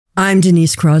I'm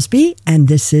Denise Crosby, and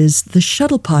this is the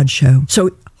Shuttle Pod Show.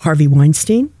 So Harvey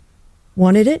Weinstein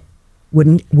wanted it, would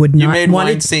not You made want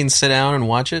Weinstein sit down and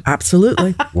watch it?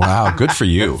 Absolutely. Wow, good for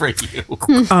you. Good for you.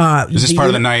 Is this part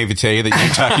of the naivete that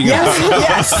you're talking Yes, about?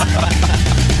 yes.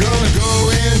 Gonna go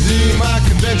and do my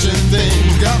convention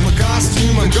thing. Got my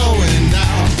costume, I'm going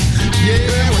now.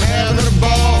 Yeah, we're having a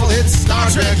ball. It's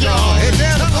Star Trek, y'all. Hey,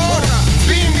 down to order.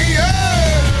 Beam me up.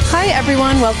 Hi,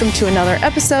 everyone. Welcome to another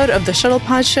episode of the Shuttle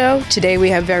Pod Show. Today we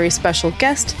have very special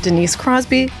guest, Denise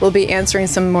Crosby. We'll be answering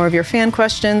some more of your fan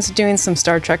questions, doing some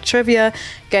Star Trek trivia,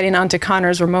 getting onto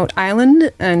Connor's remote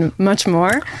island, and much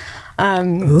more.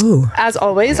 As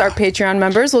always, our Patreon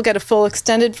members will get a full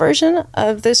extended version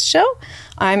of this show.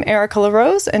 I'm Erica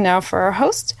LaRose, and now for our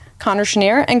host, Connor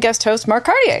Schneer, and guest host, Mark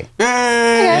Cartier.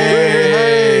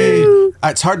 Hey!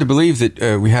 It's hard to believe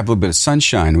that we have a little bit of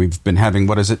sunshine. We've been having,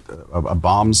 what is it, a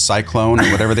bomb cyclone or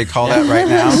whatever they call that right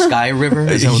now? Sky River?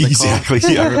 Is that what they call it? Exactly,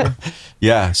 yeah.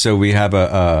 Yeah, so we have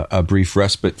a brief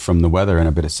respite from the weather and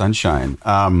a bit of sunshine.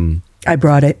 I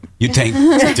brought it.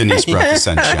 Denise brought the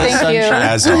sunshine. Thank you.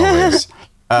 As always.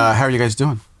 How are you guys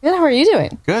doing? Good. How are you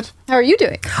doing? Good. How are you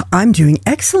doing? I'm doing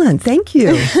excellent. Thank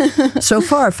you. So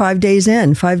far, 5 days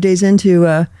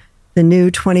into the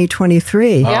new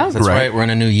 2023. Yeah. That's right. We're in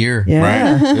a new year.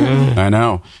 Yeah. Right. I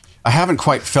know. I haven't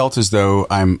quite felt as though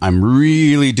I'm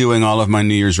really doing all of my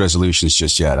New Year's resolutions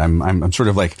just yet. I'm sort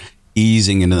of like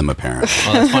easing into them, apparently.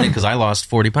 Well, that's funny because I lost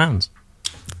 40 pounds.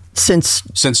 Since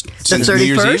the New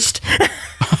Year's Eve?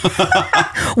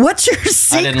 31st? What's your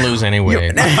secret? I didn't lose any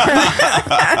weight.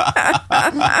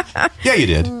 Yeah, you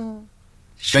did.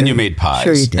 Then you made pies.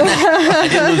 Sure you did. I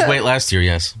did lose weight last year,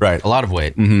 yes. Right. A lot of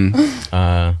weight.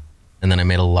 Mm-hmm. And then I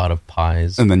made a lot of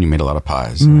pies. And then you made a lot of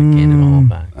pies. And I gained it all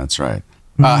back. That's right.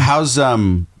 How's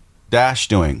Dash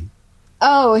doing?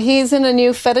 Oh, he's in a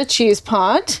new feta cheese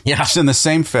pot. Yeah. He's in the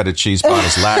same feta cheese pot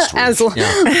as last week.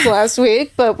 As last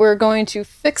week, but we're going to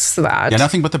fix that. Yeah,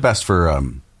 nothing but the best for...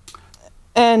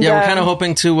 And Yeah, we're kind of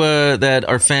hoping to that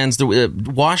our fans...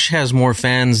 Wash has more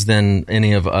fans than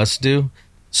any of us do.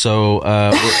 So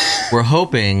we're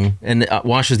hoping... And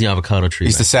Wash is the avocado tree.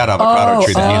 He's the sad avocado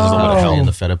tree that needs a little bit of help. In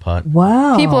the feta pot.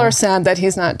 Wow. people are sad that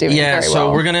he's not doing Yeah, very so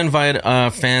well. we're going to invite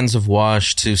fans of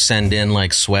Wash to send in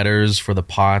like sweaters for the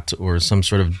pot or some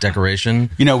sort of decoration.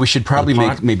 You know, we should probably pot?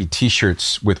 make maybe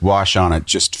T-shirts with Wash on it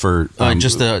just for...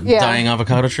 Just the dying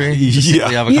avocado tree? Yeah.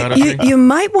 The avocado tree? You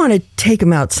might want to take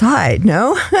him outside,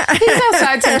 no? He's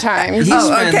outside sometimes. He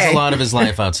spends okay. a lot of his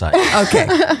life outside. Okay.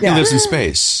 He lives in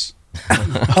space.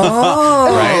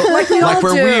 Oh, Right? like we all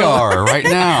where do. we are right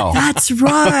now. That's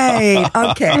right.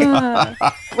 Okay.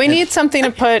 We need something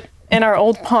to put in our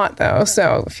old pot, though.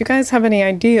 So if you guys have any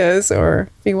ideas or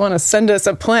if you want to send us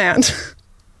a plant,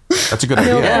 That's a good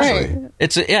idea, Right.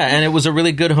 actually. And it was a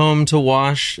really good home to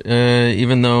Wash,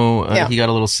 even though Yeah. he got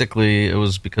a little sickly. It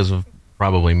was because of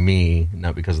probably me,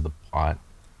 not because of the pot.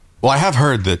 Well, I have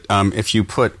heard that if you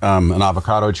put an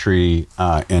avocado tree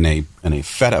in a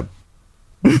feta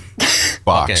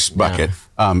bucket,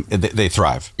 they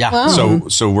thrive. Yeah. Wow.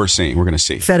 So we're going to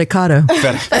see. Fetacado.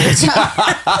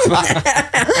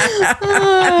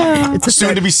 It's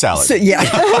soon to be salad. So, yeah.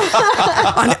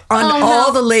 on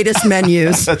all the latest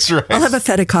menus. That's right. I'll have a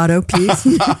fetacado, please.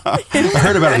 I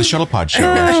heard about it on the Shuttle Pod Show,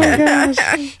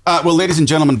 actually. Well, ladies and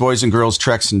gentlemen, boys and girls,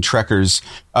 Treks and Trekkers,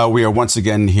 we are once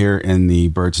again here in the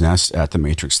Bird's Nest at the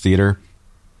Matrix Theater,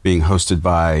 being hosted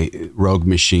by Rogue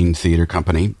Machine Theater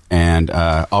Company, and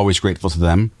always grateful to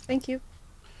them. thank you.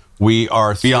 We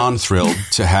are beyond thrilled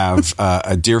to have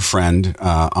a dear friend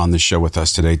on the show with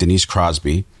us today, Denise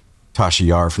Crosby, Tasha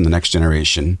Yar from The Next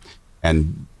Generation,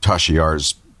 and Tasha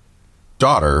Yar's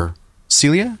daughter,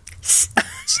 Celia? Celiac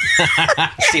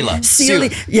disease.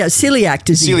 Celiac.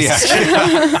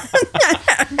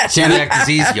 Celiac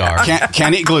disease, Yar.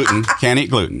 Can't eat gluten. Can't eat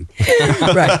gluten.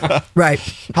 Right.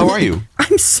 How are you?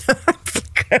 I'm so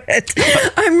good.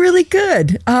 I'm really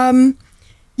good.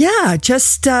 Yeah,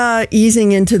 just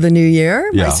easing into the new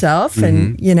year myself.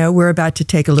 And, we're about to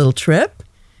take a little trip,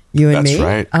 you and That's me.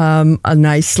 right. A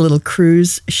nice little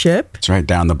cruise ship. That's right,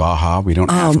 down the Baja. We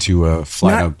don't have to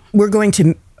fly. We're going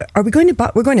to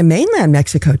mainland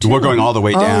Mexico, too. We're going all the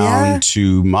way down yeah?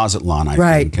 to Mazatlan,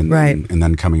 I think, and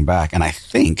then coming back. And I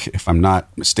think, if I'm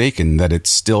not mistaken, that it's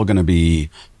still going to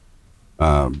be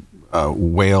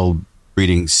whale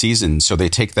breeding season. So they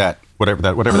take that whatever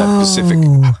that Pacific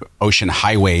Ocean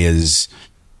highway is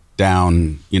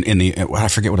down in the I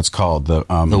forget what it's called, the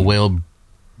whale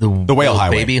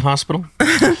highway, baby hospital.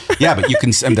 Yeah, but you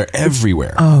can and they're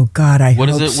everywhere. Oh God, I What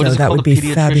hope is it? so. What is it That called? would be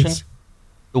fabulous.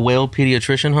 The Whale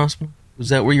Pediatrician Hospital? Was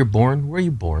that where you're born? Where are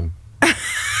you born?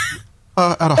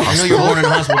 At a I know hospital. you're born in a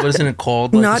hospital, but isn't it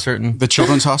called like a certain... The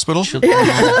Children's Hospital? The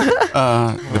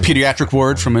pediatric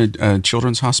ward from a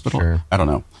children's hospital? Sure. I don't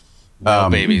know.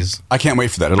 babies. I can't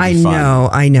wait for that. It'll be fun.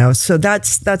 I know. So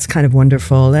that's kind of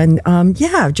wonderful. And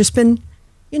I've just been,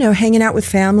 hanging out with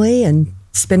family and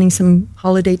spending some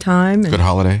holiday time. Good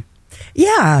holiday?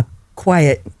 Yeah.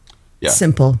 Quiet. Yeah.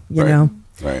 Simple, you know.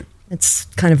 Right. It's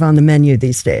kind of on the menu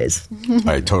these days.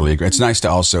 I totally agree. It's nice to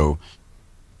also...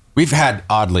 We've had,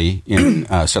 oddly, in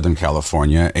Southern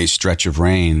California, a stretch of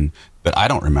rain that I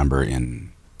don't remember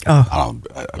in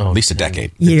at least a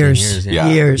decade. Years. Yeah.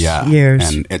 Years.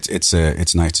 And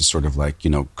it's nice to sort of like,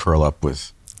 curl up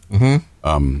with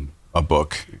a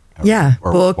book. Yeah,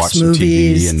 or books, watch some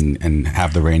movies. TV and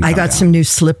have the rain I come got down. some new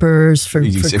slippers for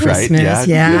Christmas. Right?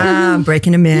 Yeah, I'm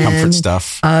breaking them in. Comfort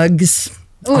stuff. Uggs.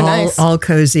 Oh, nice. All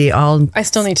cozy. I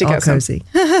still need to get some. cozy.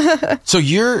 So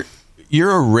you're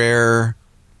a rare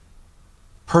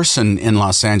person in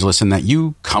Los Angeles in that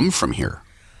you come from here.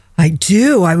 I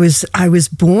do. I was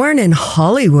born in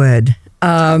Hollywood.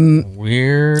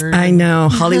 Weird. I know,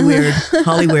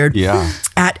 Hollywood. Yeah.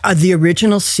 At the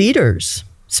original Cedars.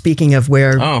 Speaking of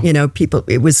where people,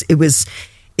 it was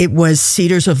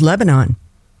Cedars of Lebanon.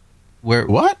 Where?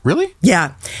 What? Really?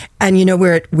 Yeah, and you know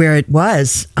where it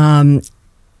was on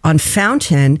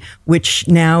Fountain, which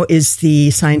now is the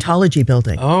Scientology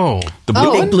building. Oh, The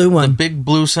blue big one? blue one. the big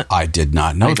blue. I did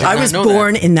not know that. I was know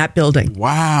born in that building.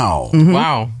 Wow.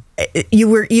 Wow. You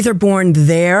were either born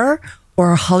there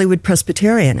or a Hollywood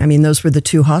Presbyterian. I mean, those were the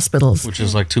two hospitals. Which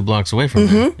is like 2 blocks away from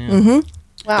there. Yeah.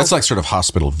 Wow. That's like sort of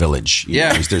hospital village. You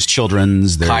Yeah. know, there's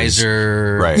children's, there's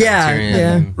Kaiser. Right. Yeah,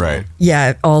 Presbyterian. Right.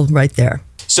 Yeah, all right there.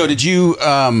 So did you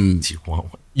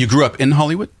you grew up in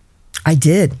Hollywood? I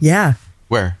did. Yeah.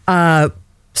 Where?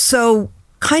 So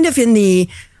kind of in the,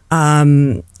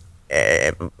 I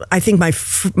think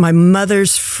my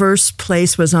mother's first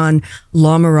place was on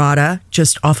La Mirada,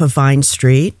 just off of Vine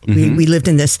Street. We lived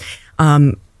in this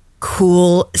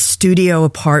cool studio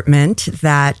apartment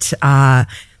that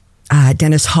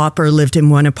Dennis Hopper lived in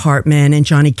one apartment, and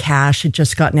Johnny Cash had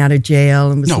just gotten out of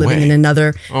jail and was living in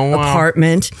another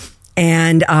apartment.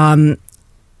 And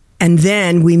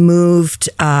then we moved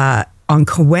on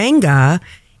Cahuenga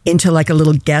into like a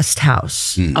little guest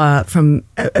house from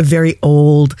a very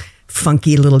old,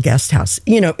 funky little guest house.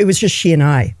 It was just she and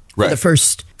I for the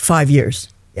first 5 years.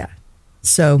 Yeah.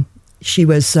 So she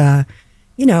was,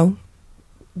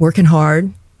 working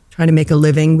hard, trying to make a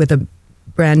living with a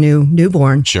brand new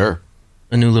newborn. Sure.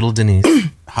 A new little Denise.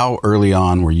 How early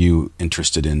on were you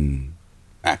interested in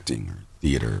acting or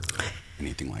theater or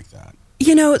anything like that?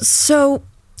 So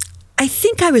I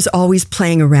think I was always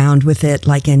playing around with it,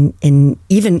 like in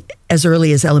even as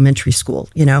early as elementary school.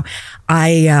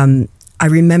 I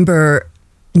remember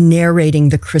narrating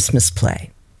the Christmas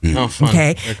play. Oh, fun.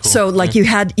 Okay, Very cool. so like you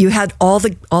had all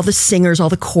the singers, all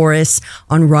the chorus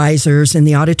on risers in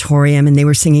the auditorium, and they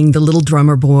were singing The Little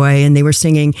Drummer Boy, and they were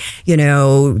singing,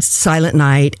 Silent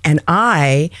Night, and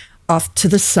I off to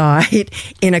the side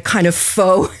in a kind of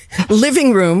faux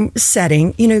living room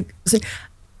setting,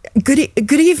 Good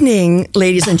evening,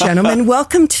 ladies and gentlemen.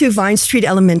 Welcome to Vine Street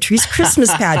Elementary's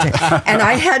Christmas pageant. And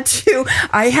I had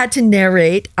to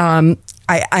narrate.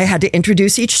 I had to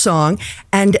introduce each song,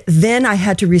 and then I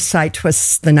had to recite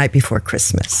 "'Twas the Night Before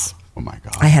Christmas." Oh my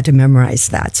God! I had to memorize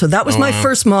that. So that was my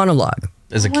first monologue.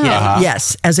 As a kid.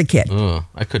 Yes, as a kid. Ugh,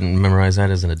 I couldn't memorize that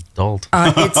as an adult.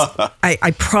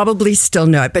 I probably still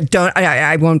know it, but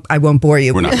I won't bore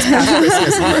you. We're not.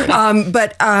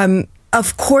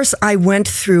 Of course, I went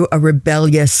through a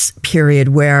rebellious period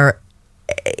where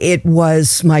it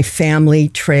was my family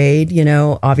trade.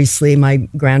 Obviously my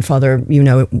grandfather,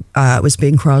 was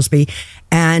Bing Crosby.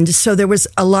 And so there was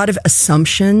a lot of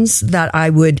assumptions that I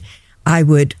would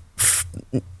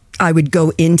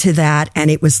go into that, and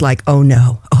it was like, oh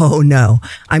no,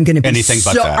 I'm going to be anything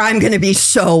but that. I'm going to be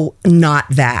so not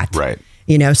that. Right.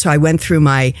 So I went through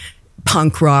my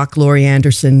punk rock, Laurie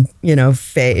Anderson,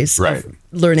 phase Right. of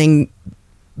learning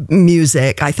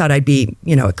music. I thought I'd be,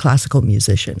 a classical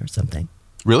musician or something.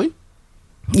 Really?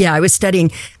 Yeah, I was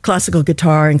studying classical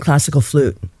guitar and classical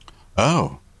flute.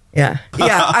 Oh. Yeah.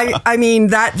 I mean,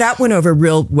 that went over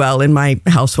real well in my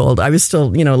household. I was still,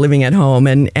 living at home,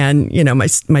 and I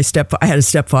had a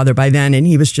stepfather by then, and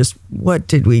he was just, what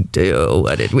did we do?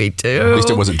 At least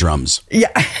it wasn't drums.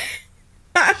 Yeah.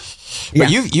 But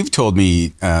you've told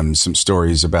me some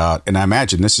stories about, and I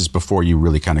imagine this is before you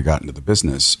really kind of got into the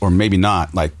business, or maybe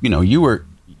not. Like,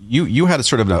 you had a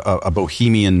sort of a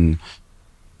bohemian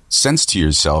sense to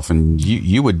yourself, and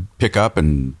you would pick up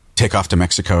and take off to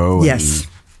Mexico. Yes.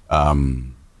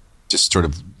 And just sort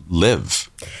of live.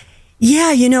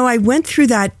 Yeah, I went through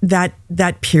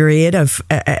that period of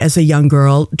as a young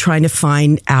girl trying to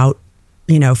find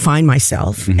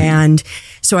myself, and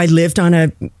so I lived on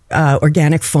a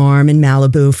organic farm in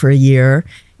Malibu for a year,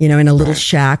 in a little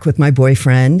shack with my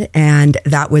boyfriend, and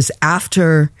that was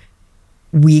after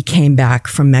we came back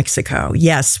from Mexico.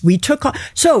 Yes, we took off.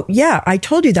 So yeah, I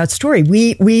told you that story.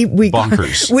 We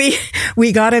bonkers.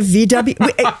 We got a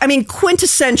VW.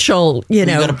 Quintessential. You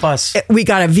got a bus. We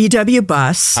got a VW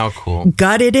bus. How cool!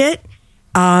 Gutted it,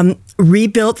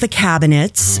 rebuilt the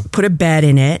cabinets, put a bed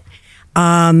in it.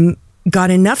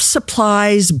 Got enough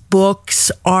supplies, books,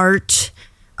 art,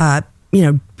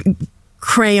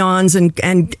 crayons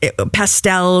and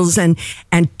pastels and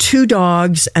 2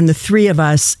 dogs and the 3 of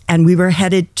us, and we were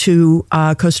headed to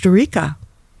Costa Rica,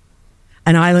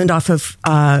 an island off of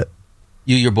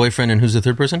your boyfriend, and who's the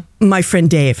third person? My friend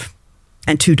Dave,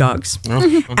 and 2 dogs.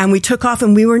 Oh. And we took off,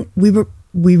 and we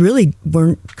really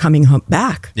weren't coming home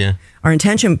back. Yeah, our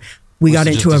intention. We got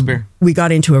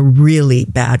into a really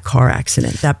bad car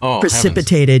accident that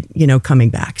precipitated coming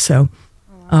back. So,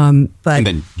 and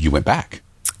then you went back.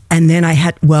 And then I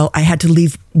had to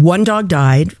leave. 1 dog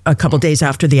died a couple days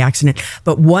after the accident,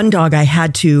 but 1 dog because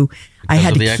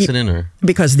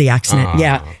of the accident.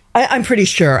 Yeah, I'm pretty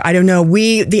sure. I don't know.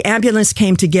 The ambulance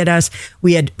came to get us.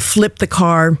 We had flipped the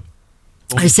car.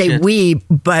 Holy I say shit.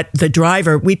 but the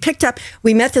driver, we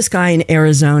met this guy in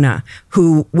Arizona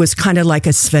who was kind of like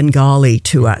a Svengali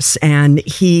to us. And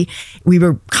we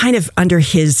were kind of under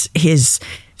his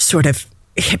sort of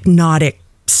hypnotic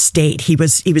state. He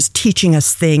was teaching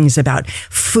us things about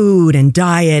food and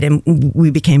diet, and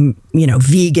we became,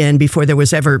 vegan before there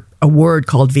was ever a word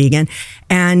called vegan.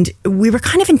 And we were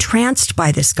kind of entranced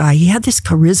by this guy. He had this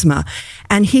charisma,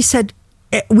 and he said,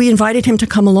 we invited him to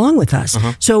come along with us.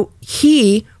 So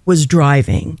he was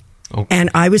driving, and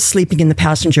I was sleeping in the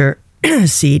passenger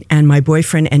seat, and my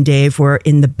boyfriend and Dave were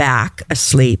in the back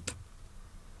asleep.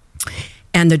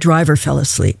 And the driver fell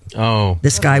asleep.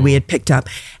 This guy we had picked up,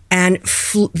 and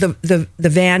the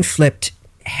van flipped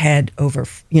head over,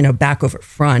 back over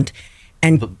front,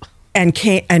 and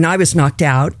I was knocked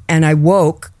out, and I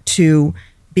woke to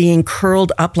being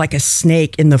curled up like a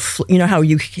snake in the, how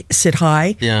you sit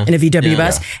high in a VW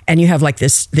bus, and you have like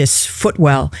this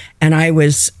footwell, and I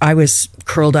was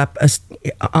curled up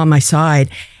on my side,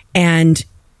 and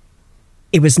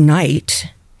it was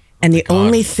night, and the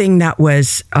only thing that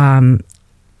was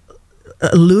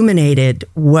illuminated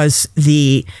was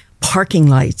the parking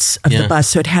lights of the bus,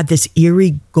 so it had this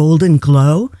eerie golden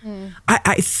glow.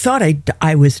 I thought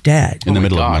I was dead in the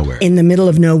middle of nowhere. In the middle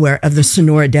of nowhere of the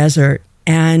Sonora Desert.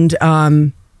 And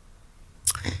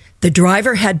the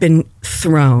driver had been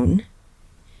thrown,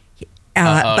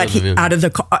 out of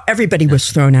the car. Everybody was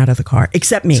thrown out of the car,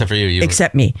 except me. Except for you.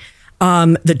 Except me.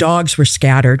 The dogs were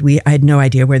scattered. I had no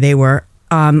idea where they were.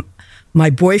 My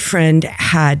boyfriend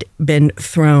had been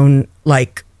thrown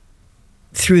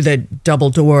through the double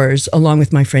doors along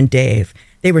with my friend Dave.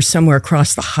 They were somewhere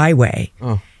across the highway.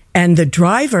 And the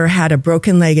driver had a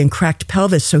broken leg and cracked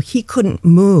pelvis, so he couldn't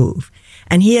move.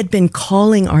 And he had been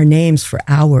calling our names for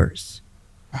hours,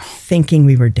 thinking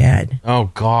we were dead.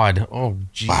 Oh, God. Oh,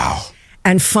 geez. Wow.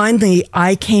 And finally,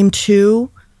 I came to.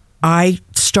 I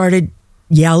started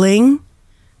yelling.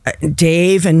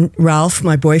 Dave and Ralph,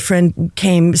 my boyfriend,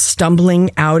 came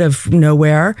stumbling out of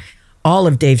nowhere. All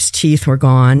of Dave's teeth were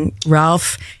gone.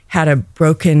 Ralph had a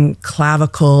broken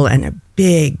clavicle and a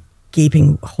big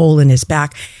gaping hole in his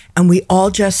back. And we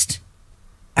all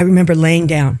I remember laying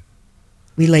down.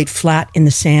 We laid flat in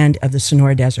the sand of the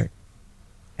Sonora Desert.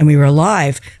 And we were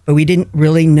alive, but we didn't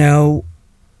really know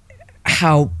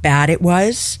how bad it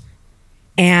was.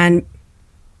 And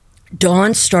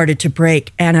dawn started to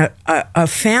break, and a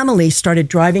family started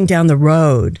driving down the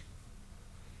road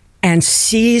and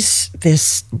sees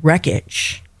this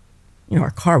wreckage.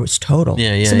 Our car was total.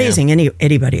 It's amazing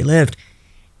anybody lived.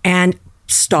 And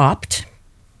stopped,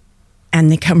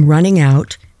 and they come running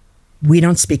out. We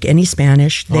don't speak any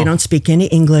Spanish. They don't speak any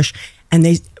English.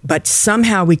 But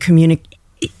somehow we communicate.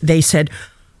 They said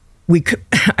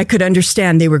I could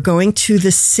understand they were going to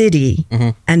the city,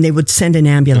 and they would send an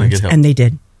ambulance, and they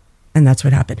did. And that's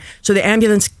what happened. So the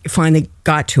ambulance finally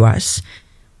got to us.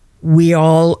 We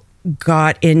all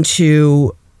got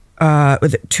into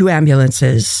 2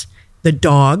 ambulances. The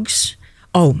dogs.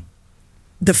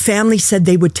 The family said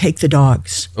they would take the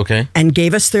dogs. Okay. And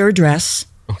gave us their address.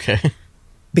 Okay.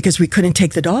 Because we couldn't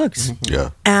take the dogs. Yeah.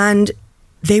 And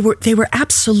they were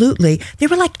absolutely, they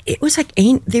were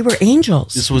they were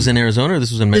angels. This was in Arizona, or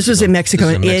this was in Mexico? This was in Mexico,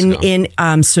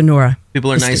 in Sonora.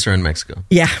 People are nicer in Mexico.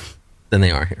 Yeah. Than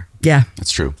they are here. Yeah.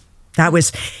 That's true.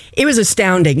 It was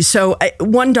astounding. So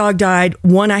one dog died.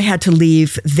 One I had to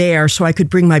leave there so I could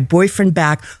bring my boyfriend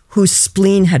back whose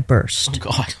spleen had burst.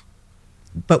 Oh, God.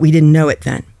 But we didn't know it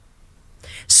then.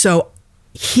 So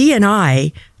he and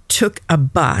I took a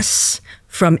bus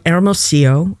from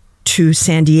Hermosillo to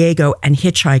San Diego and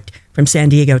hitchhiked from San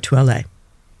Diego to LA.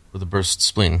 With a burst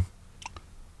spleen.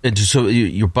 So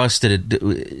your bus did it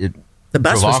the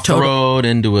bus drove was off the road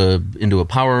into a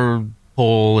power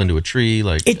pole, into a tree,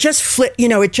 like it just flipped.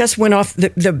 It just went off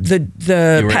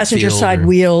the passenger side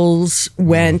wheels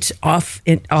went off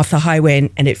the highway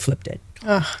and it flipped it.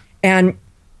 And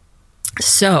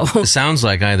so it sounds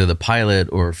like either the pilot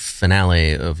or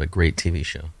finale of a great TV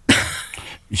show.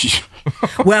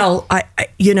 Well,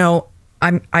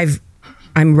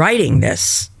 I'm writing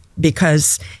this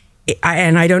because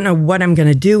I don't know what I'm going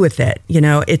to do with it.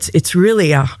 It's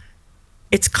really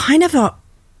it's kind of a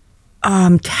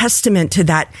testament to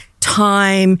that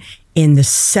time in the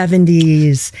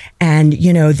 70s. And,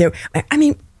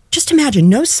 just imagine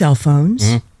no cell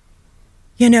phones,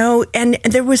 and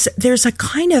there's a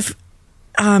kind of,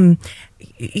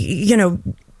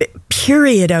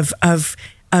 period of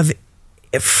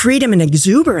freedom and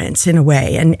exuberance in a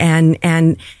way.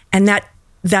 And that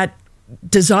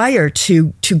desire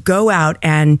to go out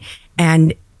and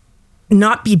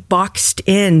not be boxed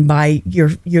in by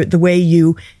the way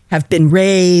you have been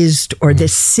raised or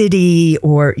this city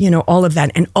or, all of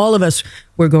that. And all of us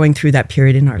were going through that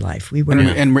period in our life. We were.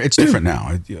 And it's different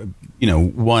now.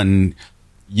 One,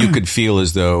 you could feel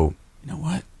as though, you know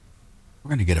what? We're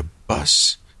going to get a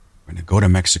bus. We're going to go to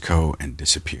Mexico and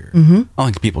disappear. Mm-hmm. I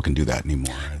don't think people can do that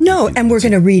anymore. No, and we're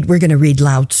going to read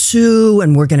Lao Tzu,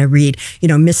 and we're going to read,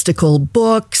 mystical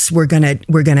books. We're going to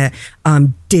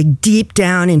dig deep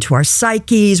down into our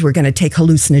psyches. We're going to take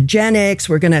hallucinogenics.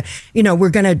 We're going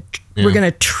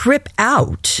to trip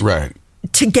out right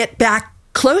to get back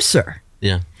closer.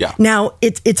 Yeah. Now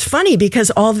it's funny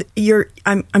because I'm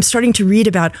starting to read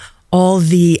about all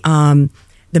the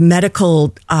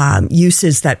medical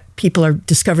uses that people are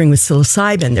discovering with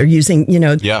psilocybin. They're using,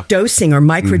 dosing or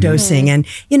microdosing. Mm-hmm. And,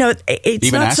 it's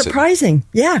even not acid. Surprising.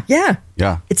 Yeah.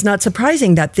 It's not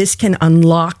surprising that this can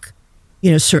unlock,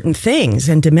 certain things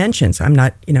and dimensions. I'm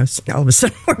not, all of a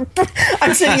sudden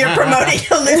I'm sitting here promoting.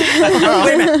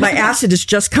 Wait a minute, my acid is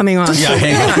just coming on. Yeah,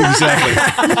 hang on. Exactly.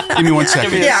 Give me 1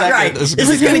 second. Yeah, second. Right. This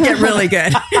is going to get really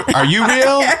good. Are you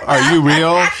real? Are you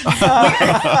real?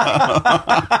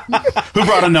 Who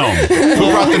brought a gnome?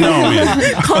 Who brought the gnome in?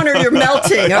 Connor, you're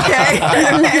melting,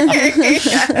 okay?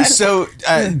 So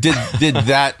did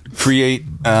that create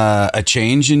a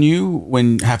change in you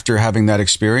after having that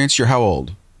experience? You're how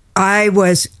old? I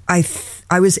was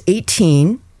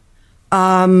 18.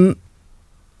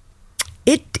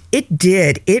 It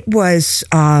did. It was.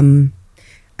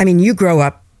 You grow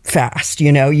up fast.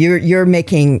 You're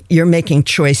making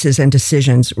choices and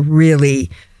decisions really,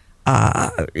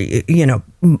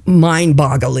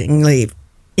 mind-bogglingly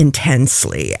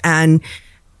intensely, and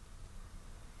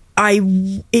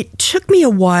it took me a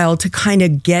while to kind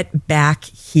of get back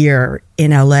here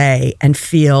in LA and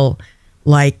feel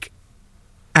like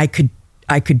I could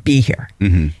be here,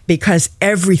 mm-hmm. because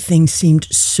everything seemed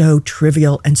so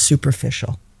trivial and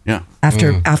superficial. Yeah.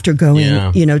 After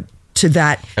going, to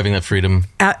that, having that freedom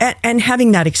and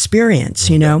having that experience,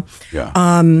 Yeah.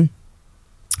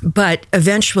 But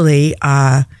eventually,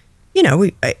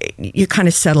 you kind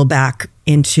of settle back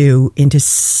into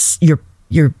your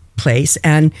place,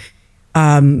 and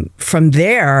from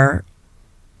there,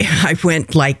 I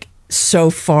went like so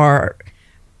far.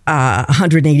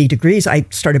 180 degrees, I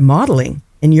started modeling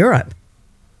in Europe.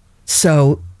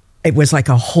 So it was like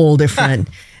a whole different...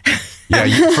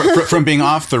 from being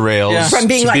off the rails from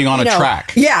being to being on a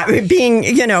track. Yeah, being,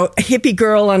 a hippie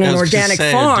girl on an organic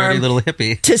farm. A dirty little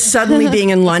hippie. To suddenly being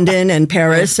in London and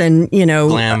Paris and,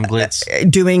 glam, glitz.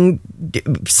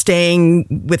 Staying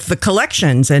with the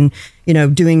collections and,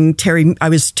 doing I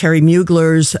was Terry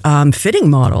Mugler's fitting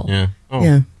model. Yeah. Oh.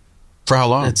 Yeah. For how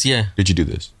long did you do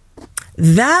this?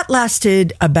 That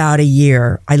lasted about a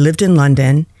year. I lived in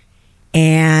London,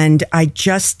 and I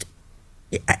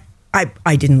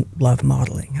didn't love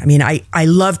modeling. I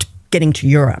loved getting to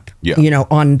Europe,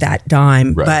 on that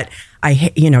dime. Right. But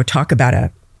I, talk about a,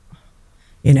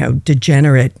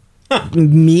 degenerate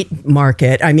meat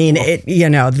market.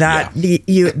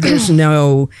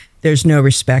 There's no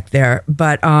respect there.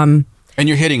 But and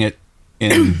you're hitting it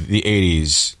in the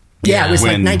 80s. Yeah, it was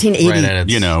like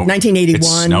 1980. 1981. It's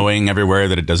snowing everywhere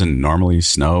that it doesn't normally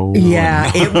snow.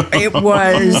 Yeah, it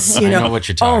was, I know what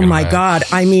you're talking about. Oh my God.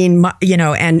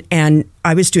 And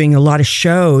I was doing a lot of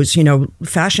shows,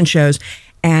 fashion shows.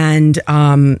 And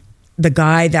the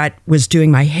guy that was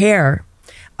doing my hair,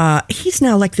 he's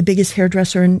now like the biggest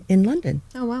hairdresser in London.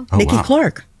 Oh, wow. Nicky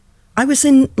Clark. I was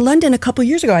in London a couple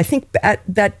years ago, I think at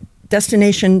that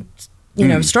destination,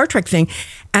 Star Trek thing.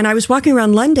 And I was walking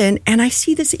around London and I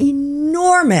see this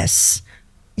enormous,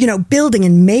 building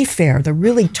in Mayfair, the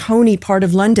really Tony part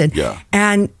of London. Yeah.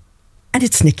 And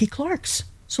it's Nicky Clark's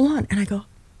salon. And I go,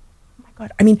 oh my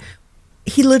God. I mean,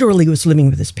 he literally was living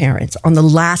with his parents on the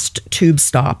last tube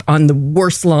stop on the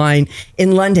worst line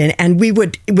in London. And we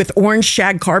would, with orange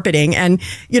shag carpeting. And,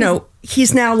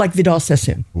 he's now like Vidal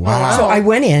Sassoon. Wow. So I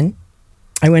went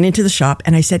into the shop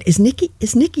and I said, is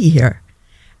Nicky here?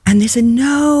 And they said,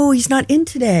 no, he's not in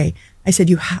today. I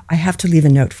said, I have to leave a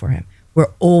note for him.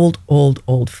 We're old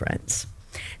friends.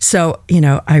 So,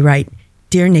 I write,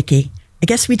 Dear Nicky, I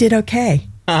guess we did okay.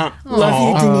 Love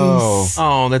you, Denise.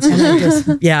 Oh, that's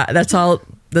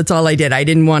that's all I did. I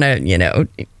didn't want to,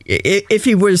 if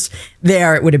he was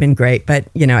there, it would have been great. But,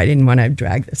 I didn't want to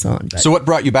drag this on. But. So what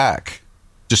brought you back?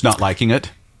 Just not liking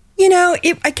it?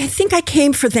 I think I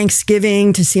came for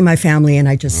Thanksgiving to see my family, and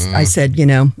I said,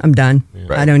 I'm done.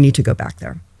 Right. I don't need to go back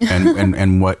there.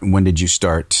 And when did you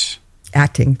start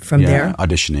acting from there?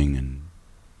 Auditioning and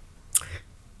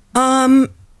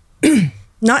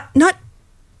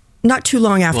not too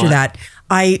long after that.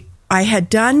 I had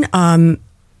done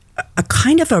a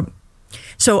kind of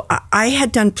so I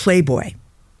had done Playboy,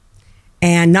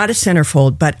 and not a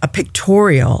centerfold, but a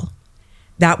pictorial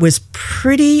that was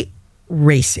pretty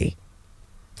racy.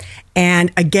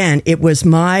 And again, it was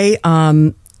my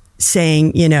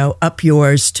saying, up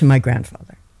yours to my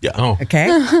grandfather. yeah. Oh. Okay.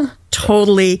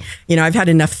 Totally. I've had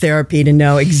enough therapy to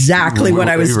know exactly what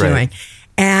I was doing.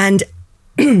 And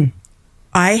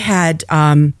I had,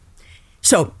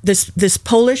 so this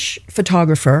Polish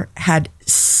photographer had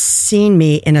seen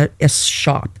me in a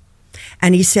shop,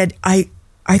 and he said,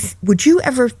 would you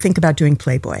ever think about doing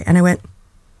Playboy? And I went,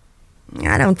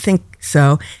 I don't think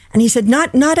so. And he said,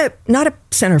 not a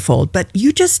centerfold, but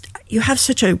you have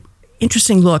such a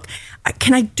interesting look.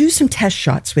 Can I do some test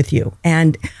shots with you?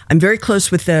 And I'm very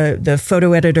close with the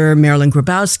photo editor, Marilyn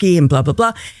Grabowski, and blah, blah,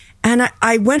 blah. And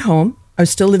I went home. I was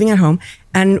still living at home,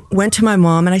 and went to my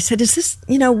mom, and I said, is this,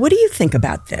 what do you think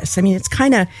about this? I mean, it's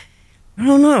kind of, I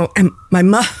don't know. And my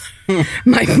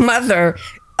mother,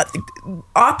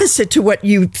 opposite to what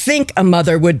you think a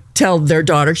mother would tell their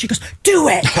daughter, she goes, do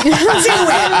it.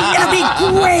 It'll be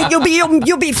great.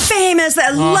 You'll be famous.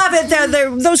 I love it.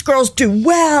 Those girls do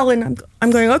well. And I'm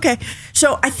going, okay.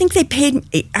 So I think they paid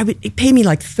me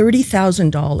like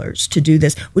 $30,000 to do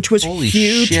this, which was Holy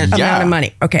huge shit. amount of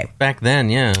money. Okay. Back then,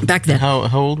 yeah. Back then. How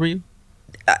old were you?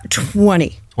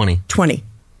 20. 20.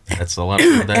 That's a lot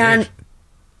of that And age.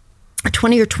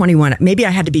 20 or 21. Maybe I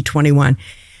had to be 21.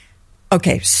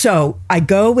 Okay, so I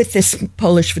go with this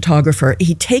Polish photographer.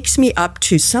 He takes me up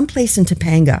to someplace in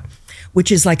Topanga,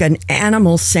 which is like an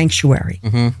animal sanctuary.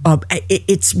 Mm-hmm.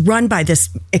 It's run by this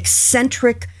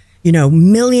eccentric,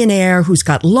 millionaire who's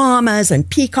got llamas and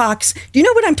peacocks. Do you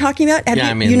know what I'm talking about?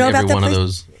 You know about that one place? Of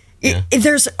those.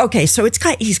 Yeah. So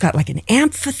he's got like an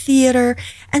amphitheater,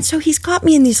 and so he's got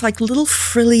me in these like little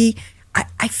frilly.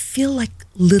 I feel like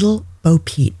little Bo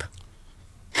Peep.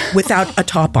 Without a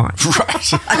top on.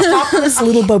 Right. A topless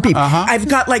little Bo Peep. Uh-huh. I've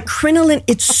got like crinoline.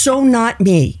 It's so not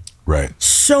me. Right.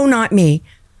 So not me.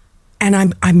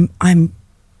 And I'm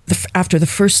after the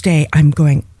first day, I'm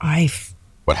going,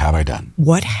 what have I done?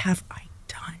 What have I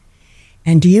done?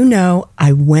 And do you know,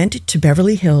 I went to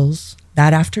Beverly Hills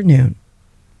that afternoon.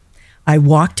 I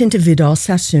walked into Vidal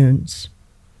Sassoon's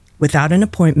without an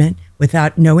appointment,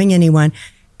 without knowing anyone.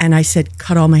 And I said,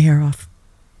 cut all my hair off.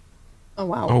 Oh,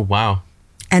 wow. Oh, wow.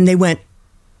 And they went,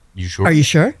 you sure? Are you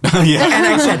sure? Yeah. And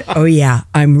I said, oh, yeah,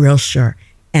 I'm real sure.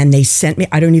 And they sent me,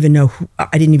 I didn't even know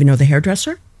the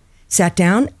hairdresser. Sat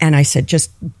down and I said, just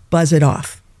buzz it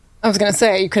off. I was going to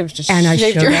say, you could have just and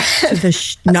shaved I your showed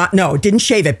head. No, didn't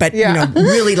shave it, but,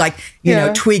 really like,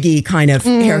 twiggy kind of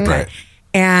haircut. Right.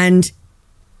 And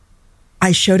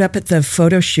I showed up at the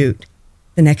photo shoot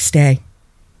the next day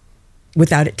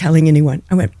without it telling anyone.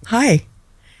 I went, hi.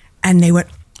 And they went,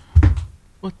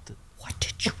 What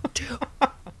did you do?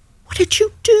 What did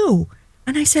you do?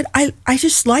 And I said, I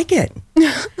just like it.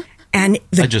 And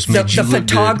the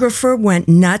photographer went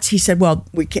nuts. He said, well,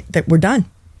 we're done.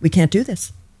 We can't do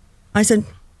this. I said,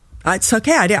 it's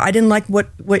okay. I didn't like what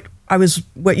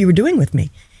you were doing with me.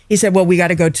 He said, well, we got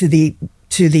to go to the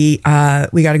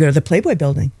Playboy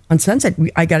building on Sunset.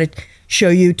 I got to show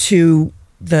you to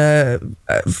the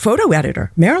photo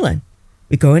editor, Marilyn.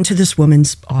 We go into this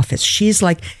woman's office. She's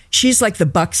like the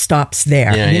buck stops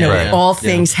there. All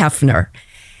things Hefner.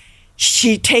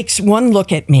 She takes one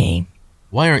look at me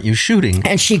why aren't you shooting?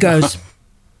 And she goes,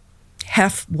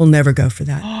 Hef will never go for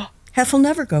that. Hef will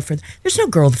never go for that. There's no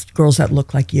girls that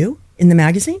look like you in the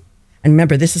magazine. And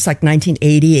remember, this is like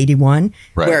 1980, 81,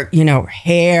 where,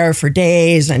 hair for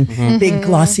days and big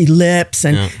glossy lips.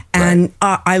 And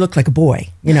I look like a boy,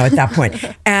 at that point.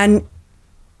 And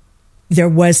there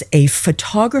was a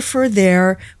photographer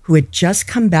there who had just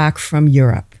come back from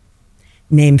Europe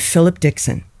named Philip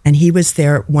Dixon. And he was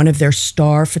one of their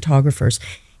star photographers.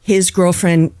 His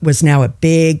girlfriend was now a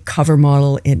big cover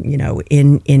model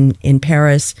in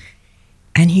Paris.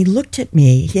 And he looked at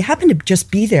me. He happened to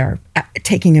just be there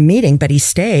taking a meeting, but he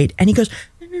stayed. And he goes,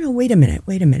 no, wait a minute.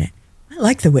 I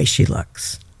like the way she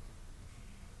looks.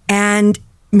 And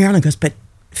Marilyn goes, but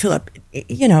Philip,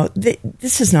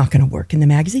 this is not going to work in the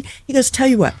magazine. He goes, tell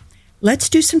you what, let's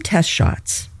do some test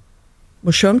shots.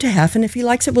 We'll show him to Hef, and if he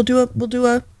likes it, we'll do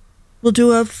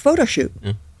a photo shoot.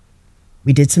 Yeah.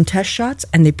 We did some test shots,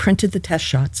 and they printed the test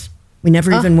shots. We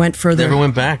never even went further. Never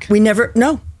went back.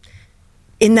 No.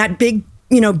 In that big,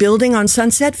 building on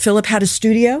Sunset, Philip had a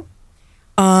studio.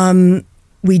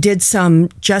 We did some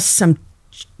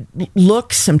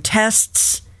looks, some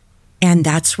tests, and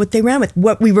that's what they ran with.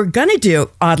 What we were going to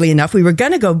do, oddly enough, we were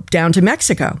going to go down to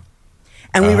Mexico,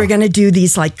 and we were going to do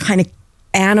these like kind of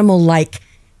animal-like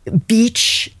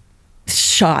beach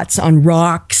shots on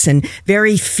rocks and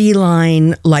very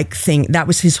feline-like thing. That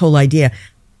was his whole idea.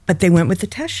 But they went with the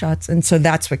test shots, and so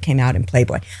that's what came out in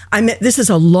Playboy. This is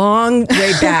a long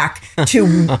way back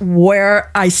to where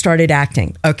I started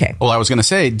acting. Okay. Well, I was going to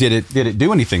say, did it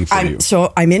do anything for you?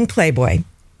 So I'm in Playboy.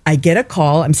 I get a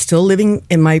call. I'm still living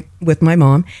with my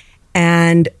mom,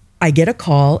 and I get a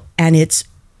call, and it's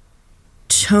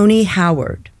Tony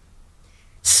Howard.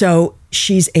 So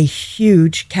she's a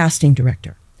huge casting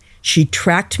director. She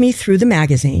tracked me through the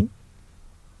magazine.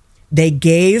 They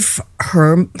gave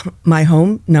her my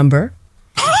home number.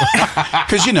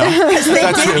 Because,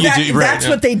 that's what you do. Right. That's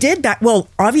what they did. Well,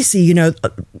 obviously, it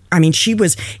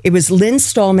was Lynn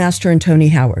Stallmaster and Tony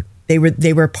Howard. They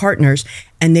were partners,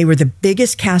 and they were the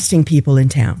biggest casting people in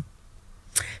town.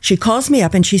 She calls me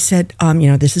up and she said,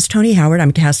 this is Tony Howard.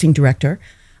 I'm a casting director.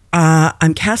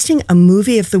 I'm casting a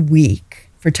movie of the week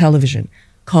for television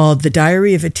called The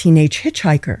Diary of a Teenage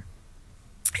Hitchhiker.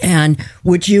 And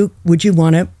would you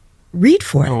want to read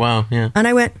for it? Oh, wow. Yeah. And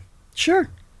I went, sure.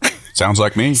 Sounds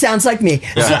like me. Yeah. So,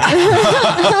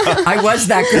 I was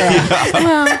that girl.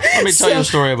 Let me tell you a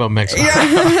story about Mexico.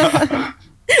 Yeah.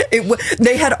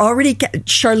 They had already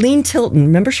Charlene Tilton.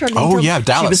 Remember Charlene Tilton? Oh, yeah,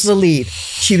 Dallas.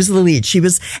 She was the lead.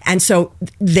 And so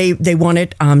they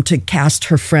wanted to cast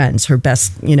her friends, her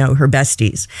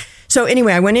besties. So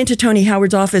anyway, I went into Tony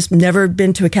Howard's office, never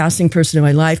been to a casting person in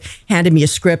my life, handed me a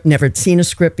script, never seen a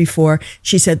script before.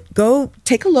 She said, go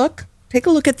take a look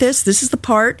at this. This is the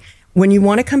part. When you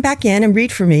want to come back in and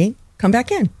read for me, come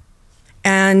back in.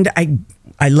 And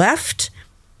I left,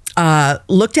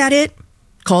 looked at it,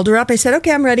 called her up. I said,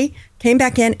 okay, I'm ready. Came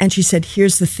back in, and she said,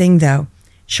 here's the thing, though.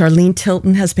 Charlene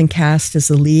Tilton has been cast as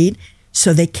the lead,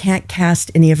 so they can't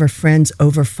cast any of her friends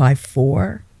over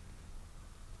 5'4".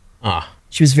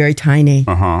 She was very tiny.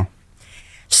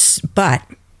 But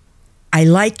I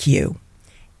like you.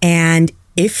 And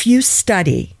if you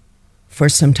study for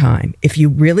some time, if you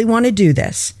really want to do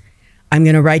this, I'm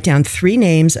going to write down 3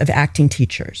 names of acting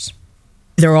teachers.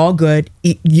 They're all good.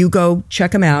 You go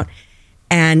check them out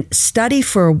and study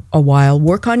for a while,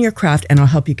 work on your craft, and I'll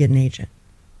help you get an agent.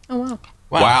 Oh, wow.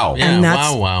 Wow.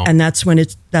 Yeah, and that's when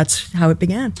that's how it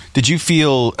began. Did you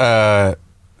feel, I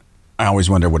always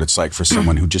wonder what it's like for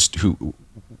someone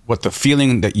what the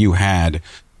feeling that you had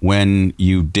when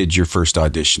you did your first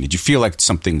audition. Did you feel like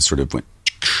something sort of went,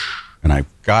 and I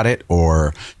got it?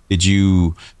 Or did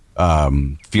you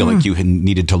feel like you had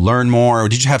needed to learn more? Or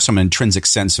did you have some intrinsic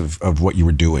sense of what you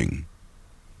were doing?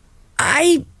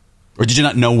 Or did you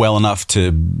not know well enough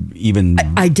to even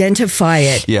identify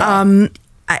it? Yeah.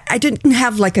 I didn't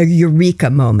have like a eureka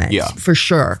moment, for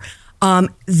sure.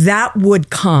 That would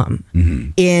come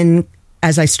in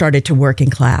as I started to work in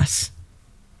class.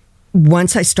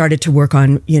 Once I started to work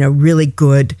on, really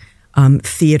good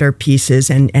theater pieces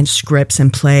and scripts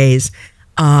and plays,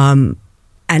 and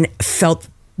felt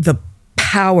the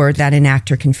power that an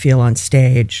actor can feel on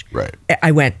stage. Right.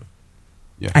 I went.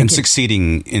 Yeah. And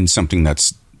succeeding in something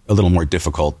that's a little more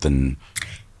difficult than,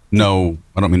 I don't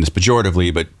mean this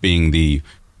pejoratively, but being the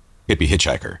hippie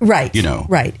hitchhiker. Right.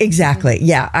 Right. Exactly.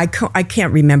 Yeah. I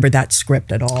can't remember that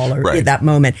script at all or that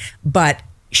moment, but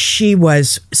she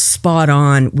was spot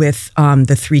on with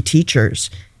the 3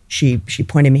 teachers. She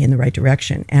pointed me in the right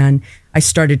direction. And I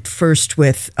started first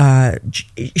with,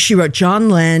 she wrote John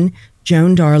Lenn,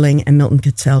 Joan Darling, and Milton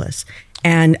Katselas.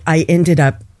 And I ended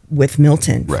up with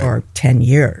Milton for 10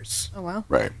 years. Oh, wow.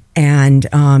 Right. And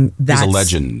that's he's a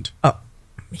legend.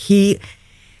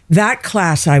 That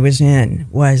class I was in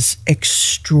was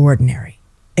extraordinary.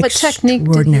 What technique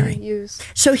did he use?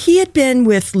 So he had been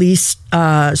with Lee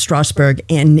Strasberg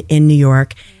in New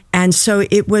York. And so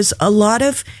it was a lot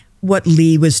of what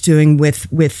Lee was doing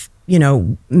with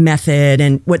method,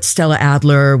 and what Stella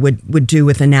Adler would do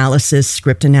with analysis,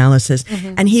 script analysis.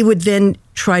 Mm-hmm. And he would then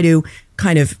try to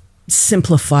kind of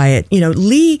simplify it.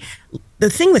 Lee, the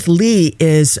thing with Lee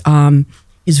is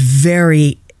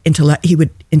very he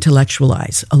would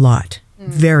intellectualize a lot.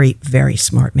 Very, very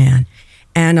smart man.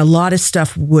 And a lot of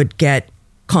stuff would get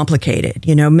complicated.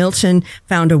 Milton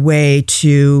found a way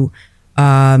to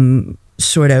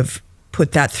sort of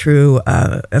put that through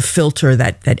a filter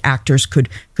that actors could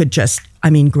just,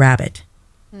 grab it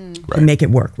and make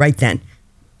it work right then.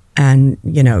 And,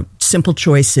 simple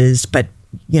choices, but,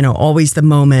 always the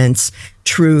moments,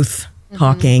 truth,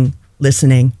 talking,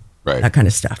 listening, that kind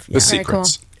of stuff. The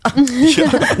secrets. Cool.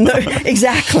 No,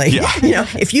 exactly. Yeah.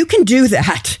 If you can do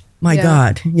that, my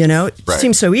God, it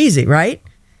seems so easy, right?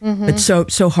 Mm-hmm. It's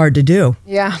so hard to do.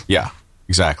 Yeah. Yeah,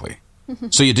 exactly.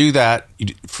 So you do that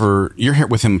you're here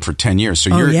with him for 10 years.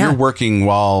 So you're working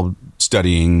while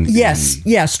studying. Yes.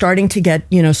 Starting to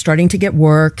get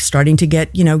work, starting to get,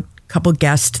 a couple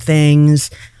guest things,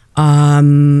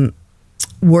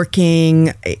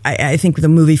 working. I think the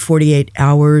movie 48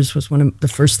 Hours was one of the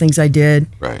first things I did.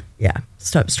 Right. Yeah.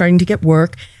 Starting to get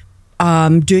work,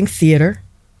 doing theater.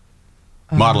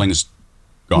 Modeling's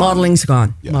gone. Modeling's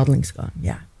gone. Yeah. Modeling's gone.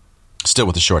 Yeah. Still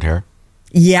with the short hair?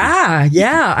 Yeah.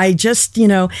 I just,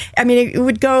 it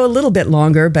would go a little bit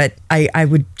longer, but I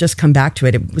would just come back to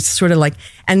it. It was sort of like,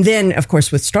 and then of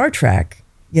course with Star Trek,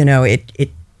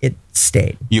 it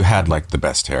stayed. You had like the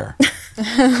best hair.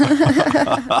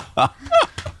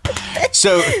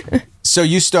 So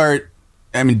you start,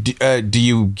 do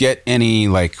you get any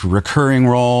like recurring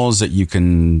roles that you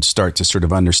can start to sort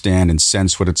of understand and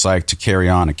sense what it's like to carry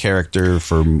on a character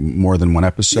for more than one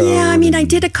episode? Yeah, I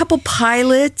did a couple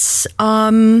pilots.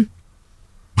 I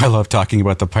love talking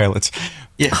about the pilots.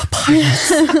 Yeah. Oh, pilots.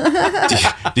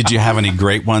 Did you have any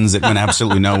great ones that went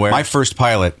absolutely nowhere? My first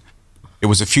pilot, it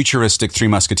was a futuristic Three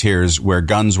Musketeers where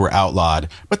guns were outlawed,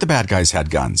 but the bad guys had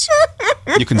guns.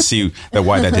 You can see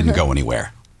why that didn't go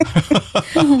anywhere.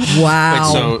 Wow.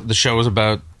 Wait, so the show was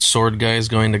about sword guys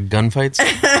going to gunfights?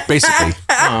 Basically.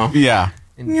 Oh. Yeah.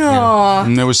 Aww.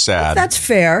 And it was sad. That's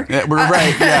fair. Yeah, we're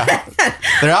right, yeah.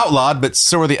 They're outlawed, but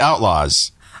so are the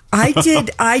outlaws. I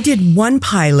did one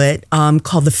pilot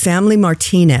called The Family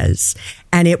Martinez,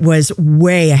 and it was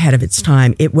way ahead of its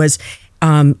time. It was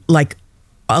like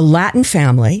a Latin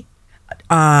family.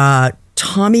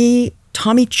 Tommy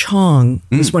Chong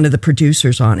was one of the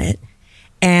producers on it.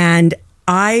 And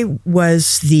I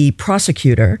was the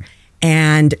prosecutor,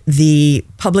 and the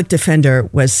public defender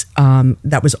was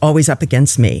that was always up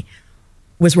against me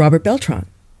was Robert Beltran.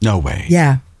 No way.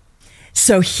 Yeah.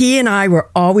 So he and I were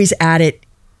always at it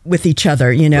with each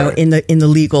other, in the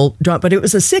legal drama, but it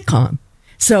was a sitcom.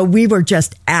 So we were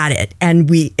just at it, and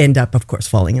we end up, of course,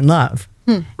 falling in love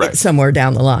somewhere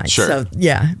down the line. Sure. So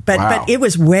yeah, but it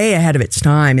was way ahead of its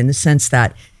time in the sense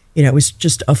that, it was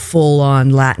just a full-on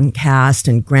Latin cast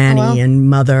and granny and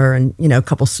mother and, a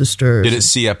couple sisters. Did it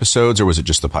see episodes or was it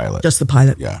just the pilot? Just the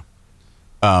pilot. Yeah.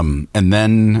 And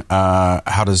then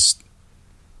how does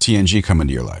TNG come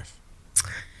into your life?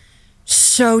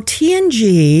 So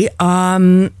TNG,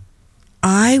 I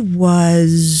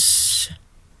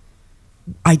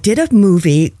did a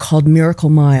movie called Miracle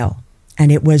Mile,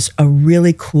 and it was a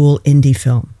really cool indie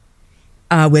film.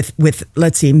 With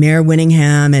let's see, Mare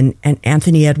Winningham and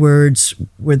Anthony Edwards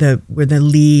were the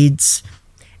leads,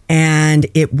 and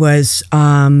it was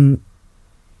there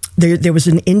was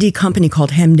an indie company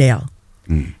called Hemdale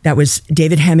that was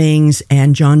David Hemmings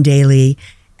and John Daly,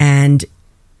 and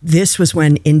this was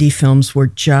when indie films were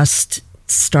just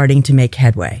starting to make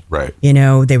headway. Right.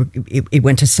 It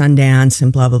went to Sundance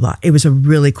and blah blah blah. It was a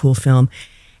really cool film,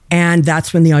 and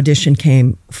that's when the audition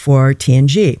came for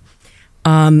TNG.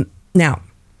 Now,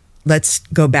 let's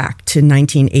go back to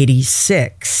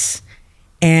 1986.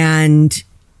 And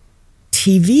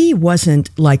TV wasn't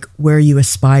like where you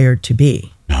aspired to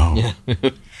be. No. Yeah.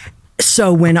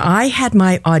 So when I had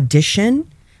my audition,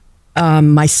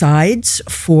 my sides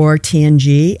for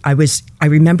TNG, I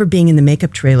remember being in the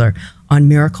makeup trailer on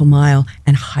Miracle Mile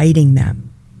and hiding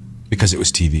them. Because it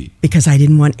was TV. Because I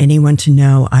didn't want anyone to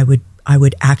know I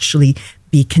would actually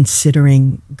be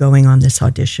considering going on this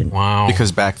audition. Wow.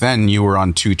 Because back then you were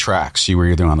on two tracks. You were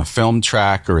either on a film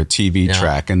track or a TV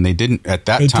track, and they didn't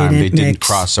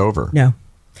cross over. No.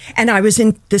 And I was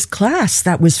in this class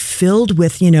that was filled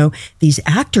with, these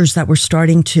actors that were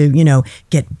starting to,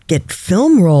 get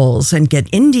film roles and get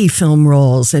indie film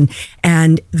roles. And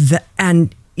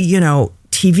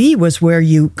TV was where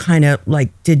you kind of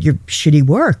like did your shitty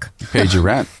work. You paid your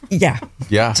rent. Yeah.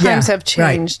 Yeah. Times have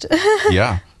changed. Right.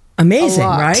 Yeah. Amazing,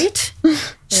 right? Yeah.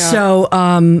 So,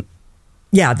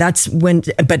 that's when,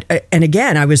 and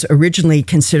again, I was originally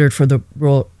considered for the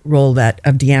role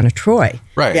of Deanna Troi.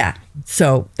 Right. Yeah.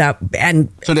 So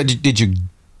did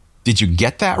you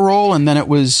get that role? And then it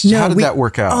was, how did that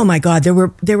work out? Oh my God. There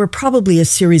were probably a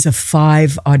series of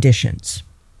 5 auditions.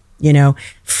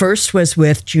 First was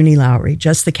with Junie Lowry,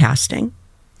 just the casting.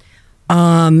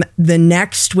 The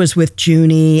next was with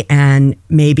Junie and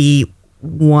maybe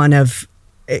one of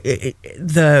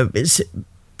the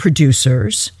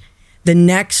producers. The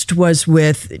next was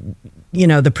with,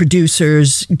 the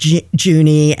producers,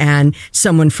 Junie and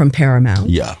someone from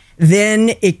Paramount. Yeah.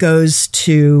 Then it goes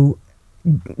to,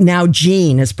 now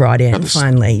Gene is brought in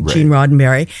finally, right. Gene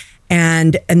Roddenberry.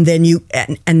 And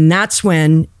then that's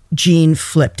when Gene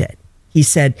flipped it. He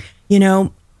said,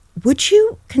 would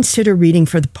you consider reading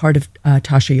for the part of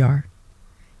Tasha Yar?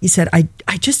 He said, I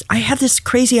have this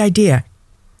crazy idea.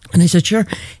 And I said, sure.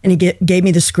 And he gave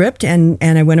me the script and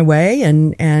I went away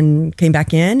and came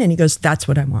back in and he goes, that's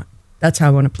what I want. That's how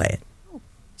I want to play it.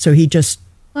 So he just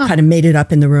kind of made it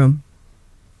up in the room.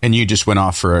 And you just went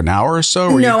off for an hour or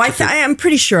so? No, I'm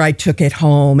pretty sure I took it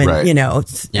home and, right.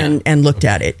 and looked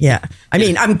at it. Yeah. I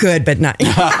mean, I'm good, but not.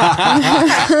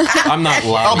 I'm not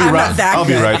loud. I'll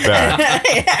be right back.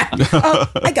 Yeah.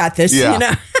 Oh, I got this,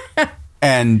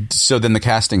 And so then the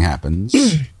casting happens.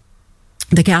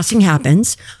 The casting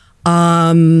happens.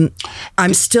 I'm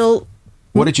still...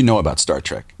 What did you know about Star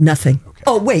Trek? Nothing. Okay.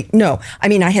 Oh, wait, no. I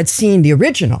mean, I had seen the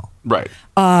original. Right.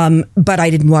 But I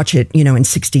didn't watch it, in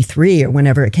 63 or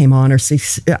whenever it came on, or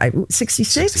 66?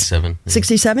 67.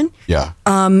 67? Yeah.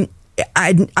 I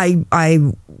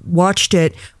watched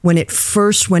it when it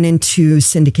first went into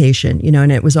syndication,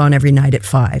 and it was on every night at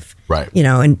 5. Right.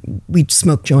 And we'd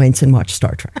smoke joints and watch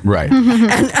Star Trek. Right.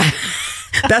 And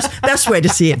best way to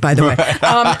see it, by the way.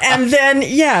 And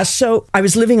then, so I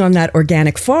was living on that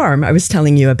organic farm I was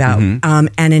telling you about, and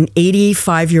an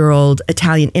 85-year-old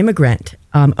Italian immigrant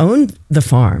owned the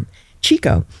farm,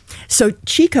 Chico. So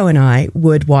Chico and I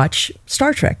would watch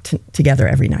Star Trek together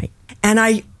every night. And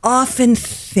I often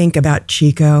think about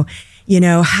Chico,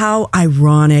 how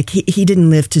ironic. He didn't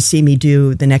live to see me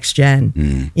do the next gen,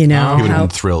 He would have been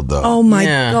thrilled, though. Oh, my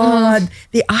God.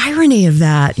 The irony of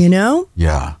that,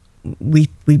 Yeah. We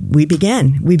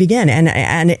began,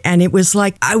 and it was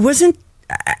like I wasn't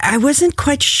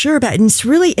quite sure about it. And it's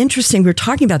really interesting we're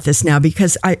talking about this now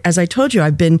because as I told you,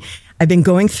 I've been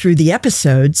going through the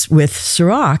episodes with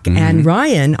Sirach and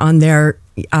Ryan on their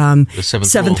the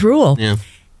seventh rule. Yeah.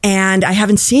 And I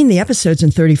haven't seen the episodes in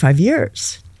 35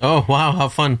 years. Oh, wow, how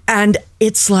fun. And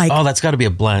it's like, oh, that's got to be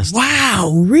a blast.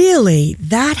 Wow, really?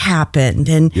 That happened.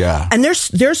 And and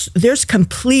there's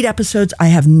complete episodes I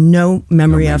have no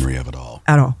memory of it all.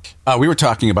 At all. We were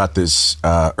talking about this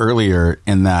earlier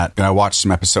in that I watched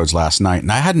some episodes last night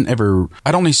and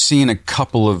I'd only seen a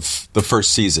couple of the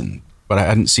first season, but I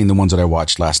hadn't seen the ones that I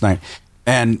watched last night.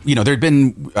 And, there'd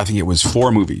been, I think it was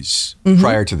 4 movies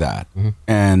prior to that.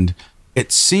 And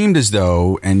it seemed as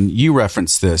though, and you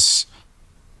referenced this,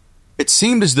 it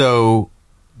seemed as though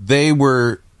they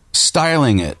were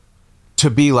styling it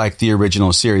to be like the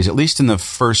original series, at least in the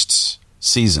first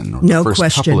season or the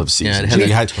first couple of seasons.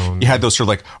 Yeah, you had those sort of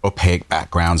like opaque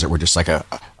backgrounds that were just like a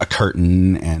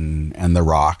curtain and the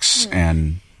rocks.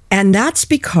 And that's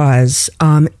because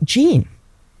Gene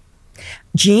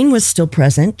was still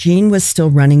present. Gene was still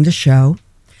running the show.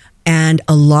 And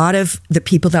a lot of the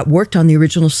people that worked on the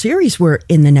original series were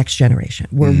in the Next Generation,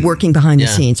 were working behind the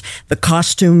scenes. The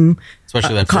costume,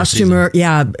 especially that costumer,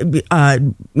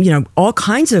 all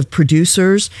kinds of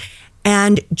producers.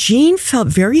 And Gene felt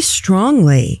very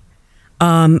strongly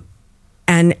and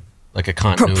like a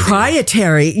continuity.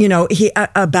 Proprietary,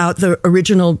 about the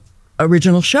original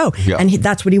show. Yeah. And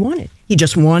that's what he wanted. He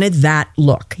just wanted that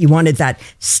look. He wanted that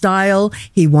style.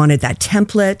 He wanted that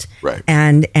template. Right.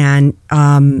 And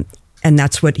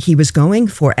that's what he was going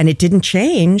for. And it didn't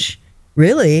change,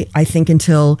 really, I think,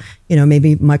 until,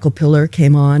 maybe Michael Piller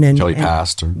came on. Until he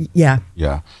passed. Yeah.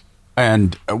 Yeah.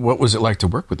 And what was it like to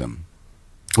work with him?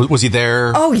 Was he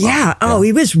there? Oh, yeah.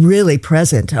 He was really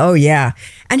present. Oh, yeah.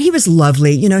 And he was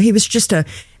lovely. He was just a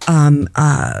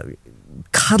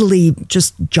cuddly,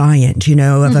 just giant,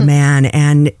 of a man,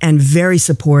 and very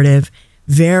supportive,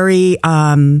 very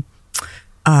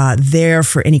there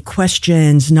for any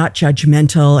questions, not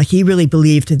judgmental. He really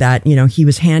believed that, he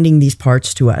was handing these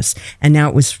parts to us, and now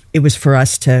it was for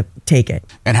us to take it.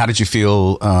 And how did you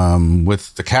feel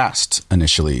with the cast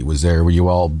initially? Were you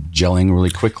all gelling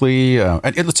really quickly?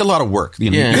 It's a lot of work.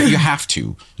 You have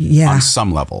to on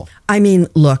some level. I mean,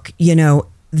 look,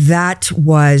 that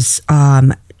was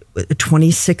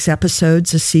 26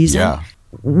 episodes a season. Yeah.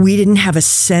 We didn't have a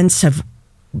sense of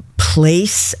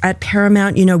place at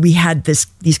Paramount. We had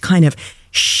these kind of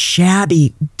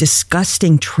shabby,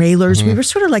 disgusting trailers. Mm-hmm. We were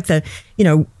sort of like the,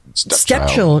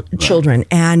 stepchildren,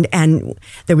 right. and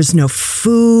there was no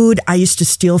food. I used to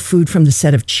steal food from the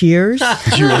set of Cheers.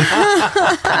 Did you really?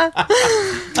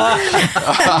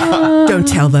 Don't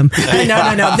tell them.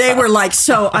 No. They were like,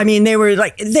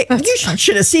 you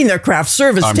should have seen their craft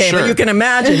service table. Sure. You can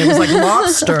imagine. It was like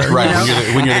lobster.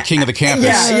 Right. When you're the king of the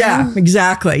campus. Yeah,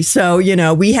 exactly. So,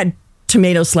 we had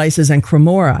tomato slices and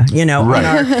cremora, on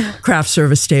our craft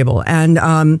service table. And,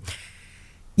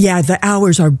 the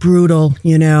hours are brutal,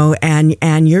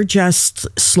 and you're just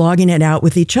slogging it out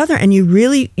with each other, and you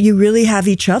really have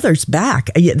each other's back.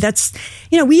 That's,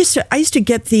 I used to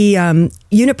get the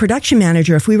unit production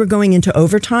manager, if we were going into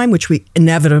overtime, which we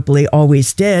inevitably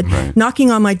always did, right. knocking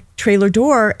on my trailer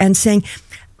door and saying,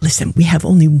 listen, we have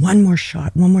only one more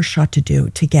shot to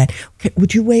do to get. Okay,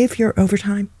 would you waive your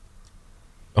overtime?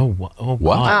 Oh,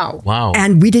 wow.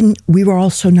 And we were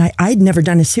all so nice. I'd never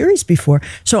done a series before.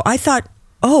 So I thought,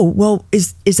 oh, well,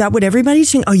 is that what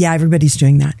everybody's doing? Oh, yeah, everybody's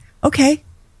doing that. Okay.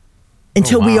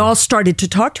 Until we all started to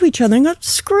talk to each other and go,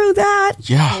 screw that.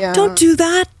 Yeah. Don't do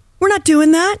that. We're not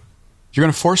doing that. You're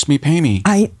going to force me, pay me.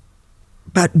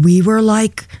 But we were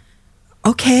like,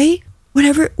 okay,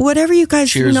 whatever you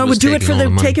guys, would do it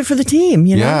take it for the team,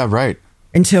 Yeah, right.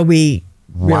 Until we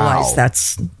realized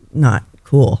that's not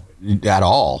cool. At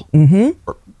all. Mm-hmm.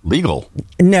 Or legal.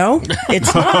 No,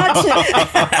 it's not.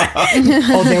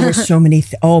 Oh, there were so many.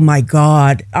 Oh my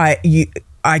God. I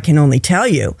can only tell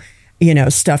you,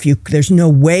 stuff there's no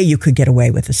way you could get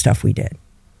away with the stuff we did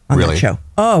on that show.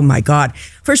 Oh my God.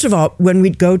 First of all, when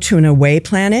we'd go to an away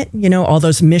planet, all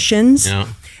those missions,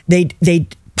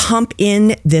 they'd pump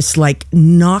in this like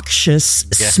noxious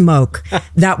smoke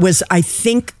that was, I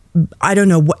don't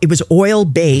know what it was, oil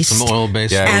based. Some oil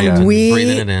based. And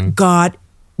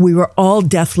we were all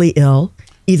deathly ill,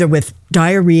 either with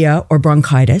diarrhea or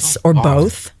bronchitis or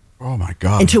both. Oh my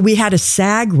God. Until we had a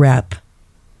SAG rep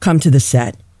come to the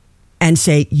set and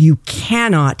say, you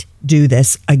cannot do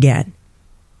this again,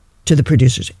 to the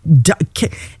producers.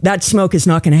 That smoke is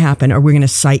not going to happen, or we're going to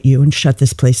cite you and shut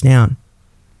this place down.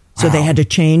 So they had to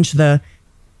change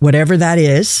whatever that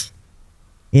is,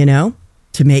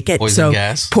 to make it poison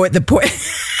gas.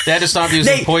 They had to stop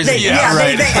using poison gas.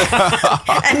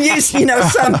 And use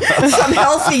some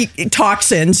healthy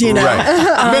toxins,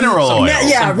 right. Mineral oil.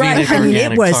 Yeah, right. I mean,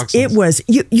 it was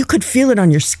you could feel it on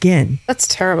your skin. That's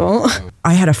terrible.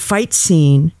 I had a fight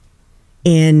scene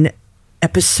in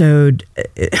episode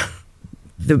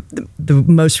the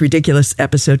most ridiculous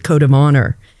episode, Code of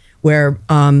Honor, where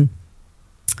I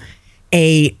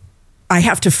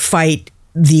have to fight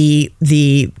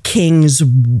the king's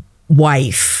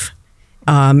wife.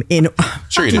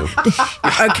 Sure you do.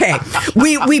 Okay,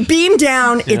 we beam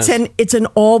down. Yes. It's an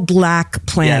all black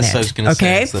planet. Yes, I was going to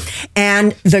say.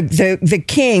 And the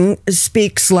king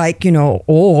speaks like,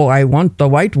 oh, I want the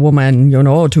white woman,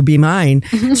 to be mine.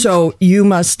 So you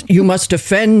must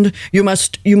defend. You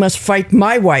must fight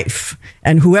my wife,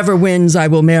 and whoever wins, I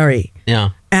will marry.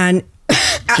 Yeah. And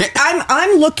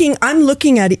I'm looking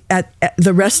at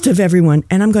the rest of everyone,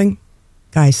 and I'm going,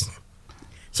 guys,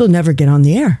 this will never get on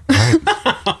the air. Right.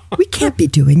 We can't be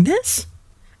doing this.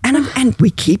 And we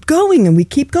keep going and we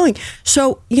keep going.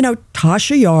 So,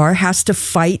 Tasha Yar has to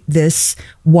fight this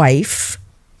wife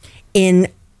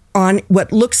on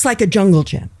what looks like a jungle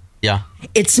gym. Yeah.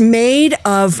 It's made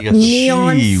of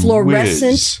neon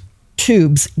fluorescent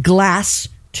tubes, glass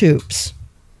tubes.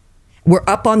 We're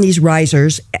up on these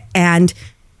risers, and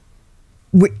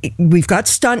we've got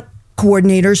stunt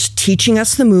coordinators teaching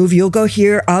us the move. You'll go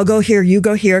here, I'll go here, you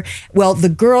go here. Well, the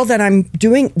girl that I'm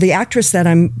doing, the actress that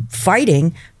I'm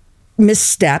fighting,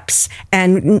 missteps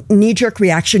and knee-jerk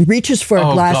reaction, reaches for a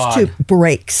glass tube,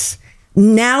 breaks.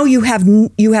 Now you have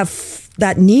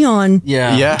that neon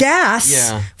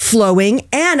gas flowing,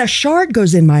 and a shard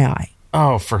goes in my eye.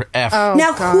 Oh, for F. Oh,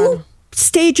 now, who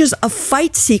stages a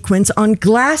fight sequence on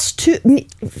glass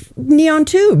neon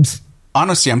tubes?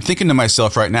 Honestly, I'm thinking to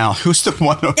myself right now, who's the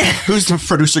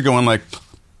producer going like,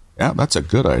 Yeah, that's a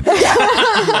good idea.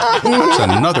 That's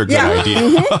another good idea.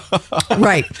 Mm-hmm.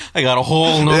 Right. I got a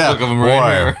whole notebook of them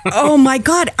right here. Oh, my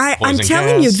God. I'm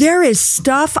telling you, there is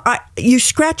stuff. You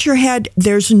scratch your head.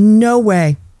 There's no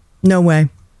way. No way.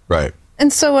 Right.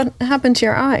 And so what happened to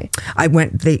your eye? I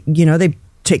went, they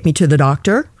take me to the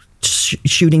doctor.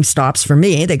 Shooting stops for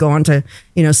me. They go on to,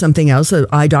 something else. The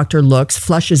eye doctor looks,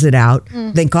 flushes it out.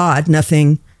 Thank God,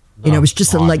 nothing. It was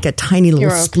just like a tiny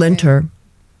little splinter.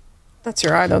 That's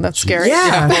your eye, though. That's scary.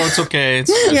 Yeah. Well, it's okay.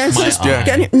 It's my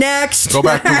eye. Next. Go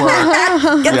back to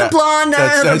work. Get the blonde.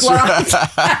 That's blonde.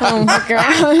 right. Oh, my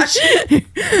gosh.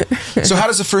 So how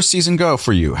does the first season go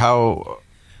for you? How?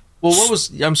 Well,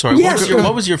 I'm sorry.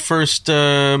 What was your first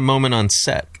moment on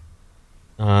set?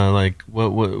 What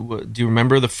do you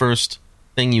remember the first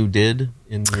thing you did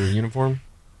in your uniform?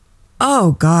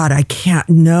 Oh, God, I can't.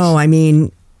 No, I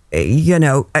mean,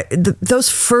 those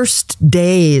first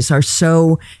days are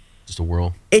so... Just a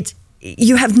whirl.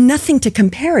 You have nothing to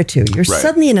compare it to. You're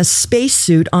suddenly in a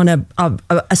spacesuit on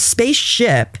a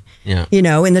spaceship, in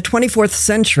the 24th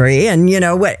century. And,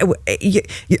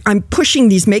 I'm pushing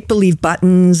these make-believe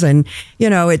buttons and,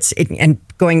 and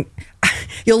going...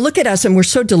 You'll look at us and we're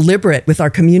so deliberate with our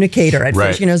communicator at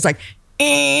first. It's like...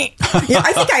 I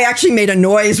think I actually made a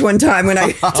noise one time when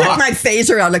I took my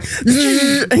phaser out, like,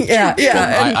 yeah.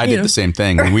 Well, I did the same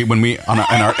thing when we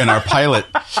in our pilot,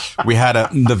 we had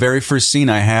the very first scene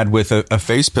I had with a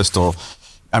phase pistol.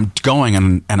 I'm going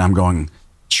and I'm going.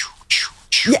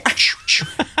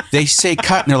 They say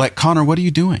cut and they're like, Connor, what are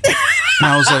you doing? And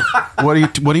I was like, what do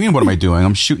you mean? What am I doing?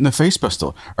 I'm shooting the phase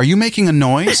pistol. Are you making a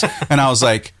noise? And I was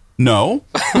like, no.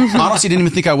 Honestly, didn't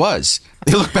even think I was.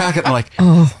 They look back at me like,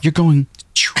 you're going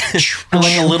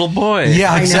like a little boy.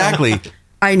 Yeah, exactly.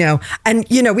 I know. And,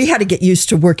 we had to get used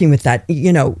to working with that,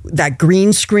 that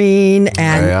green screen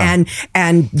and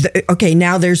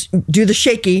now do the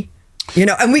shaky,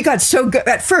 and we got so good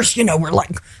at first, we're like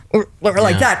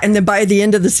that. And then by the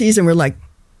end of the season, we're like,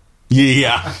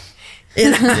 yeah.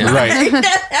 Right.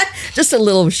 Just a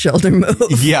little shoulder move.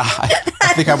 Yeah.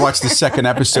 I think I watched the second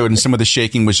episode and some of the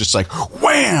shaking was just like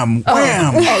wham,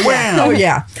 wham, wham. Oh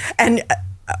yeah. And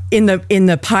in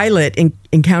the pilot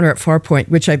Encounter at Farpoint,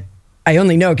 which I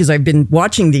only know because I've been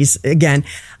watching these again,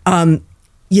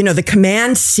 the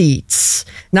command seats,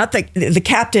 not the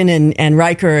captain and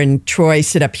Riker and Troy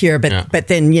sit up here, but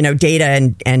then, Data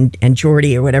and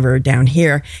Geordi or whatever are down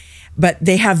here. But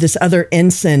they have this other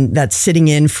ensign that's sitting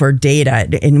in for Data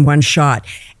in one shot.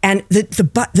 And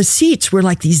the seats were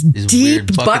like these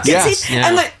deep bucket seats. Yeah.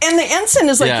 And the ensign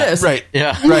is like this. Right.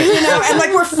 Yeah. Right. And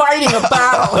like we're fighting a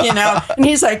battle, And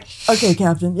he's like, okay,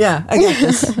 Captain, yeah, I get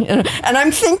this. And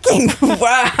I'm thinking,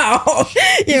 wow,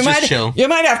 you might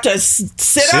have to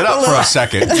sit up for a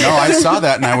second. No, I saw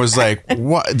that and I was like,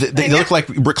 what? They look like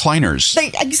recliners.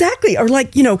 Exactly. Or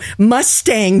like,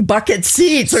 Mustang bucket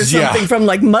seats or something from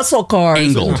like muscle cars.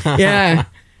 Angled. Yeah.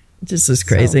 This is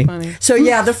crazy. So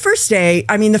the first day,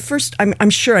 I'm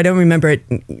sure I don't remember it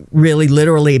really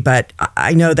literally, but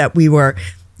I know that we were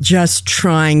just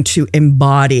trying to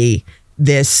embody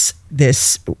this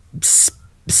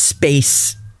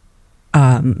space,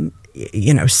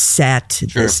 set,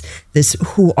 sure. this,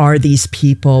 who are these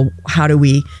people? How do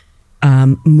we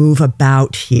move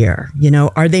about here?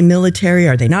 Are they military?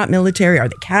 Are they not military? Are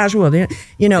they casual?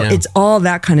 It's all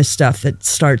that kind of stuff that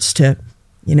starts to,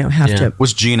 to.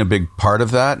 Was Gene a big part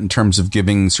of that in terms of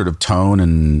giving sort of tone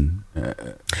and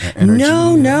energy?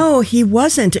 No, he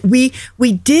wasn't. We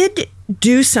did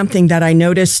do something that I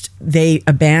noticed they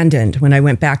abandoned when I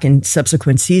went back in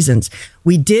subsequent seasons.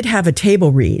 We did have a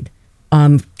table read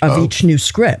of each new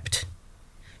script.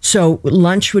 So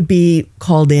lunch would be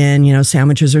called in,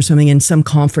 sandwiches or something in some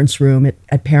conference room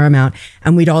at Paramount,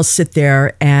 and we'd all sit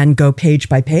there and go page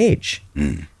by page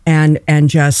and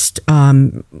just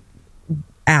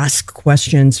ask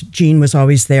questions. Gene was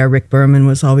always there. Rick Berman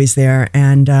was always there.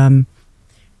 And,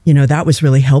 that was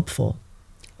really helpful.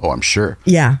 Oh, I'm sure.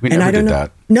 Yeah. We never did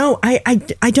that. No, I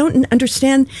don't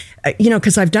understand,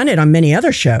 because I've done it on many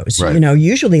other shows. Right.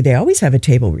 Usually they always have a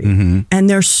table read and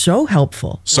they're so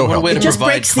helpful. So helpful. It to just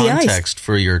provide breaks the ice. Context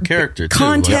for your character, too.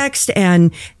 Context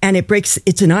and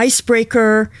it's an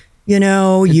icebreaker.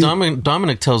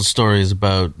 Dominic tells stories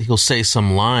about he'll say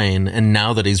some line, and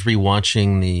now that he's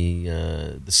rewatching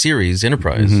the series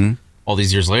Enterprise all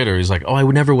these years later, he's like, "Oh, I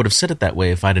never would have said it that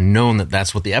way if I'd have known that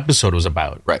that's what the episode was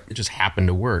about." Right, it just happened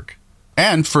to work.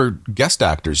 And for guest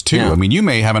actors too. Yeah. I mean, you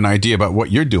may have an idea about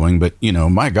what you're doing, but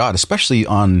my God, especially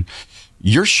on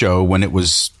your show when it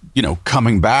was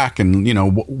coming back, and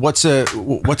what's a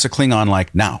Klingon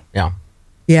like now?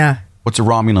 Yeah. What's a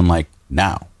Romulan like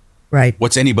now? Right.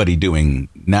 What's anybody doing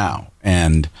now?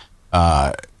 And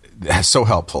so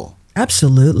helpful.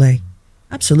 Absolutely.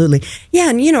 Yeah,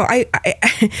 and I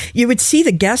you would see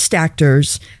the guest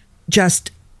actors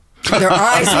just their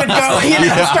eyes would go,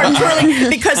 start twirling.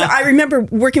 Because I remember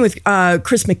working with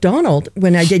Chris McDonald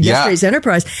when I did Yesterday's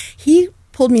Enterprise. He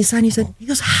pulled me aside and he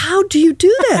goes, how do you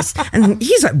do this? And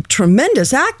he's a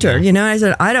tremendous actor, I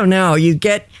said, I don't know. You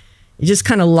just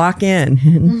kind of lock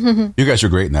in. You guys are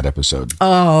great in that episode.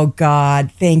 Oh,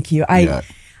 God. Thank you. I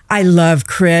love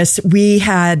Chris. We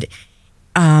had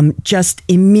just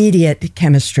immediate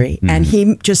chemistry, and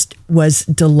he just was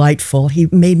delightful. He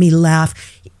made me laugh.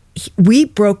 We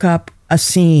broke up a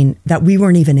scene that we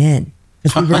weren't even in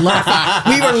because we were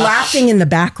laughing. We were laughing in the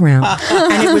background,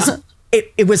 and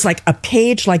it was like a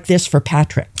page like this for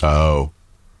Patrick. Oh,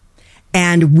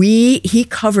 and he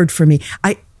covered for me.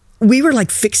 We were like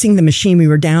fixing the machine. We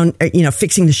were down,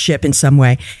 fixing the ship in some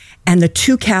way. And the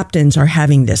two captains are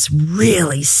having this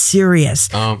really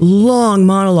serious, long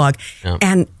monologue.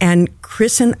 Yeah. And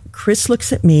Chris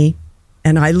looks at me,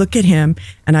 and I look at him,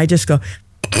 and I just go,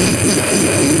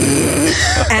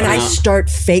 and I start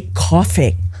fake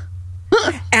coughing.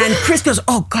 And Chris goes,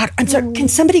 "Oh God, I'm sorry. Can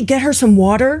somebody get her some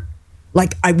water?"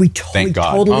 Like we totally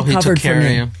covered for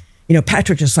me.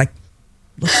 Patrick just like,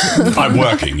 I'm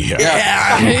working here.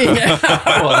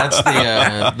 Well,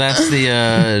 that's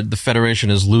the Federation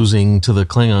is losing to the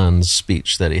Klingons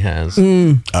speech that he has.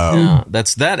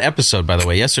 That's that episode, by the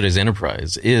way. Yesterday's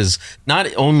Enterprise is not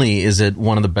only is it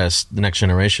one of the best Next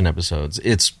Generation episodes,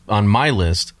 it's on my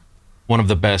list one of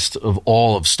the best of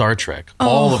all of Star Trek,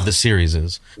 all of the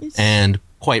series, and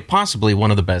quite possibly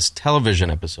one of the best television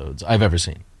episodes I've ever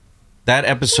seen. That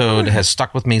episode has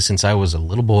stuck with me since I was a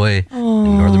little boy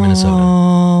in northern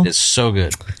Minnesota. It's so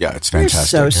good. Yeah, it's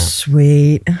fantastic. You're so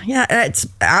sweet. Yeah, it's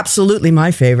absolutely my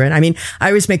favorite. I mean, I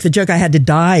always make the joke I had to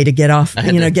die to get off,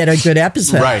 get a good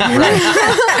episode. Right.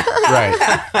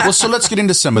 Well, so let's get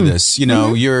into some of this.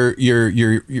 Your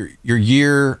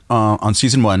year on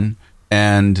season 1,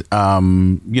 and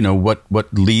what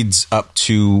leads up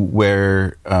to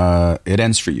where it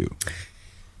ends for you.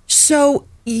 So.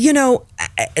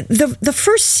 The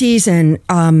first season,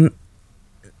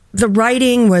 the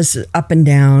writing was up and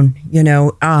down,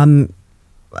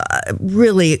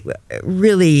 really.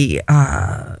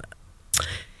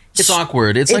 It's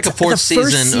awkward. It's like a fourth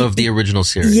season of the original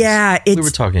series. Yeah. We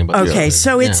were talking about okay. That.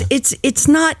 So it's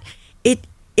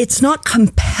not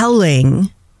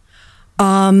compelling.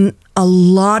 A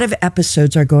lot of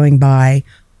episodes are going by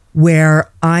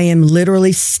where I am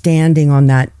literally standing on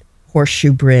that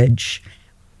horseshoe bridge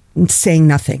saying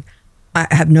nothing. I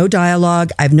have no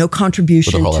dialogue. I have no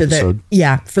contribution for the whole episode?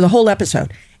 For the whole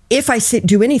episode. If I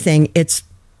do anything, it's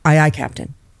aye,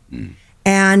 Captain.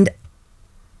 And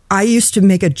I used to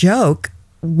make a joke.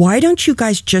 Why don't you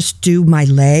guys just do my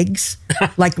legs,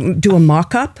 like do a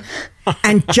mock-up,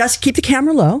 and just keep the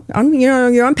camera low?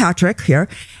 You're on Patrick here,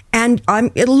 and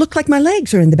it'll look like my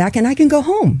legs are in the back, and I can go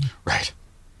home. Right.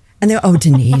 And they're,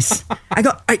 Denise. I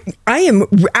go, I am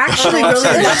actually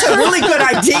that's a really good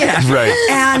idea. Right.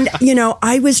 And,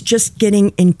 I was just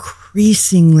getting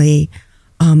increasingly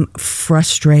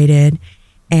frustrated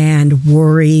and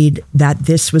worried that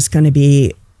this was going to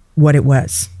be what it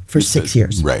was for 6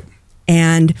 years. Right.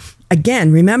 And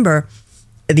again, remember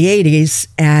the 80s,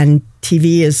 and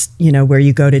TV is, where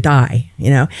you go to die,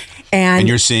 and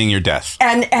you're seeing your death.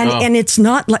 And it's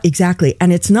not like, exactly.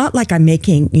 And it's not like I'm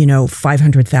making,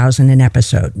 $500,000 an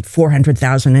episode,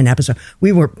 $400,000 an episode.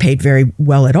 We weren't paid very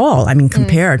well at all. I mean,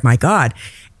 compared, my God.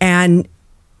 And,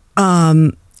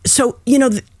 so,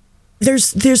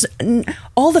 there's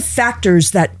all the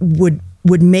factors that would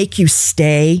make you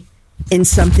stay in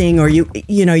something, or you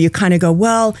kind of go,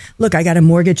 well, look, I got a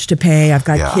mortgage to pay. I've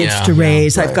got kids to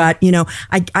raise. I've got,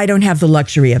 I don't have the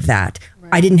luxury of that.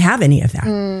 Right. I didn't have any of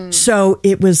that. So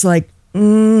it was like,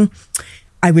 and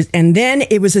then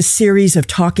it was a series of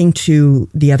talking to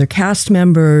the other cast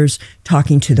members,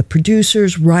 talking to the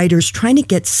producers, writers, trying to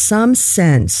get some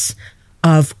sense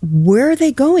of where are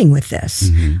they going with this?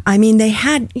 Mm-hmm. I mean, they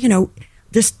had,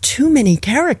 just too many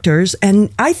characters, and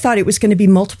I thought it was going to be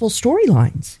multiple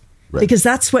storylines. Right. Because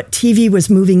that's what TV was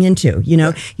moving into.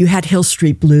 You had Hill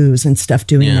Street Blues and stuff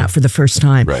doing that for the first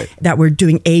time. Right. That were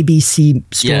doing ABC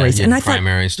stories. And I thought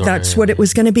that's what it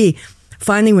was going to be.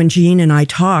 Finally, when Gene and I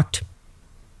talked,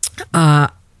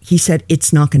 he said,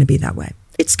 it's not going to be that way.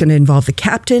 It's going to involve the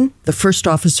captain, the first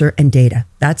officer, and Data.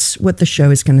 That's what the show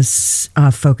is going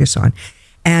to focus on.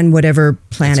 And whatever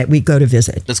planet we go to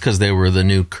visit. That's because they were the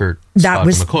new Kirk. That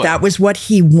was what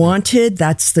he wanted.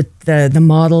 That's the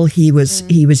model he was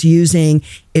using.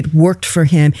 It worked for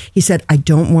him. He said, "I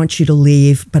don't want you to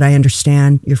leave, but I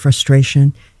understand your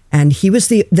frustration, And he was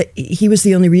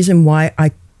the only reason why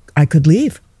I could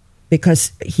leave,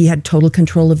 because he had total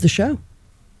control of the show.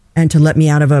 And to let me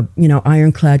out of a,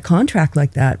 ironclad contract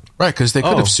like that. Right, because they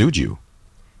could have sued you.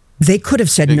 They could have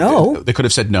said no. They could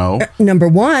have said no. Number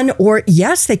one, or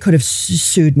yes, they could have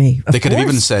sued me. They could have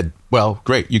even said, well,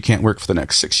 great, you can't work for the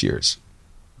next 6 years.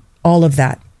 All of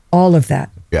that.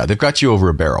 Yeah, they've got you over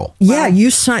a barrel. Yeah, you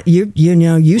signed. Were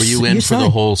you in for the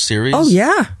whole series? Oh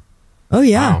yeah.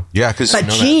 Wow. Yeah, because but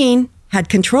Gene had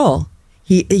control.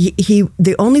 He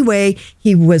the only way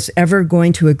he was ever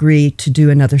going to agree to do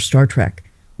another Star Trek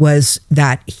was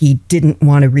that he didn't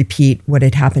want to repeat what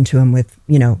had happened to him with,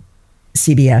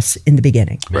 CBS in the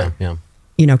beginning. Right. Yeah.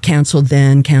 Canceled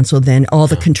then, all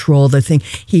the control, the thing.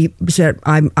 He said,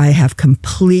 I have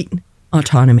complete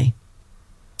autonomy.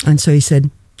 And so he said,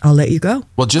 I'll let you go.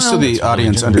 Well, just so the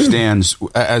audience understands,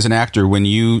 as an actor, when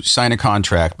you sign a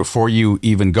contract, before you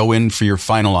even go in for your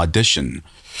final audition,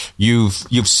 you've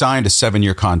signed a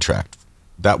 7-year contract.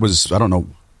 That was, I don't know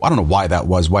why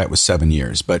it was 7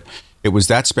 years, but it was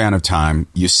that span of time.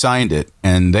 You signed it,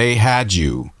 and they had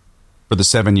you for the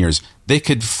 7 years. They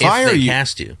could fire you. If they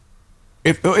cast you.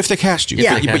 If they cast you.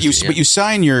 Yeah. But you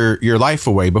sign your life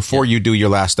away before you do your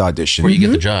last audition. Where you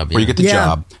get the job. Where you get the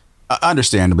job.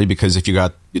 Understandably, because if you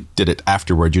did it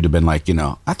afterward, you'd have been like,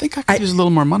 I think I could use a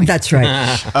little more money. That's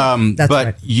right. But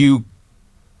right. you,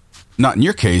 not in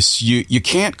your case, you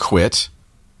can't quit.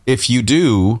 If you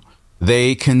do,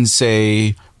 they can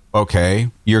say,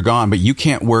 okay, you're gone, but you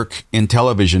can't work in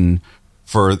television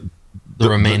for the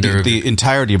remainder the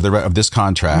entirety of this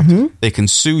contract. They can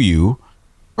sue you,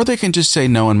 or they can just say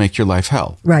no and make your life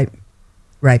hell. Right.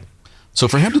 So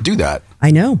for him to do that,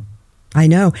 I know.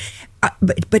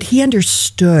 But he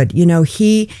understood.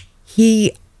 He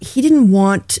didn't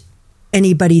want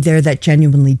anybody there that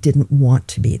genuinely didn't want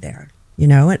to be there.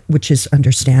 Which is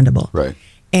understandable. Right.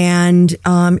 And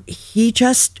he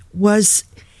just was.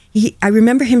 I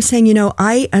remember him saying,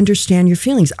 I understand your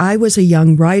feelings. I was a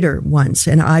young writer once,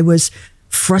 and I was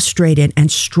frustrated and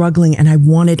struggling, and I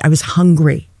was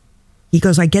hungry. He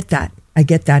goes, I get that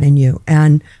in you.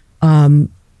 And I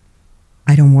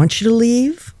don't want you to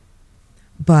leave,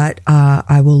 but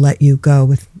I will let you go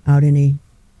without any,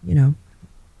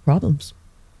 problems.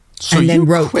 So and then you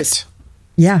wrote quit. this.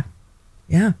 Yeah.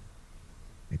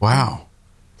 Wow.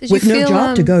 Did you With no feel,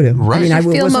 job to go to. Right. Did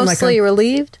you feel wasn't mostly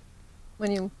relieved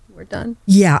when you were done?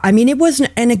 Yeah, it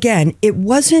wasn't, and again, it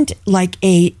wasn't like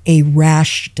a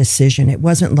rash decision. It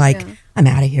wasn't like, I'm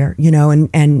out of here,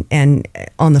 and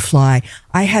on the fly.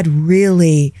 I had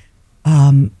really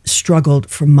struggled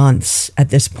for months at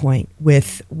this point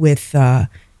with and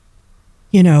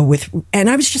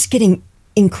I was just getting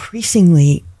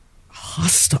increasingly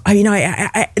hostile.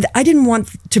 I didn't want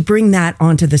to bring that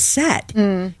onto the set.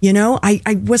 I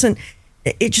wasn't.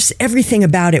 It just, everything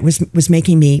about it was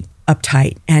making me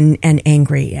uptight and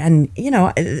angry, and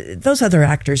those other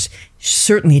actors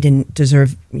certainly didn't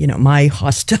deserve my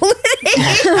hostility.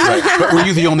 Right. But were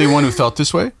you the only one who felt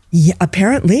this way? Yeah,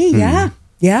 apparently. Yeah.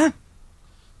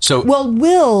 So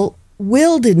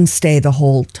Will didn't stay the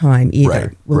whole time either.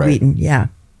 Right, Will right. Wheaton, yeah.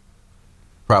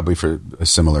 Probably for a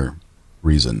similar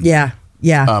reason. Yeah.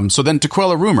 So then, to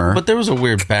quell a rumor, But there was a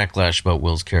weird backlash about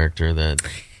Will's character that,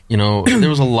 there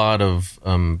was a lot of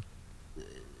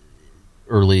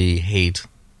early hate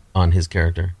on his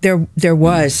character. There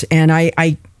was, and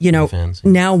I Fans.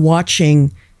 now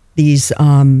watching these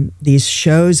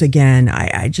shows again,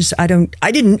 I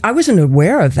wasn't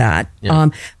aware of that. Yeah.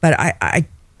 But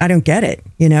I don't get it.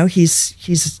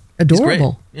 He's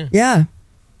adorable. He's great. Yeah.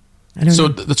 I don't so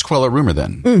know. let's quell a rumor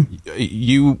then.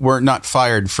 You were not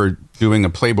fired for doing a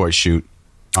Playboy shoot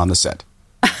on the set.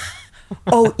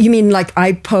 Oh, you mean like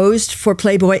I posed for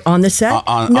Playboy on the set?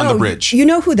 On the bridge. You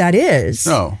know who that is?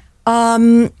 No.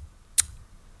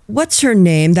 What's her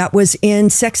name? That was in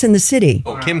Sex and the City.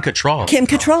 Oh, Kim Cattrall. Kim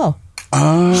Cattrall.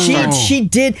 Oh. She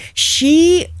did.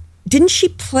 Didn't she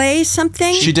play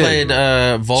something? She did.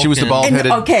 Played Vulcan. She was the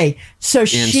bald-headed. Okay, so in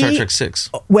she Star Trek 6.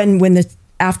 when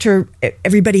after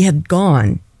everybody had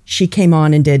gone, she came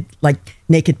on and did like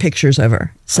naked pictures of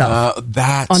herself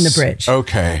That's on the bridge.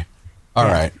 Okay. All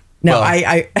right. No, Well,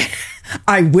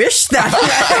 I wish that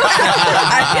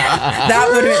that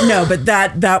would have no, but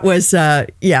that was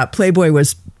Playboy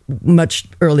was much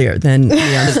earlier than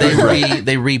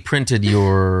They reprinted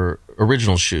your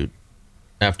original shoot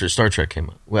after Star Trek came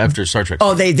out. Well, after Star Trek.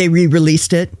 Oh, they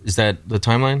re-released it. Is that the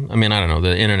timeline? I mean, I don't know.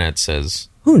 The internet says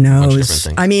Who a bunch of different knows?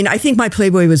 things. I mean, I think my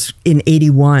Playboy was in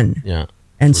 81. Yeah.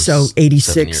 And It so was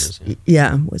 86. 7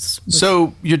 years, was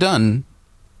so you're done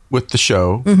with the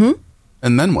show,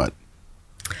 and then what?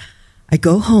 I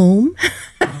go home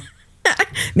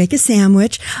make a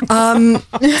sandwich. Think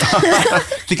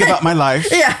about my life.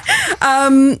 Yeah.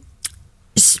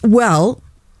 Well,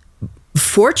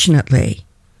 fortunately,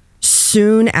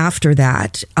 soon after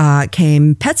that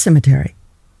came Pet Sematary.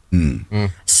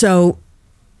 So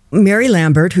Mary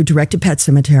Lambert, who directed Pet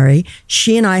Sematary,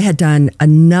 she and I had done a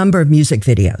number of music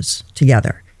videos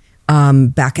together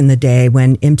back in the day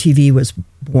when MTV was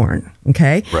born.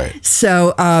 Okay. Right.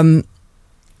 So,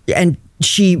 and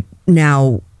she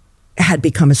now had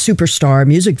become a superstar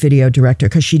music video director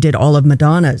because she did all of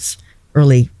Madonna's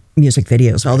early music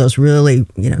videos, all those really,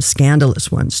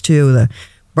 scandalous ones too, the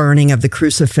burning of the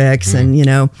crucifix and,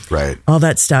 right. all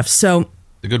that stuff. So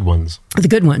The good ones. The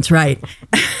good ones, right.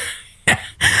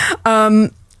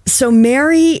 So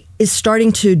Mary is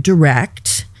starting to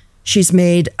direct. She's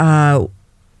made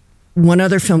one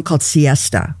other film called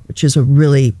Siesta, which is a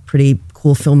really pretty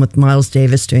cool film with Miles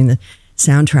Davis doing the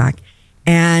soundtrack.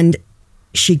 And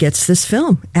she gets this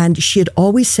film. And she had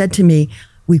always said to me,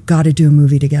 we've got to do a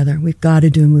movie together. We've got to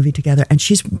do a movie together. And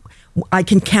I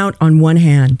can count on one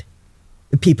hand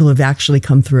the people who've actually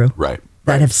come through. Right.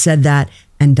 That have said that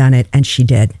and done it. And she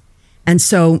did. And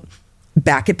so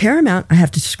back at Paramount, I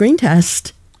have to screen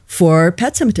test for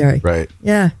Pet Sematary. Right.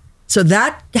 Yeah. So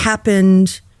that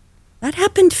happened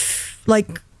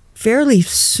like fairly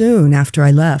soon after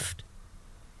I left.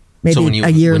 Maybe so a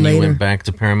year when later. you went back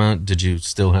to Paramount, did you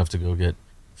still have to go get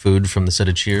food from the set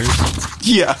of Cheers?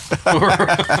 Yeah.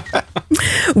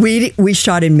 We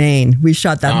shot in Maine. We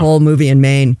shot that whole movie in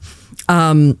Maine.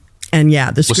 And yeah,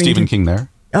 the Was screen. Stephen King there?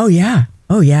 Oh yeah.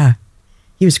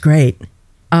 He was great.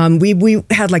 We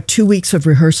had like 2 weeks of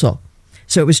rehearsal.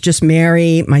 So it was just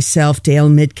Mary, myself, Dale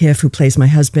Midkiff, who plays my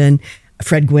husband,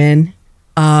 Fred Gwynn,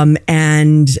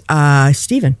 and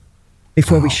Stephen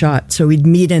before we shot. So we'd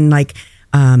meet in like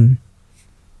a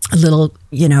little,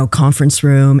 conference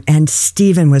room, and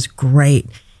Stephen was great.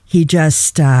 He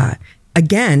just,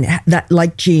 again, that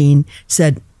like Gene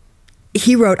said,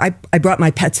 he wrote, I brought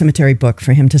my Pet Sematary book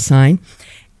for him to sign,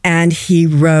 and he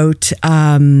wrote,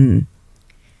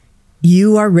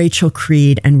 you are Rachel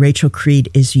Creed, and Rachel Creed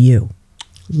is you.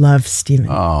 Love, Stephen.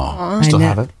 Oh, still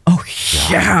have it? Oh,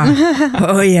 yeah.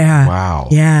 Oh, yeah. Wow.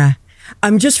 Yeah.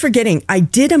 I'm just forgetting. I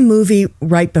did a movie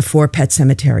right before Pet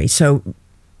Sematary. So,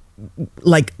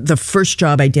 like, the first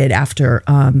job I did after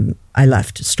I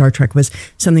left Star Trek was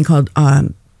something called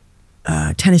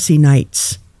Tennessee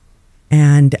Nights,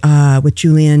 and with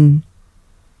Julian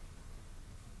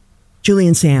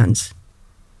Sands.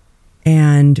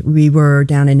 And we were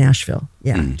down in Nashville,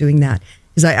 doing that.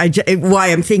 Because why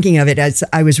I'm thinking of it as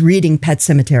I was reading Pet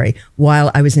Sematary while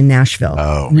I was in Nashville,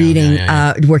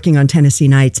 working on Tennessee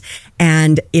Nights,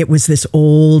 and it was this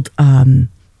old,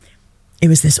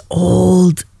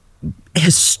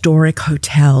 historic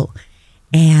hotel,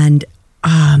 and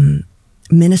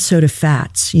Minnesota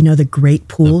Fats, the great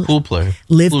pool player,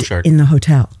 lived pool shark. in the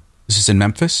hotel. This is in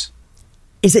Memphis?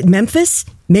 Is it Memphis?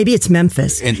 Maybe it's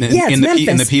Memphis. It's Memphis.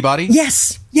 In the Peabody?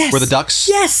 Yes. Where the Ducks?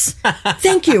 Yes.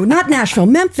 Thank you. Not Nashville,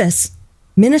 Memphis.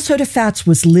 Minnesota Fats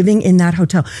was living in that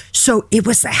hotel. So it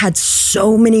had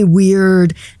so many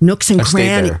weird nooks and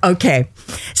crannies. Okay.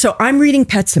 So I'm reading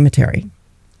Pet Sematary,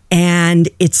 and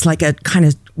it's like a kind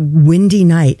of windy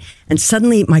night. And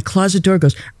suddenly my closet door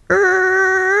goes,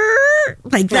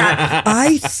 like that.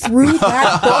 I threw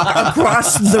that book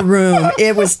across the room.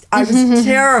 I was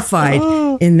terrified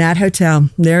in that hotel.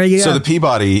 There you go. So the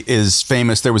Peabody is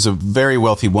famous. There was a very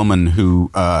wealthy woman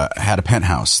who had a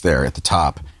penthouse there at the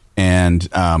top, and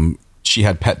she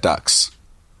had pet ducks.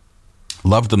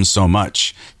 Loved them so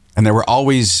much. And there were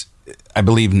always, I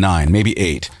believe, 9, maybe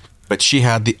 8. But she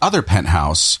had the other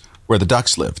penthouse where the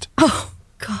ducks lived. Oh,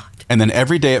 God. And then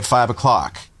every day at 5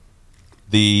 o'clock,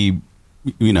 the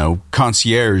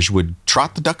concierge would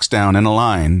trot the ducks down in a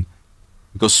line,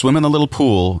 go swim in the little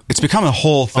pool. It's become a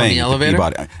whole thing. On the elevator?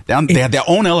 They had their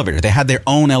own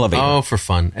elevator. Oh, for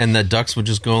fun. And the ducks would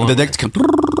just go along. The ducks can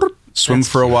swim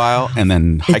for a while and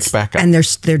then hike back up. And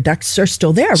their ducks are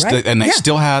still there, right? And they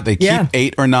keep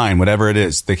 8 or 9, whatever it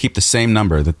is. They keep the same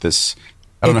number that this...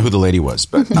 I don't know who the lady was,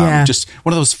 but just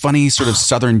one of those funny sort of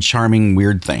Southern charming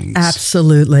weird things.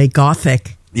 Absolutely.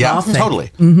 Gothic. Yeah, Gothic. Totally.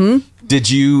 Mm-hmm. Did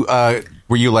you,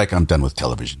 were you like, I'm done with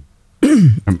television?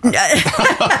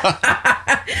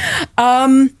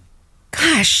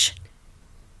 Gosh,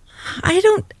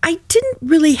 I didn't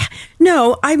really,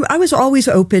 no, I was always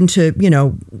open to,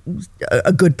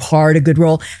 a good part, a good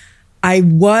role. I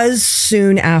was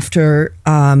soon after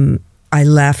I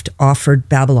left offered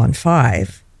Babylon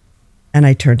 5, and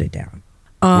I turned it down.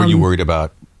 Were you worried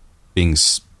about being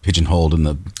pigeonholed in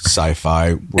the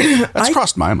sci-fi world. That's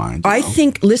crossed my mind. I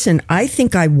think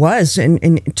I was,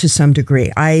 and to some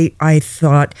degree. I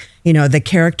thought, the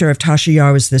character of Tasha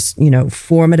Yar was this,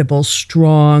 formidable,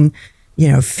 strong,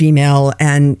 female,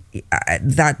 and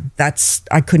that's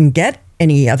I couldn't get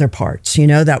any other parts,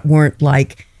 that weren't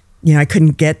like, I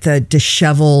couldn't get the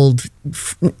disheveled,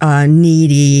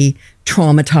 needy,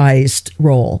 traumatized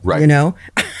role, right.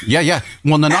 Yeah.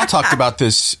 Well, Nana talked about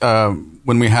this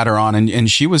when we had her on,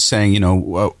 and she was saying,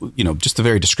 just the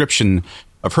very description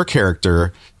of her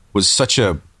character was such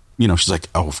a, she's like,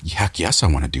 oh, heck yes, I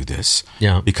want to do this.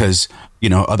 Yeah. Because,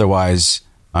 otherwise,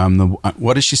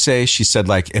 what did she say? She said,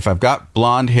 like, if I've got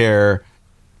blonde hair,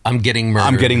 I'm getting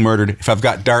murdered. If I've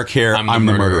got dark hair, I'm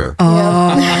the murderer.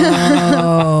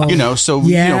 Oh.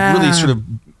 Really sort of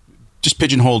just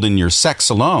pigeonholed in your sex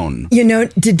alone.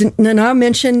 Did Nana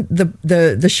mention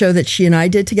the show that she and I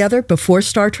did together before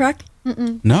Star Trek?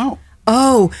 Mm-mm. No.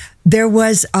 Oh, there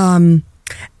was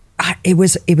it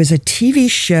was a TV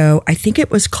show. I think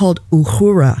it was called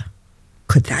Uhura.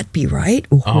 Could that be right?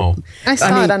 Uhura. Oh, I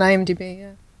saw it on IMDb.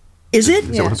 Yeah. Is it?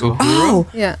 Yeah. Oh,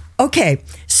 yeah. Okay.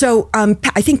 So I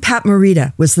think Pat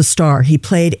Morita was the star. He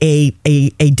played a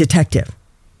detective,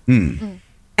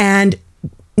 and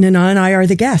Nana and I are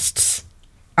the guests.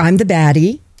 I'm the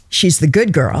baddie. She's the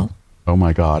good girl. Oh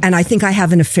my God. And I think I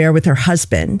have an affair with her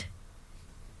husband.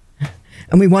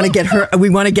 And we want to get her. We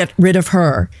want to get rid of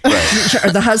her.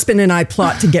 Right. The husband and I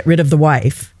plot to get rid of the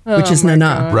wife, which is Nana.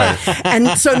 God. Right. And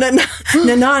so Nana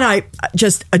and I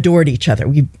just adored each other.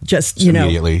 We just,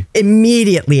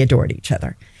 immediately adored each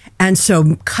other. And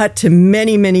so cut to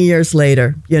many, many years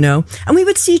later, and we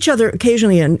would see each other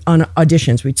occasionally on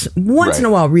auditions. We'd once in a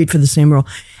while read for the same role,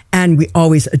 and we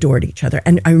always adored each other.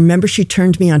 And I remember she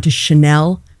turned me on to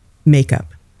Chanel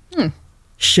makeup,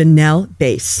 Chanel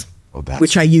base.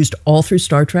 Which I used all through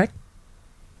Star Trek.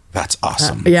 That's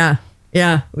awesome. Yeah.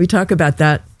 We talk about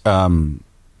that. You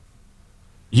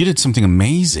did something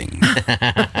amazing.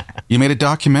 You made a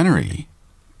documentary.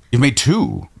 You've made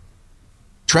 2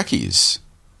 Trekkies.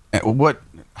 What?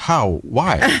 How?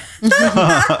 Why?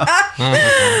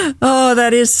 Oh,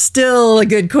 that is still a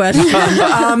good question.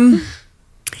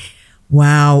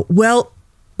 Wow. Well,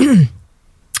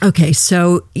 okay.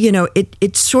 So,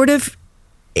 it's sort of...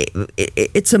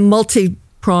 It's a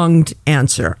multi-pronged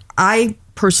answer. I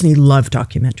personally love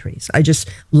documentaries. I just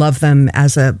love them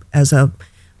as a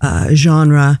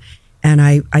genre, and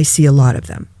I see a lot of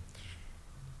them.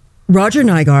 Roger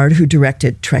Nygard, who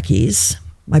directed Trekkies,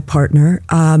 my partner,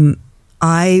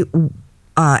 I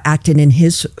acted in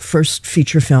his first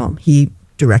feature film. He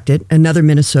directed, another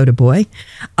Minnesota boy,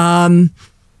 called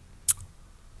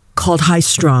High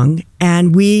Strung,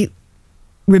 and we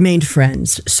remained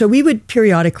friends. So we would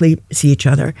periodically see each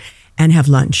other and have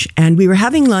lunch. And we were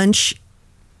having lunch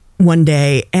one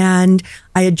day, and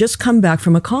I had just come back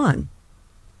from a con.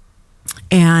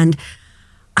 And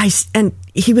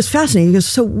he was fascinated. He goes,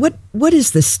 "So what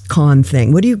is this con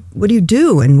thing? What do you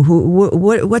do? And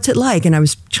what's it like?" And I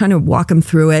was trying to walk him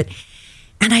through it.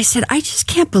 And I said, "I just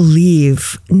can't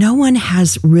believe no one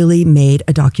has really made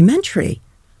a documentary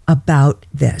about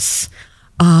this.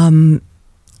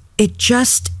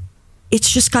 It's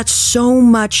just got so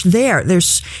much there.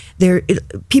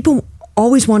 People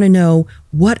always want to know,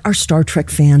 what are Star Trek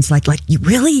fans like? Like,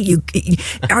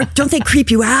 don't they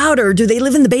creep you out, or do they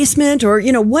live in the basement, or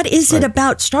what is it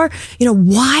about Star?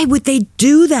 Why would they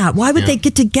do that? Why would they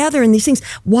get together in these things?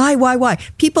 Why?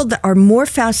 People that are more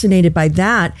fascinated by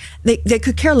that, they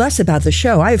could care less about the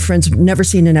show. I have friends who've never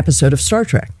seen an episode of Star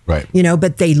Trek, right?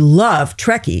 But they love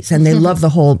Trekkies and they love the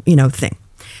whole thing.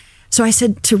 So I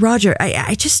said to Roger,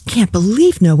 I just can't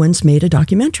believe no one's made a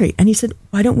documentary. And he said,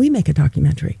 "Why don't we make a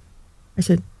documentary?" I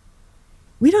said,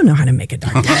 "We don't know how to make a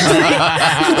documentary."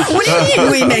 "What do you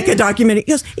mean we make a documentary?"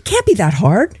 He goes, "It can't be that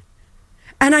hard."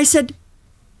 And I said,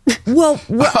 well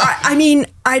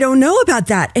I don't know about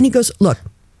that. And he goes, "Look,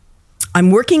 I'm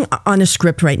working on a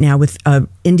script right now with an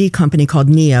indie company called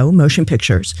Neo Motion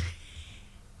Pictures.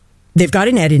 They've got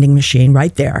an editing machine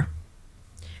right there.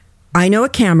 I know a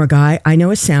camera guy. I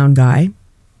know a sound guy.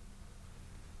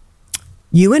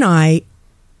 You and I,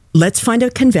 let's find a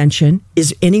convention.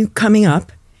 Is any coming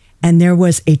up?" And there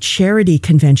was a charity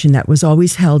convention that was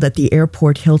always held at the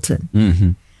airport Hilton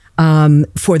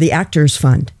for the Actors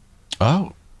Fund.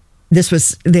 Oh. This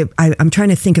was, I'm trying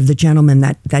to think of the gentleman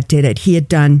that did it. He had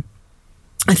done,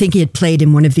 I think he had played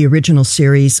in one of the original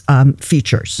series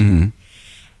features.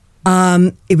 Mm-hmm.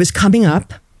 It was coming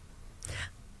up.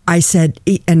 I said,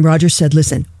 and Roger said,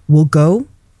 "Listen, we'll go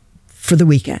for the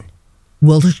weekend.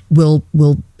 We'll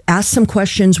ask some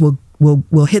questions.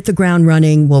 We'll hit the ground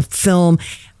running. We'll film.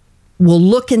 we'll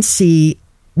look and see.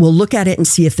 We'll look at it and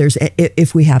see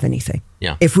if we have anything.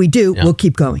 Yeah. If we do, we'll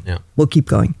keep going. Yeah. We'll keep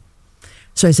going.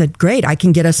 So I said, great, I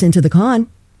can get us into the con.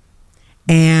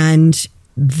 And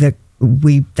that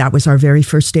was our very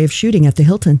first day of shooting at the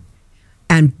Hilton.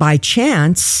 And by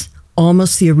chance,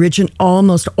 almost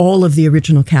all of the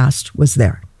original cast was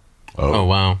there. Oh,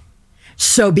 wow.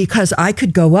 So because I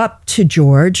could go up to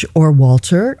George or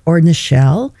Walter or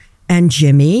Nichelle and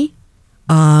Jimmy,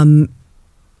 the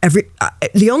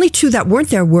only two that weren't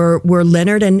there were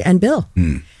Leonard and Bill.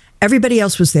 Everybody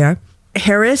else was there.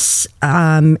 Harris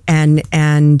and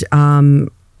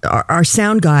our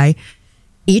sound guy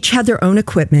each had their own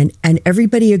equipment, and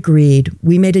everybody agreed.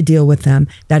 We made a deal with them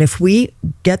that if we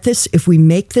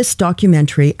make this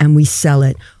documentary and we sell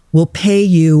it, we'll pay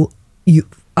you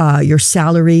your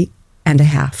salary and a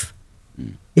half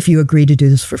if you agree to do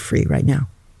this for free right now.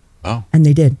 Oh. And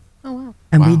they did. Oh, wow.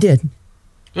 And we did.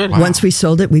 Good. Once we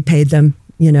sold it, we paid them,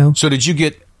 So did you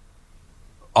get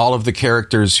all of the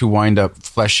characters who wind up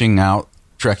fleshing out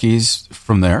Trekkies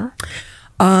from there?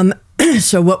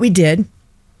 So what we did,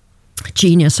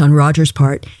 genius on Roger's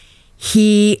part,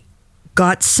 he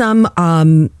got some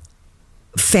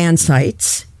fan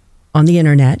sites on the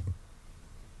internet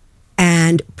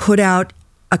and put out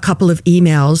a couple of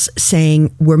emails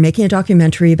saying, we're making a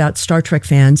documentary about Star Trek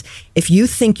fans. If you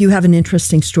think you have an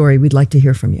interesting story, we'd like to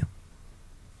hear from you.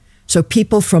 So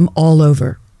people from all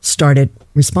over started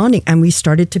responding, and we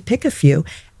started to pick a few,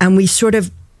 and we sort of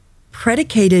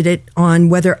predicated it on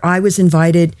whether I was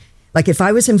invited. Like if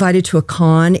I was invited to a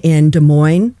con in Des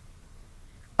Moines,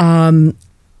 I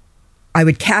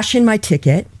would cash in my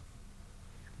ticket.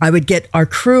 I would get our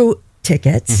crew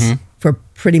tickets for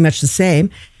pretty much the same.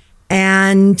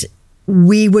 And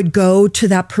we would go to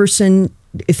that person.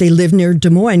 If they lived near Des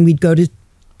Moines, we'd go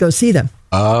see them.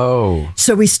 Oh.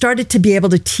 So we started to be able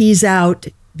to tease out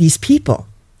these people.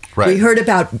 Right. We heard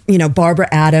about, Barbara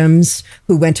Adams,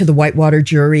 who went to the Whitewater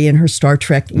Jury in her Star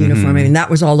Trek uniform. I mean, that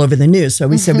was all over the news. So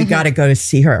we said, we got to go to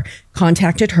see her.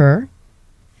 Contacted her.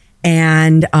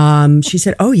 And she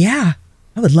said, oh, yeah,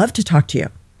 I would love to talk to you.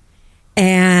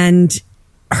 And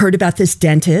heard about this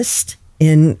dentist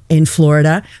in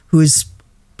Florida whose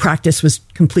practice was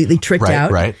completely tricked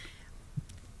out. Right.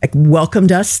 Like,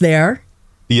 welcomed us there.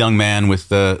 The young man with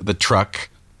the truck.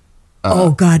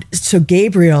 Oh, God. So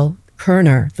Gabriel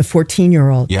Kerner, the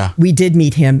 14-year-old, we did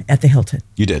meet him at the Hilton.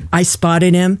 You did. I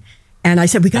spotted him, and I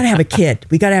said, we got to have a kid.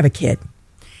 We got to have a kid.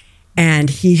 And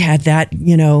he had that,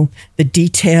 the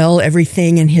detail,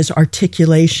 everything, and his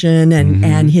articulation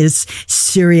and his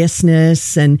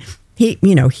seriousness. And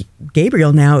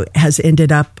Gabriel now has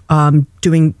ended up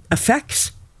doing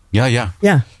effects. Yeah.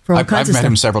 Yeah, for all kinds of I've stuff. met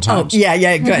him several times. Oh,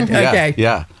 yeah, good. Okay.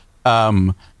 Yeah.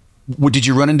 Did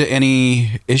you run into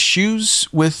any issues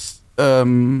with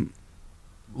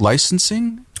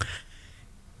licensing?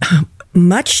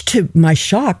 Much to my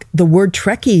shock, the word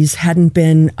Trekkies hadn't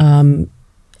been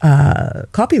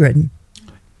copywritten.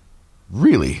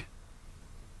 Really?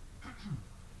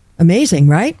 Amazing,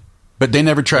 right? But they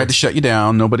never tried to shut you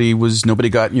down. Nobody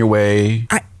got in your way.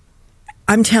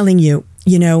 I'm telling you,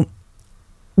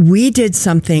 we did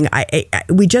something.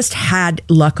 We just had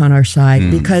luck on our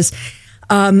side because,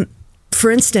 for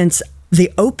instance,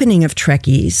 the opening of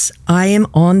Trekkies, I am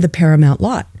on the Paramount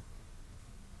lot.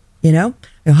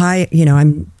 Hi,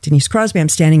 I'm Denise Crosby. I'm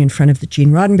standing in front of the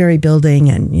Gene Roddenberry building,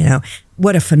 and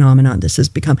what a phenomenon this has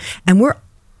become. And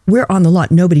we're on the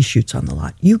lot. Nobody shoots on the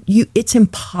lot. It's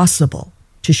impossible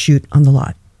to shoot on the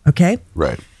lot. Okay,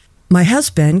 right. My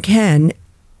husband Ken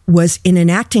was in an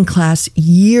acting class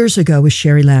years ago with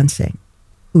Sherry Lansing,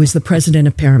 who was the president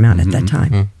of Paramount at that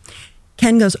time.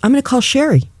 Ken goes, I'm going to call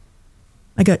Sherry.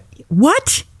 I go,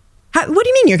 what? What do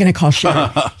you mean you're going to call Sherry?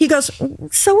 He goes,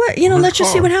 so what? Let's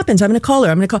just see what happens. I'm going to call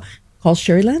her. I'm going to call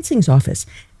Sherry Lansing's office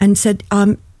and said,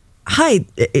 hi,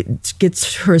 it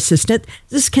gets her assistant.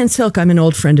 This is Ken Silk. I'm an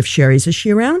old friend of Sherry's. Is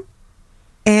she around?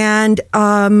 And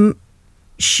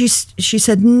she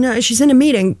said, no, she's in a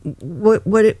meeting.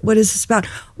 What is this about?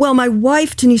 Well, my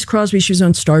wife, Denise Crosby, she was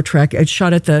on Star Trek. I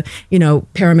shot at the,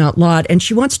 Paramount lot, and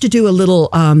she wants to do a little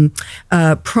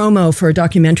promo for a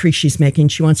documentary she's making.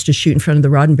 She wants to shoot in front of the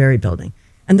Roddenberry building.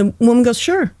 And the woman goes,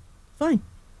 sure, fine.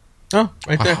 Oh,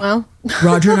 right there. Well,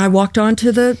 Roger and I walked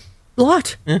onto the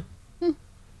lot. Yeah.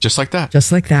 Just like that.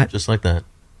 Just like that. Just like that.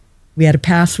 We had a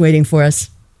pass waiting for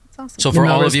us. awesome. So for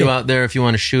all of you out there, if you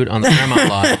want to shoot on the Paramount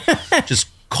lot, just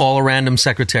call a random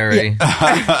secretary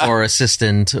or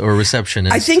assistant or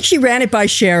receptionist. I think she ran it by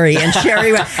Sherry, and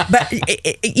Sherry, but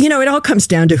it all comes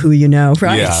down to who you know,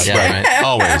 right? Yeah, right.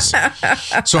 Always.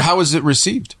 So how was it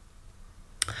received?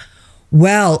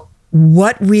 Well,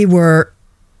 what we were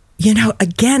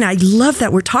again, I love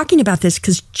that we're talking about this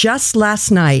because just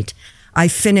last night I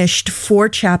finished 4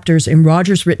 chapters and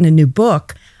Roger's written a new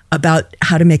book about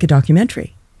how to make a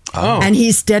documentary. Oh. And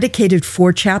he's dedicated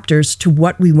 4 chapters to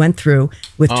what we went through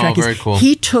with Trekkies. Very cool.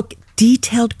 He took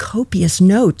detailed, copious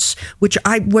notes, which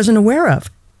I wasn't aware of.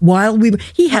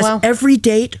 He has every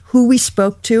date, who we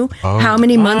spoke to, how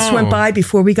many months went by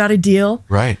before we got a deal.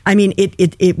 Right. I mean,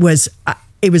 it was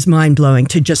mind blowing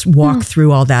to just walk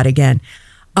through all that again.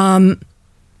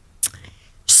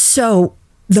 So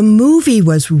the movie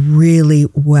was really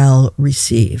well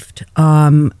received.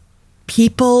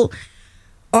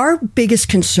 Our biggest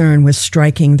concern was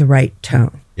striking the right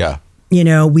tone. Yeah.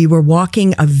 We were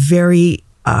walking a very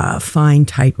fine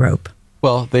tightrope.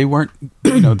 Well, they weren't,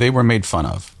 they were made fun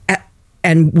of.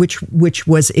 And which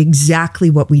was exactly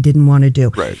what we didn't want to do.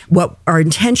 Right. What our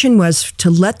intention was to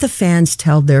let the fans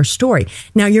tell their story.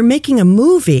 Now, you're making a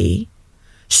movie,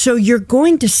 so you're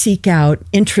going to seek out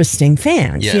interesting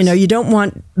fans. Yes. You don't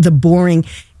want the boring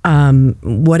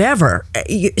whatever.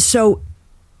 So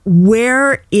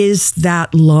where is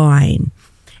that line?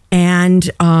 And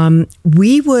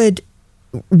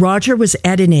Roger was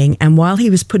editing, and while he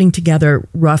was putting together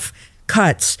rough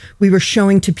cuts, we were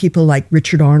showing to people like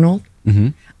Richard Arnold,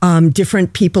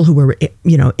 different people who were,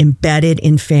 embedded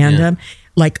in fandom. Yeah.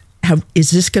 Like,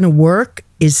 is this going to work?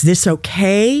 Is this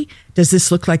okay? Does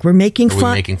this look like we're making fun?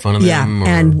 Are we making fun of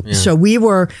them? Yeah, so we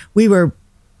were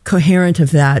coherent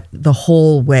of that the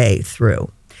whole way through.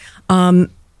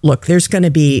 Look, there's going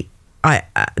to be,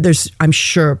 I'm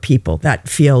sure people that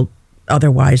feel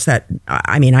otherwise. That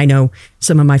I know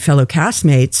some of my fellow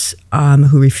castmates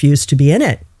who refused to be in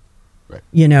it. Right.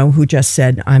 Who just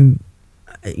said,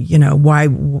 why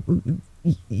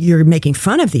you're making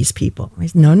fun of these people? I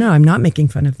said, no, I'm not making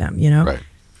fun of them, Right.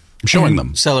 I'm showing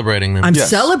them. Celebrating them. I'm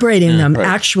celebrating them, right.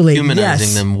 actually.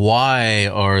 Humanizing them. Why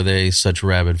are they such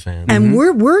rabid fans? And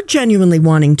we're genuinely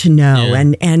wanting to know.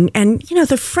 And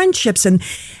the friendships. And,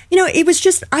 it was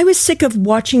just, I was sick of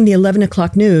watching the 11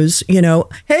 o'clock news,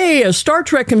 hey, a Star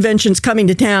Trek convention's coming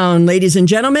to town, ladies and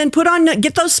gentlemen.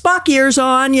 Get those Spock ears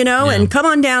on, and come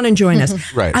on down and join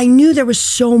us. Right. I knew there was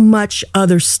so much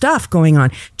other stuff going on.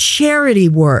 Charity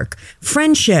work,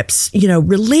 friendships,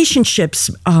 relationships,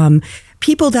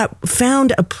 people that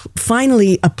found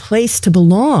finally a place to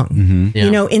belong,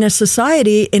 in a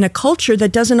society, in a culture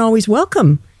that doesn't always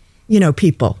welcome,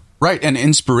 people. Right. And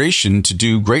inspiration to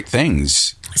do great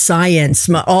things. Science,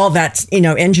 all that,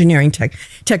 engineering,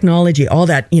 technology, all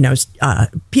that,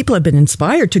 people have been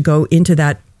inspired to go into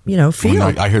that, field.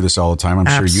 Well, I hear this all the time. I'm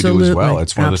sure you do as well.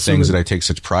 It's one of the things that I take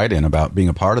such pride in about being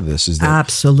a part of this is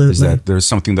that there's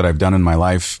something that I've done in my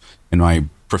life, in my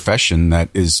profession, that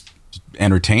is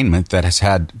entertainment that has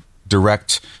had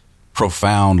direct,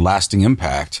 profound, lasting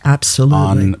impact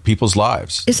on people's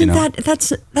lives. Isn't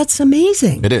that's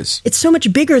amazing? It is. It's so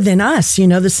much bigger than us,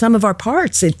 the sum of our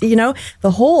parts. The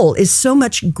whole is so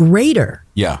much greater.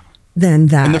 Yeah. Than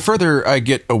that. And the further I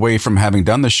get away from having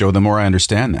done the show, the more I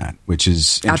understand that, which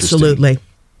is interesting. Absolutely.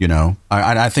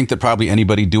 I think that probably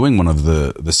anybody doing one of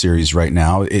the series right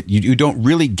now, you don't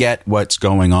really get what's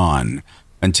going on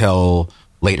until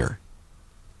later.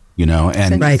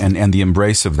 And the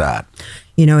embrace of that.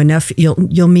 Enough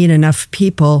you'll meet enough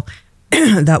people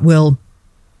that will,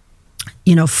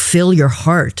 fill your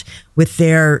heart with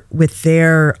their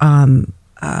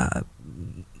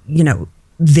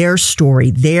their story,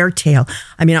 their tale.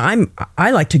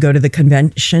 I like to go to the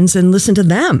conventions and listen to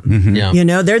them. Mm-hmm.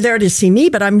 Yeah. They're there to see me,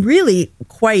 but I'm really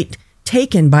quite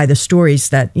taken by the stories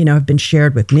that have been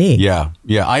shared with me. Yeah.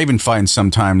 I even find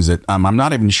sometimes that I'm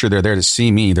not even sure they're there to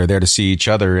see me. They're there to see each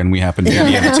other, and we happen to be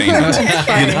the entertainment.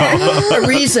 A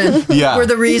reason. Yeah. We're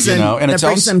the reason and that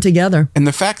brings them together. And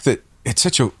the fact that it's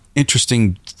such an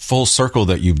interesting full circle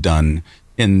that you've done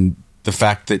in the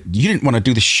fact that you didn't want to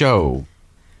do the show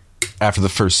after the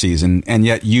first season, and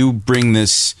yet you bring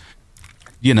this,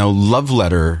 love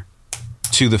letter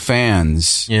to the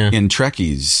fans in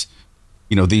Trekkies.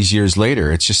 These years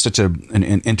later, it's just such an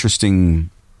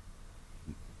interesting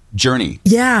journey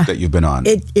that you've been on.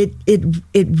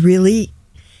 It really,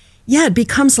 it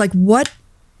becomes like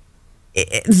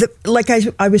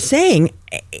I was saying,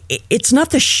 it's not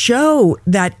the show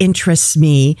that interests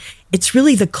me. It's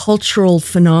really the cultural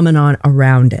phenomenon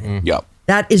around it. Yeah.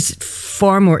 That is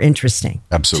far more interesting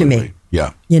to me.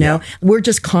 Yeah. We're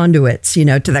just conduits, to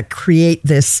that create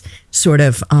this sort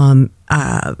of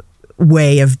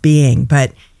way of being,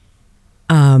 but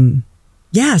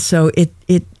so it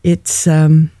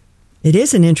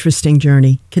is an interesting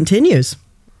journey. Continues.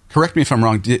 Correct me if I'm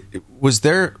wrong. Was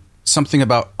there something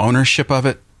about ownership of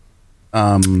it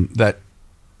that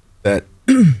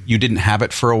you didn't have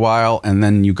it for a while and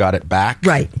then you got it back?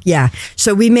 Right. Yeah.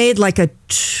 So we made like a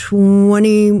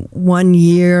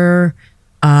 21-year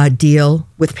deal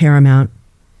with Paramount.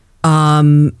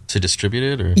 To distribute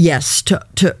it? Or? Yes, to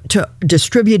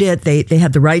distribute it. They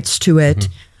had the rights to it.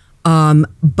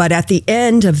 But at the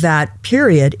end of that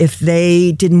period, if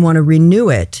they didn't want to renew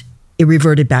it, it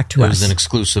reverted back to us. It was an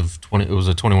exclusive, it was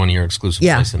a 21-year exclusive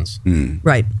license.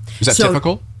 Right. Is that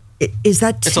typical? Is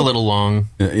that It's a little long.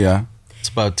 Yeah. It's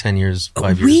about 10 years,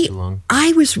 5 years too long.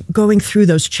 I was going through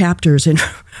those chapters in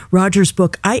Roger's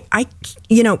book.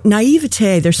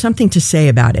 Naivete, there's something to say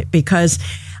about it because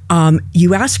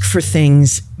you ask for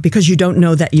things because you don't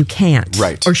know that you can't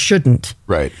or shouldn't.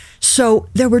 Right. So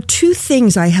there were two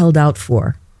things I held out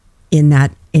for in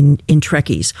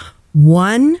Trekkies.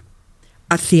 One,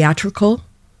 a theatrical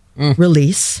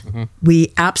release.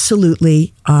 We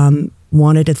absolutely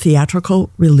wanted a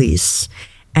theatrical release.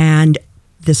 And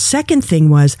the second thing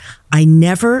was I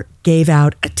never gave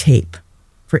out a tape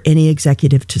for any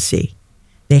executive to see.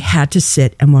 They had to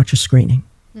sit and watch a screening.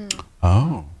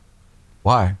 Oh,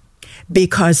 why?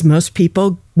 Because most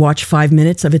people watch 5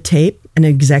 minutes of a tape, an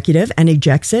executive, and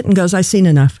ejects it and goes, I've seen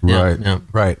enough. Right, Yeah.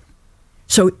 right.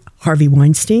 So Harvey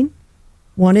Weinstein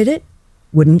wanted it,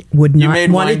 would not You made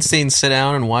want it. Weinstein sit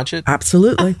down and watch it?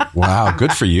 Absolutely. Wow,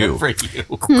 good for you. For you.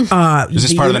 Is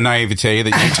this part of the naivete that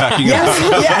you're talking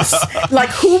about? Yes. Like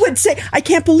who would say, I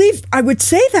can't believe I would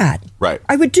say that. Right.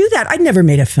 I would do that. I'd never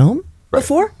made a film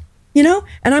before, and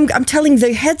I'm telling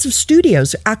the heads of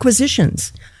studios,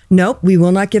 acquisitions, nope, we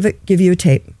will not give you a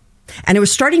tape. And it was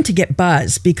starting to get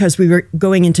buzz because we were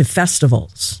going into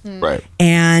festivals. Right.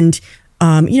 And,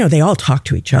 they all talk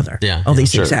to each other. Yeah. All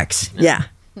these execs. Yeah.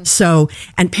 So,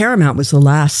 and Paramount was the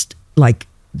last,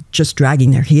 just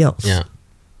dragging their heels. Yeah.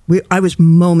 I was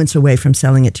moments away from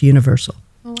selling it to Universal.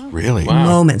 Oh, wow. Really? Wow.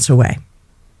 Moments away.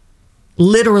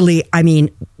 Literally,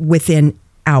 within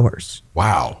hours.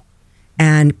 Wow.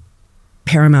 And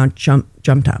Paramount jumped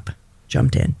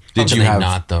in. Did you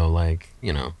not, though?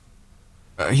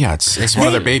 Yeah, it's one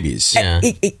of their babies. Yeah.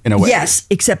 In a way. Yes,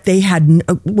 except they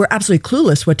were absolutely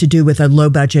clueless what to do with a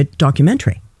low-budget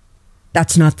documentary.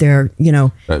 That's not their,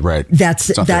 right. That's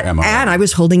It's not that. their MO. And I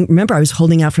was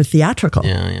holding out for theatrical.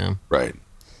 Yeah. Right.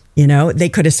 They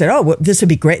could have said, "Oh, well, this would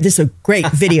be great. This is a great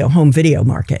home video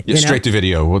market." Yeah, straight to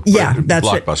video. Yeah, that's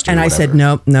it. Blockbuster. And I said,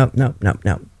 "No."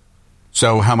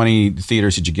 So, how many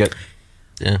theaters did you get?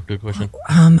 Yeah, good question.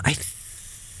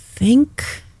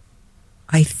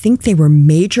 I think they were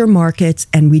major markets,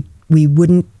 and we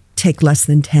wouldn't take less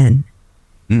than 10.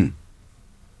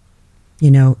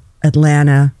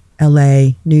 Atlanta,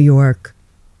 L.A., New York.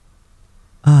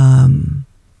 The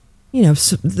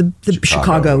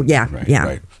Chicago. Yeah, right, yeah.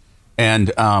 Right.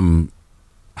 And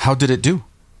how did it do?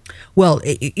 Well,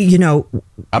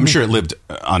 I'm sure it lived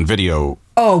on video.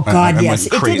 Oh God, and yes.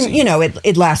 went It crazy. didn't.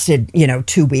 It lasted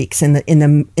 2 weeks in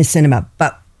the cinema.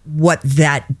 But what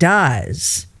that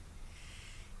does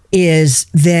is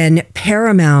then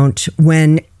Paramount,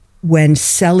 when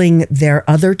selling their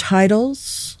other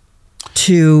titles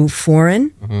to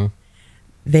foreign,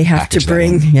 they have Package to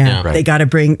bring. that in. Yeah, Right. they got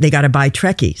to buy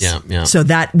Trekkies. Yeah. So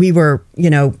that we were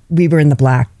in the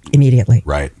black immediately.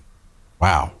 Right.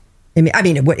 Wow.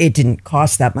 It didn't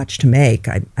cost that much to make.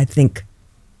 I think.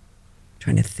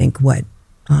 Trying to think what,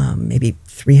 maybe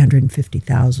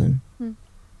 350,000.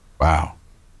 Wow.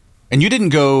 And you didn't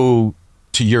go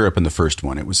to Europe in the first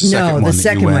one. It was the second one. No, the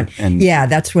second one. Yeah,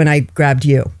 that's when I grabbed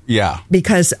you. Yeah.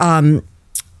 Because, the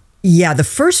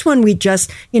first one we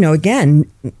just,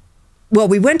 again,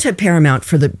 we went to Paramount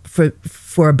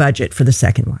for a budget for the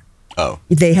second one. Oh.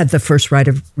 They had the first right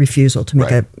of refusal to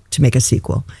make a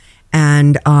sequel,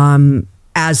 and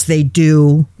as they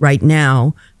do right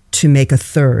now to make a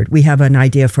third. We have an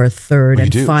idea for a third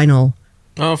and final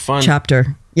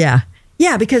chapter. Yeah.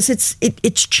 Yeah, because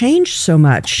it's changed so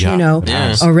much,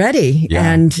 already.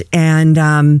 Yeah.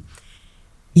 And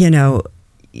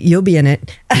you'll be in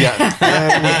it.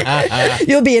 Yeah.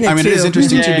 You'll be in it too. it is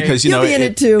interesting too because you'll be in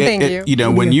it too. Thank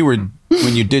you. When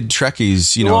you did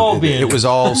Trekkies, it was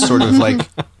all sort of like,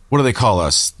 what do they call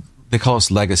us? They call us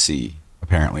legacy,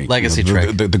 apparently. Legacy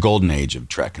Trek. The golden age of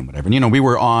Trek and whatever. And we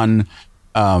were on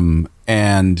it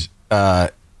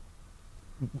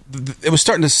was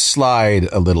starting to slide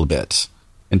a little bit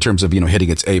in terms of hitting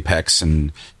its apex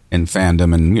and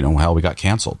fandom and how we got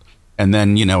canceled, and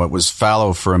then it was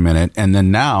fallow for a minute, and then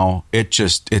now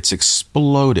it's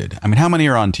exploded. How many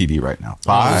are on TV right now?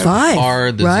 Five.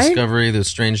 There's right? Discovery, there's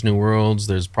Strange New Worlds,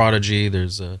 there's Prodigy,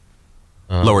 there's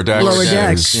Lower Decks. Lower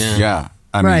Decks. Yeah.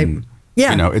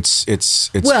 It's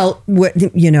it's well,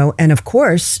 and of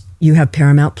course you have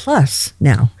Paramount Plus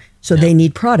now. So they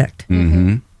need product.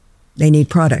 Mm-hmm. They need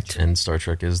product. And Star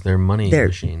Trek is their money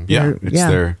machine. Yeah,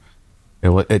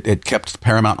 it kept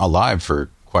Paramount alive for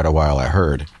quite a while, I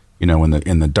heard. You know,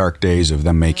 in the dark days of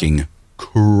them making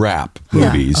crap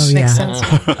movies. Oh, Makes sense.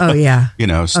 Oh, yeah. You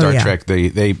know, Star Trek,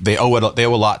 they owe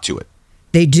a lot to it.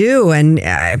 They do, and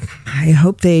I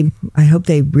hope they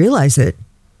realize it.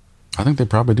 I think they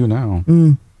probably do now.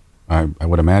 I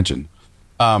would imagine.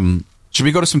 Should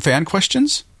we go to some fan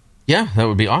questions? Yeah, that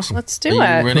would be awesome. Let's do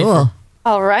Are it. you ready? Cool.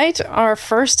 All right. Our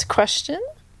first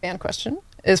fan question,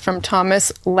 is from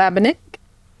Thomas Labanick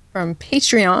from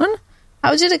Patreon.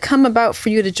 How did it come about for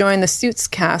you to join the Suits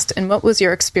cast, and what was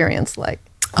your experience like?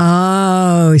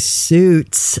 Oh,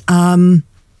 Suits.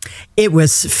 It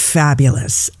was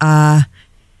fabulous. That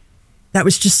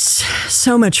was just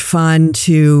so much fun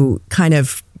to kind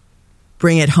of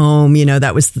bring it home. You know,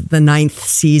 that was the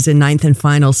ninth and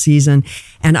final season.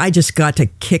 And I just got to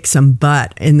kick some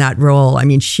butt in that role. I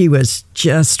mean, she was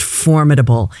just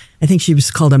formidable. I think she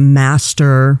was called a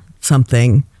master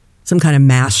something, some kind of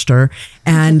master.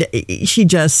 And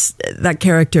that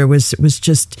character was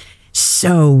just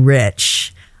so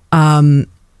rich.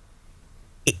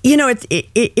 You know,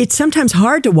 it's sometimes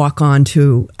hard to walk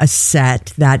onto a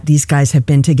set that these guys have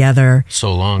been together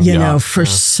so long, you know, for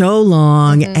so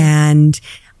long, and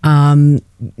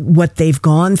what they've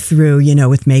gone through, you know,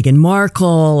 with Meghan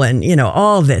Markle and, you know,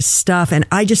 all this stuff. And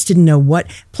I just didn't know what,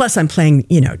 plus I'm playing,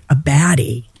 you know, a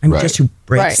baddie. I'm just who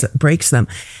breaks them.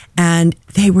 And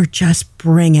they were just,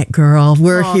 bring it, girl.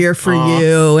 We're here for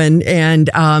you. And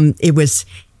it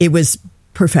was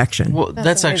perfection. Well,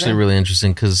 that's actually really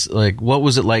interesting because, like, what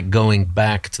was it like going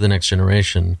back to the Next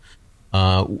Generation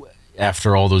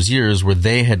after all those years where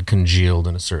they had congealed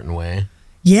in a certain way?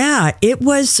 Yeah, it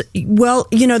was. Well,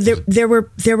 you know, there were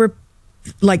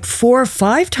like 4 or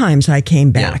 5 times I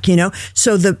came back. You know,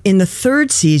 so in the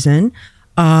third season,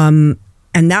 and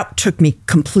that took me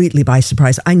completely by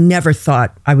surprise. I never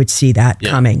thought I would see that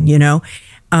coming. You know,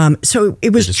 so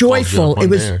it was joyful. It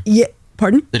was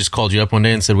Pardon? They just called you up one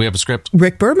day and said, we have a script.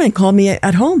 Rick Berman called me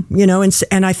at home, you know,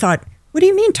 and I thought, what do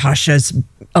you mean Tasha's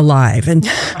alive? And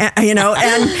you know,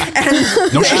 and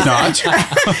no, she's not.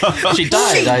 She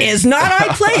died. She is not.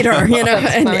 I played her, you know,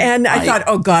 and I thought,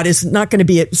 oh God, it's not going to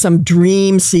be some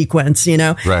dream sequence, you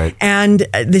know. Right. And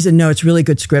they said, no, it's a really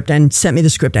good script, and sent me the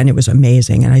script, and it was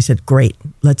amazing. And I said, great,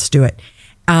 let's do it.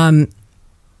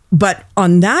 But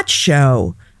on that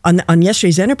show, on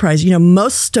yesterday's Enterprise, you know,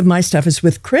 most of my stuff is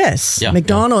with Chris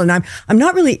McDonald, and I'm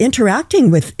not really interacting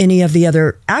with any of the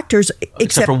other actors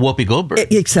except for Whoopi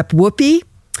Goldberg, except Whoopi,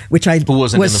 which I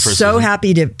was so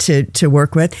happy to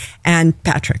work with, and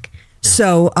Patrick. Yeah.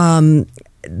 So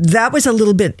that was a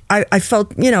little bit. I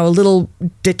felt, you know, a little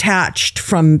detached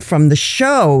from the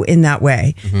show in that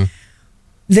way. Mm-hmm.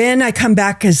 Then I come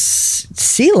back as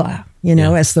Sela, you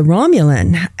know, as the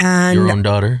Romulan, and your own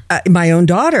daughter, my own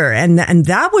daughter, and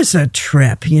that was a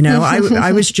trip. You know,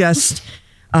 I was just,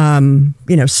 you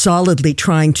know, solidly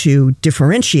trying to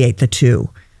differentiate the two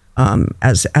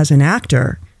as an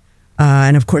actor,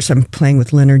 and of course I'm playing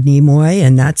with Leonard Nimoy,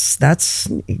 and that's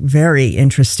very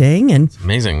interesting and it's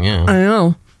amazing. Yeah, I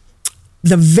know.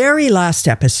 The very last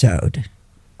episode,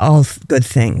 All Good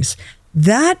Things,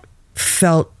 that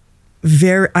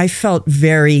I felt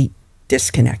very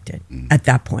disconnected at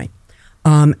that point.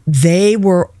 It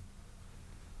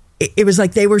was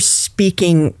like they were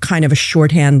speaking kind of a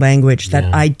shorthand language that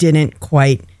I didn't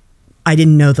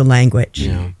know the language,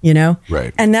 you know?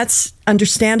 Right. And that's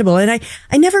understandable. And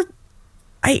I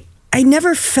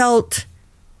never felt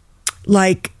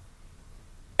like,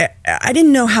 I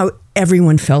didn't know how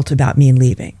everyone felt about me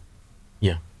leaving.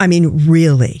 Yeah. I mean,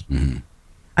 really. Mm-hmm.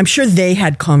 I'm sure they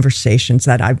had conversations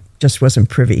that I just wasn't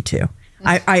privy to.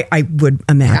 I would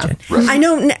imagine. Yeah, right. I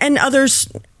know, and others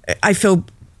I feel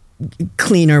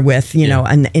cleaner with, you know,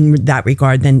 and in that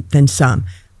regard than some.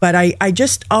 But I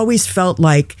just always felt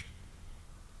like,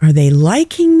 are they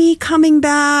liking me coming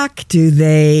back? Does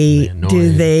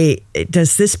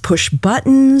this push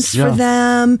buttons for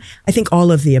them? I think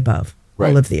all of the above. Right.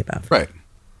 All of the above. Right.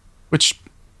 Which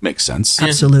makes sense. Yeah.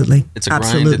 Absolutely. It's a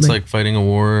grind. It's like fighting a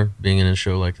war, being in a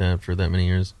show like that for that many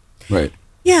years. Right.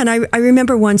 Yeah, and I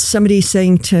remember once somebody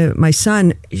saying to my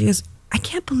son, she goes, I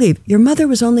can't believe your mother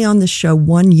was only on this show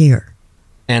 1 year.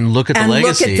 And look at the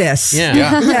legacy. Look at this.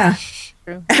 Yeah.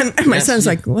 Yeah. And my son's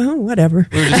like, well, whatever.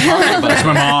 We were just talking about That's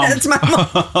my mom. That's my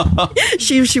mom.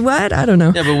 She what? I don't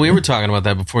know. Yeah, but we were talking about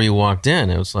that before you walked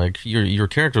in. It was like your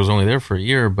character was only there for a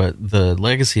year, but the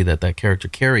legacy that character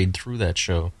carried through that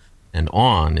show and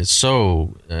on is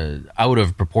so out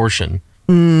of proportion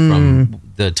from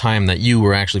the time that you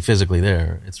were actually physically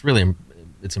there. It's really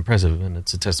it's impressive, and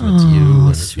it's a testament to you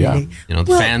and sweetie. the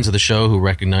fans of the show who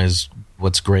recognize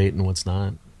what's great and what's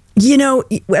not.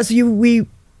 As we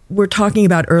were talking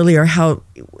about earlier, how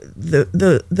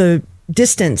the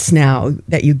distance now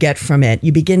that you get from it,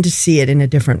 you begin to see it in a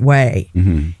different way.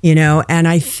 And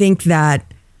I think that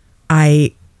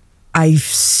I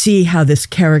see how this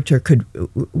character could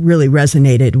really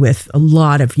resonated with a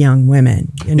lot of young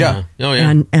women. Yeah. Oh,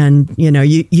 yeah. And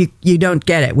you don't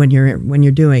get it when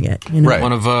you're doing it. Right.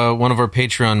 One of our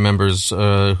Patreon members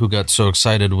who got so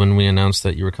excited when we announced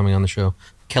that you were coming on the show,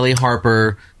 Kelly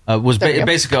Harper, was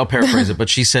basically, I'll paraphrase it, but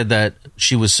she said that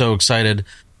she was so excited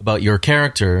about your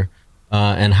character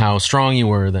and how strong you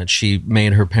were that she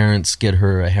made her parents get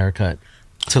her a haircut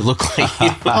to look like you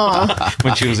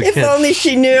when she was a kid. If only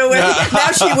she knew.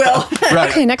 Now she will. Right.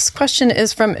 Okay, next question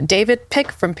is from David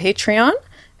Pick from Patreon.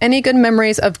 Any good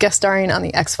memories of guest starring on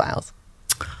the X-Files?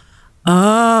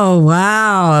 Oh,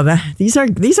 wow. These are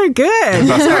good.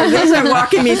 These are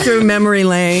walking me through memory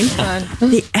lane.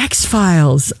 The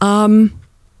X-Files.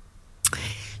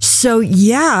 So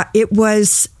yeah, it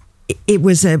was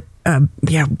a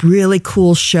really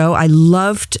cool show. I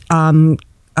loved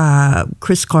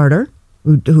Chris Carter,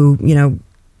 who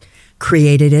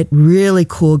created it. Really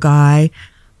cool guy,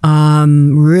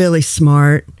 really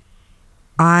smart.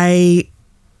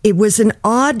 It was an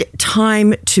odd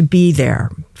time to be there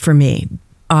for me.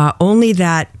 Only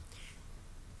that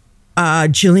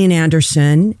Gillian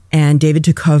Anderson and David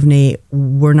Duchovny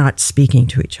were not speaking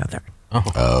to each other.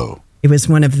 Oh. It was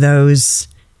one of those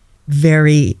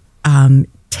very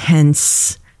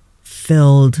tense,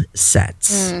 filled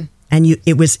sets, and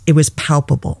it was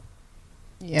palpable.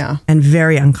 Yeah. And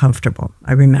very uncomfortable,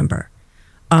 I remember.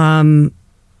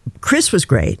 Chris was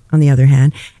great, on the other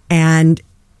hand. And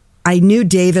I knew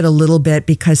David a little bit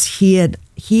because he had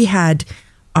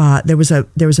there was a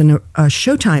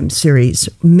Showtime series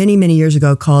many, many years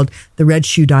ago called The Red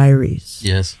Shoe Diaries.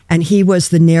 Yes. And he was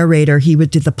the narrator. He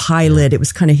did the pilot. It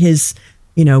was kind of his,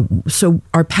 so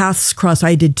our paths crossed.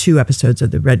 I did 2 episodes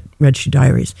of The Red Shoe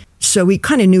Diaries. So we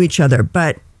kind of knew each other,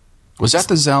 but Was that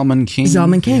the Zalman King?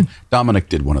 Zalman King. Dominic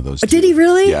did one of those. Did he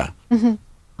really? Yeah. Mm-hmm.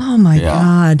 Oh my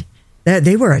God.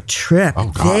 They were a trip. Oh,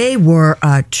 God. They were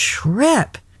a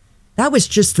trip. That was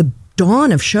just the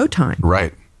dawn of Showtime.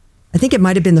 Right. I think it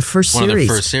might have been the first One of series.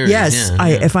 the first series, Yes, yeah.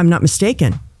 if I'm not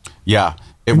mistaken. Yeah,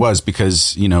 it was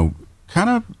because, kind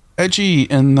of edgy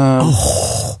in the...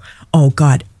 Oh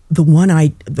God. The one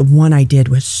I did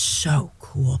was so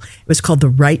cool. It was called The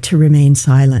Right to Remain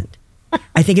Silent.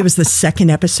 I think it was the second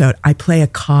episode. I play a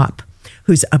cop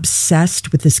who's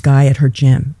obsessed with this guy at her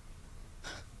gym.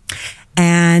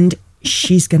 And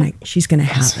she's gonna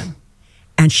have him.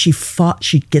 And she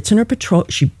gets in her patrol,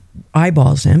 she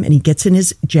eyeballs him, and he gets in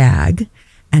his Jag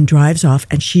and drives off,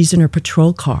 and she's in her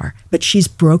patrol car, but she's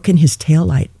broken his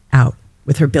taillight out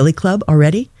with her billy club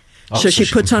already. So she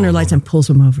puts on her lights and pulls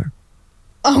him over.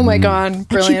 Oh my God,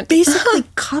 brilliant. And she basically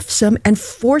cuffs him and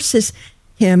forces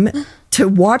him to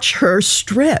watch her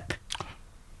strip.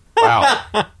 Wow.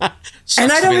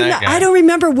 And I don't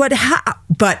remember what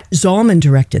but Zalman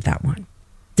directed that one.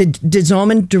 Did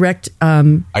Zalman direct I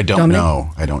don't Dominic?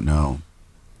 know. I don't know.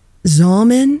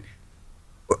 Zalman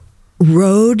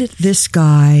rode this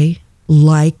guy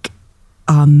like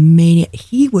a maniac.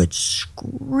 He would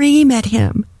scream at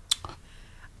him.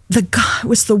 The guy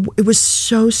it was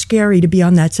so scary to be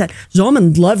on that set.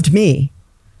 Zalman loved me,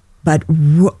 but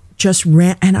just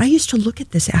ran. And I used to look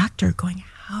at this actor going,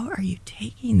 how are you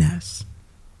taking this?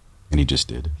 And he just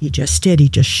did. He just did. He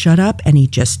just shut up and he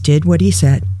just did what he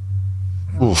said.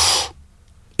 Oof.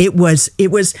 It was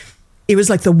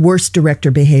like the worst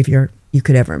director behavior you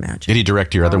could ever imagine. Did he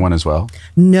direct your other one as well?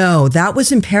 No, that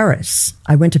was in Paris.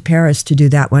 I went to Paris to do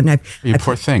that one. You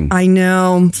poor thing. I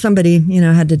know. Somebody,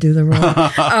 had to do the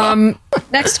role.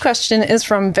 Next question is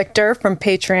from Victor from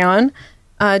Patreon.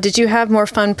 Did you have more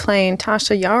fun playing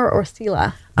Tasha Yar or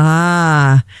Thila?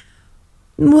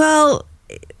 Well,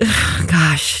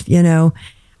 gosh,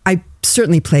 I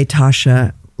certainly played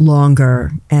Tasha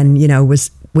longer and,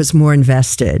 was more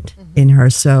invested in her.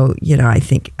 So, I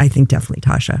think definitely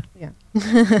Tasha. Yeah.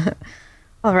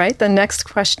 All right. The next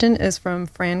question is from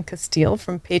Fran Castile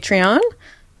from Patreon.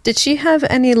 Did she have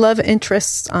any love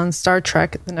interests on Star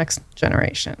Trek The Next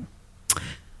Generation?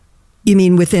 You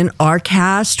mean within our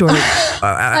cast or in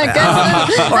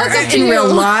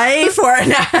real life? Or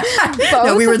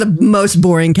no, we were the most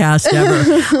boring cast ever.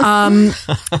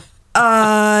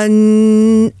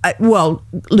 Well,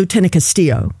 Lieutenant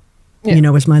Castillo,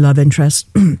 was my love interest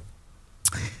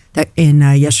that in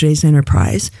yesterday's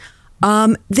Enterprise.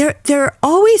 There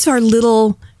always are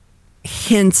little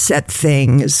hints at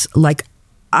things. Like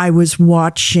I was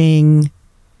watching.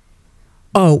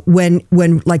 Oh, when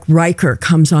like Riker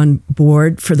comes on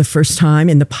board for the first time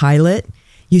in the pilot,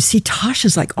 you see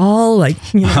Tasha's like all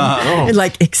like, you know,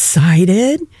 like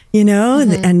excited, you know,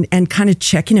 and kind of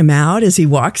checking him out as he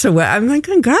walks away. I'm like,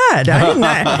 oh God,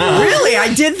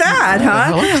 I did that,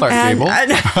 huh? Hello, Clark Gable.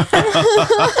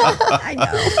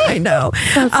 I know.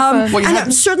 Well,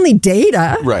 and certainly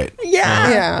Data. Right.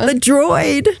 Yeah. The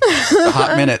droid. The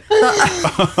hot minute.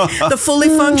 The fully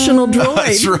functional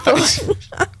droid. That's right.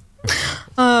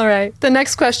 All right. The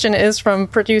next question is from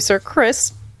producer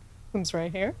Chris, who's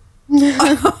right here.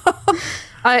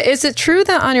 Is it true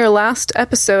that on your last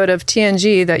episode of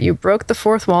TNG that you broke the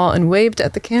fourth wall and waved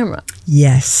at the camera?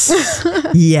 Yes.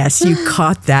 Yes, you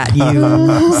caught that,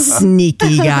 you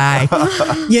sneaky guy.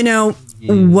 You know,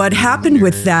 what happened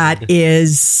with that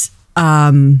is,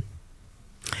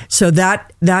 so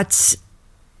that's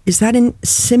is that in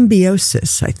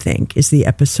Symbiosis, I think, is the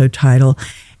episode title.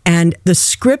 And the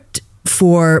script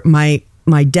for my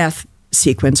death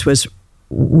sequence was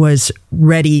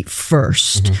ready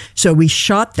first. Mm-hmm. So we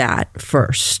shot that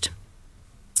first.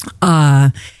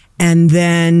 And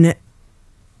then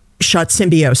shot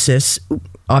Symbiosis.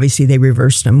 Obviously, they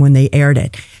reversed them when they aired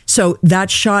it. So that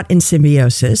shot in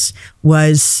Symbiosis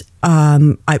was,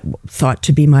 I thought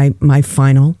to be my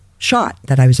final shot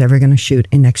that I was ever going to shoot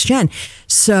in Next Gen.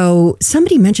 So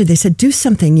somebody mentioned, they said, do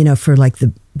something, you know, for like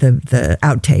the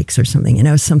outtakes or something, you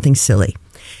know, something silly.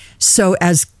 So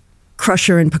as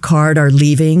Crusher and Picard are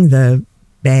leaving the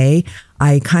bay,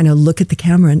 I kind of look at the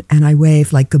camera and I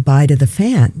wave like goodbye to the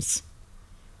fans.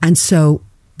 And so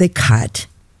they cut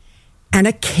and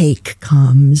a cake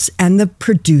comes and the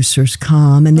producers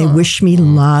come and they wish me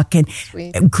luck and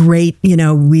sweet. Great, you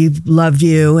know, we love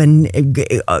you and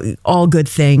all good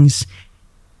things.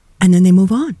 And then they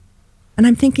move on. And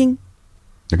I'm thinking,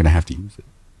 they're going to have to use it.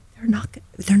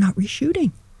 They're not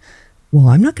reshooting. Well,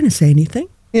 I'm not going to say anything.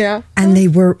 Yeah. And they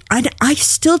were, I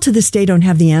still to this day don't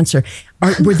have the answer.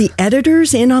 Were the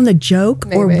editors in on the joke?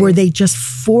 Maybe. Or were they just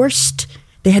forced?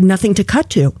 They had nothing to cut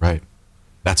to. Right.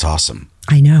 That's awesome.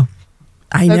 I know.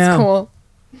 That's cool.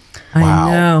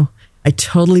 I know. I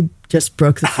totally just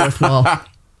broke the fourth wall.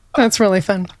 That's really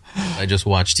fun. I just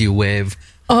watched you wave.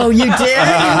 Oh, you did?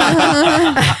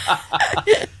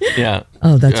 Yeah.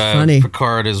 Oh, that's funny.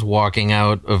 Picard is walking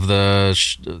out of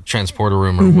the transporter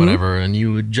room or whatever, and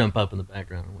you would jump up in the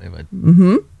background and wave at.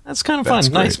 Mm-hmm. That's kind of fun.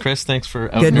 Great. Nice, Chris. Thanks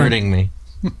for out-nerding me.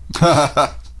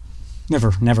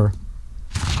 Never.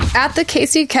 At the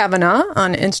Casey Kavanaugh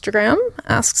on Instagram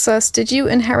asks us, did you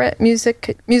inherit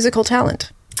musical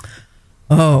talent?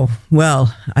 Oh,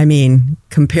 well, I mean,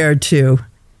 compared to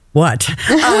what?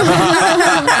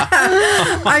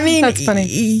 I mean, that's funny.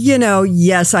 You know,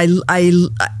 yes,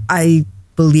 I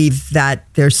believe that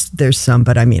there's some,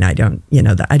 but I mean, I don't, you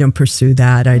know, I don't pursue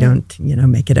that. I don't, you know,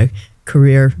 make it a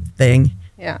career thing.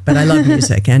 Yeah. But I love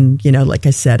music, and you know, like I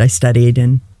said, I studied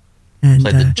and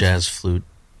played the jazz flute,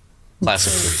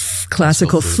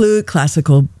 classical flute,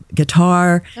 classical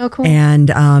guitar. Oh, cool.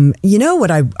 And you know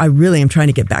what I really am trying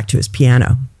to get back to is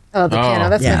piano. Oh, the piano.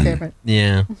 That's my favorite.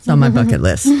 Yeah. It's on my bucket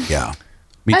list. Yeah.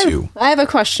 Me too. I have a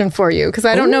question for you because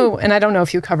I don't know, and I don't know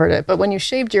if you covered it, but when you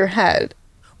shaved your head.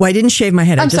 Well, I didn't shave my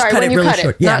head. I just cut it really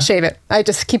short. Yeah. Not shave it. I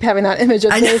just keep having that image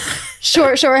of this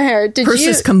short hair.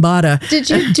 Persis Kambata. Did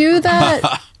you do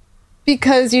that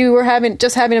because you were having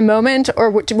a moment,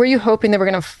 or were you hoping they were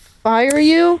going to fire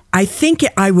you? I think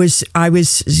I was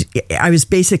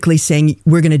basically saying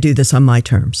we're going to do this on my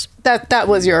terms. That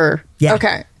was your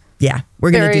okay. Yeah,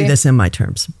 we're going to do this in my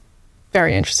terms.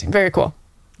 Very interesting. Very cool.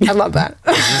 I love that.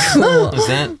 Is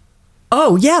that?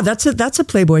 Oh yeah, that's a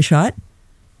Playboy shot.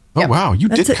 Oh wow, you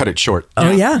did cut it short. Oh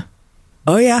yeah.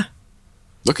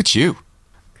 Look at you.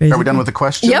 Crazy. Are we done with the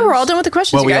questions? Yeah, we're all done with the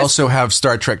questions. Well, we also have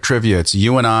Star Trek trivia. It's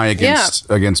you and I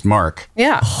against Mark.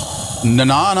 Yeah.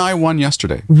 Nana and I won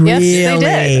yesterday. Really? Yes,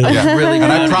 they did. Yeah. Really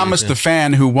and I promised the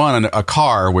fan who won a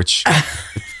car, which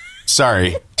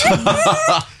sorry.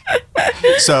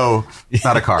 So,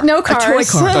 not a car. No cars. A toy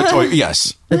car. A toy,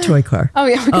 yes. A toy car. Oh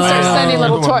yeah, we can start sending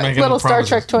little Star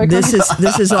Trek toy cars.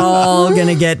 This is all going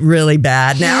to get really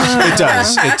bad now.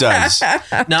 It does.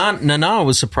 Nana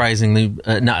was surprisingly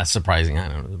not surprising. I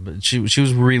don't know, but she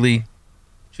was really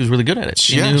good at it.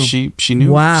 She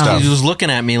knew. Wow. Stuff. She was looking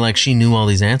at me like she knew all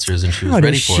these answers and she was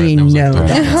ready for it. How does she know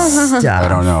that stuff? I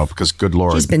don't know because good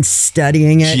Lord, she's been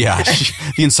studying it. Yeah,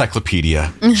 the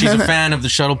encyclopedia. She's a fan of the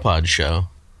Shuttle Pod show.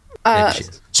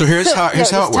 So here's how it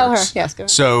works. Tell her. Yes, go ahead.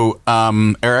 So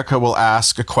Erica will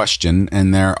ask a question,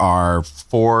 and there are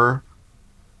 4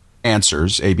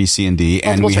 answers A, B, C, and D,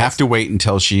 and we have to wait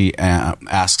until she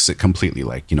asks it completely,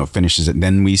 like, finishes it. And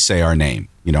then we say our name,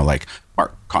 like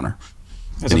Mark, Connor,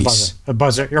 Denise. A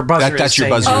buzzer. Your buzzer. That's your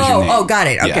buzzer. Oh, got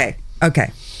it. Okay. Yeah.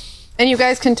 Okay. And you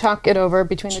guys can talk it over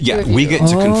between the two of you. Yeah, we get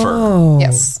to confer.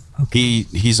 Yes. Okay.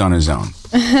 He's on his own.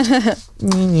 Are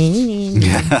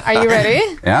you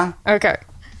ready? Yeah. Okay.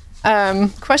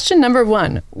 Question number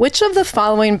 1. Which of the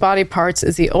following body parts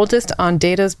is the oldest on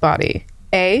Data's body?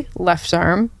 A, left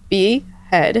arm, B,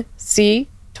 head, C,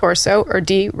 torso, or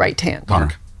D, right hand?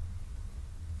 Connor.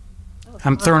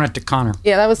 I'm throwing it to Connor.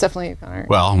 Yeah, that was definitely Connor.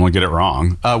 Well, I'm going to get it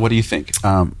wrong. What do you think?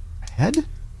 Head?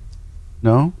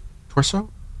 No? Torso?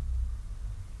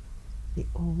 The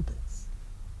oldest.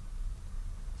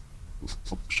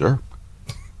 Oh, sure.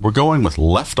 We're going with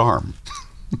left arm.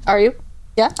 Are you?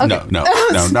 Yeah? Okay. No, not.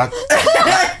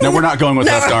 No, we're not going with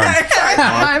left arm.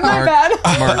 My bad.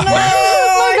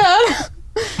 My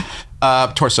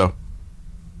bad. Torso.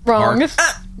 Wrong.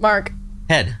 Mark.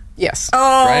 Head. Yes.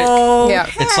 Oh, Yeah.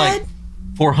 It's like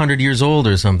 400 years old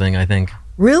or something, I think.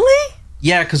 Really?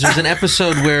 Yeah, because there's an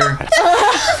episode where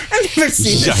I've never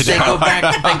seen this. they go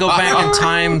back in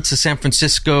time to San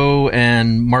Francisco,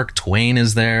 and Mark Twain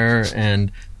is there,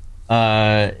 and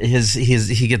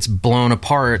he gets blown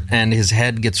apart, and his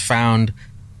head gets found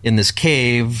in this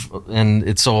cave, and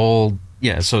it's old.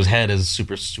 Yeah, so his head is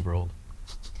super, super old.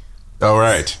 All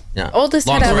right. Yeah. Oldest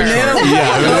Long head story ever. short.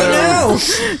 Oh,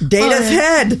 no. Data's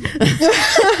head.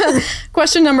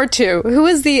 Question number 2. Who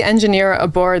is the engineer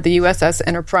aboard the USS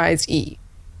Enterprise E?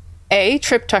 A,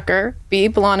 Trip Tucker, B,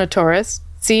 B'Elanna Torres,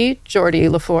 C, Geordie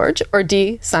LaForge, or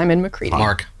D, Simon McCready?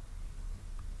 Mark.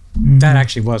 That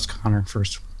actually was Connor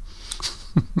first.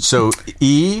 So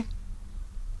E?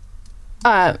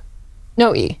 No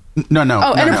E. No.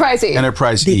 Oh, Enterprise E.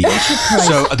 Enterprise E.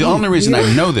 So the only reason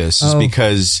I know this is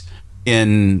because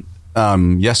in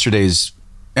yesterday's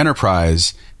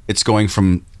Enterprise, it's going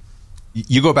from,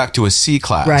 you go back to a C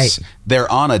class. Right.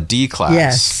 They're on a D class.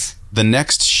 Yes. The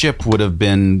next ship would have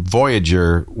been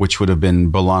Voyager, which would have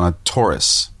been B'Elanna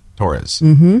Torres.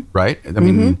 Right? I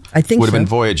mean, I think would have so. been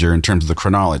Voyager in terms of the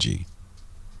chronology.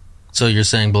 So you're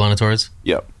saying B'Elanna Torres?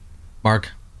 Yep. Mark?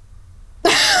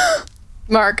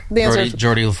 Mark, the answer is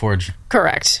Geordie LaForge.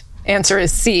 correct. Answer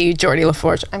is C, Geordie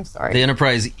LaForge. I'm sorry. The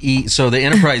Enterprise E. So the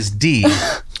Enterprise D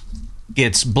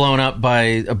gets blown up by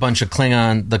a bunch of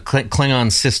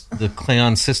Klingon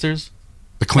sisters.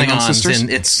 The Klingon sisters? And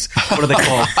it's, what are they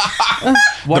called?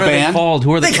 What are band? they called?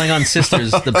 Who are the Klingon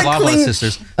sisters? The blah blah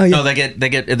sisters. Oh, yeah. No, they get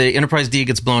the Enterprise D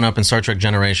gets blown up in Star Trek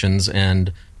Generations,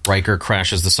 and Riker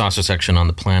crashes the saucer section on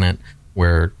the planet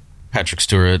where Patrick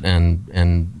Stewart and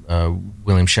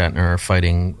William Shatner are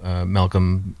fighting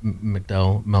Malcolm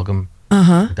McDowell.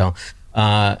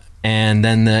 And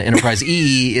then the Enterprise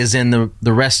E is in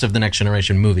the rest of the Next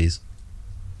Generation movies.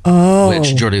 Oh.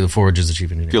 Which Geordie LaForge is the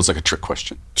chief engineer. Feels like a trick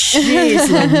question. Jeez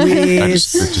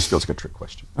Louise. It just feels like a trick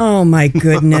question. Oh, my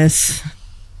goodness.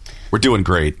 We're doing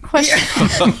great. Question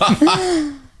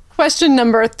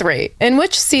number 3. In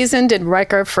which season did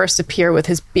Riker first appear with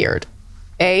his beard?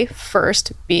 A,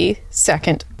 first, B,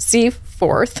 second, C,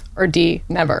 fourth, or D,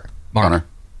 never? Mark.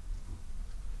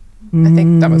 I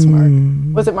think that was Mark.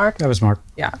 Was it Mark? That was Mark.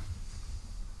 Yeah.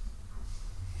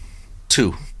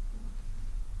 2.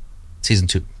 Season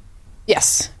 2.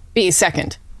 Yes. B,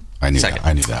 second. I knew Second. that.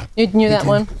 I knew that. You knew that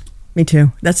one? Me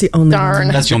too. That's the only Darn.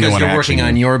 one. That's the only because one you're I working actually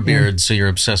on knew. your beard, so you're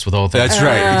obsessed with all things. That's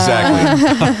right.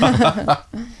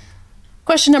 Exactly.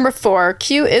 Question number 4.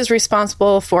 Q is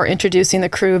responsible for introducing the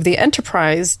crew of the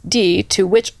Enterprise D to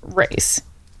which race?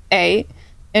 A,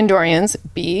 Andorians,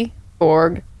 B,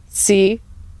 Borg, C,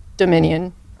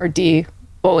 Dominion, or D,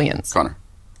 Bolians? Connor.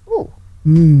 Ooh.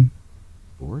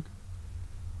 Borg?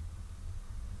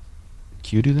 Did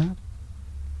Q do that?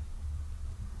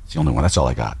 It's the only one. That's all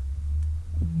I got.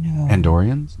 No.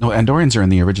 Andorians? No, Andorians are in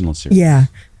the original series. Yeah.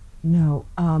 No.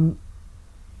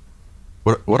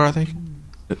 What are they?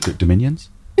 The Dominions?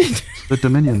 The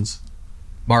Dominions.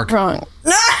 Mark. Wrong.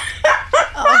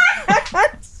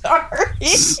 Sorry.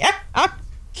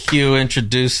 Q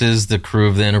introduces the crew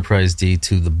of the Enterprise D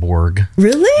to the Borg.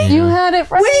 Really? You had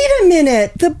it right. Wait a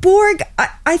minute. The Borg,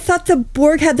 I thought the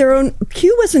Borg had their own.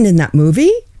 Q wasn't in that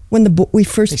movie when we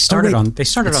first They started on the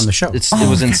show. It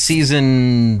was in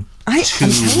season I'm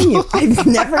telling you, I've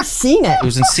never seen it. It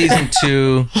was in season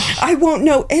 2. I won't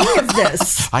know any of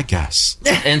this. I guess.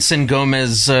 Ensign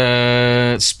Gomez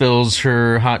spills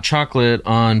her hot chocolate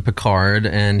on Picard,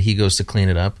 and he goes to clean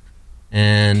it up.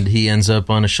 And he ends up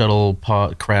on a shuttle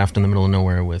craft in the middle of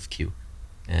nowhere with Q.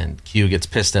 And Q gets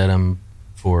pissed at him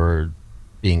for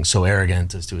being so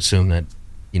arrogant as to assume that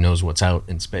he knows what's out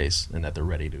in space and that they're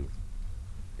ready to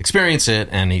experience it,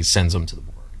 and he sends them to the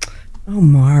Borg. Oh,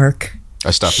 Mark. I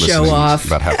stopped Show listening off.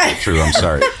 about halfway through. I'm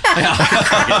sorry.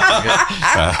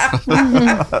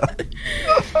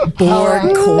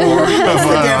 Borg core. What's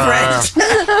the difference?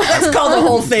 Let's call the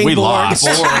whole thing We Borg. lost.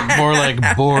 More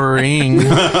like boring.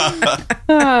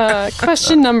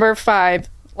 Question number 5.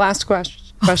 Last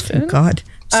question. God,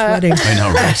 sweating. I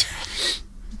know, right?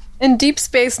 In Deep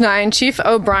Space Nine, Chief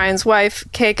O'Brien's wife,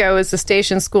 Keiko, is the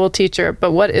station school teacher,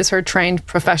 but what is her trained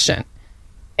profession?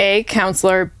 A,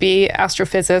 counselor, B,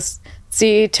 astrophysicist,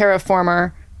 C,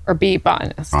 terraformer, or B,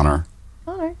 botanist? Connor.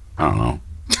 Connor. I don't know.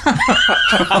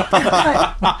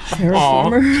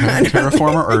 Terraformer.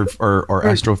 Terraformer or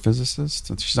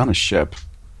astrophysicist? She's on a ship.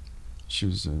 She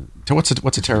was what's a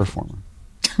terraformer?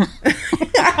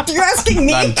 You're asking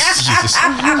me? Jesus.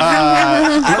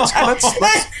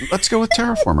 Let's go with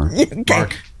terraformer. Okay.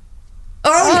 Mark.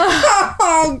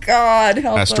 Oh, God.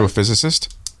 Help us.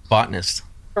 Astrophysicist? Botanist.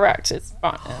 Correct. It's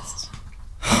botanist.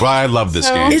 Well, I love this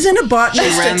game. Isn't a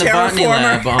botanist She ran a the botany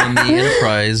lab terraformer? on the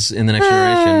Enterprise in the Next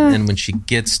Generation, and when she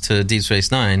gets to Deep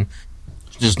Space Nine,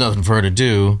 there's nothing for her to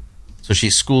do, so she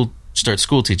starts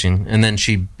school teaching, and then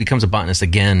she becomes a botanist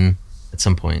again at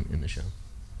some point in the show.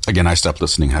 Again, I stopped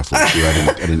listening halfway through.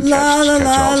 I didn't La la catch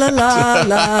la all la that.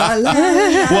 la la.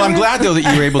 Well, I'm glad though that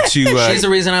you were able to. She's the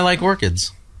reason I like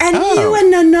orchids. And you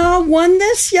and Nana won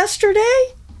this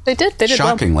yesterday? They did well.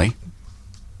 shockingly,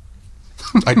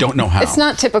 I don't know how. It's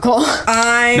not typical.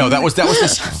 No, that was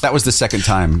the second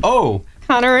time. Oh,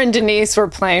 Connor and Denise were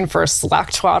playing for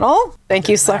Slack Twaddle. Thank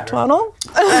you, Slack Twaddle.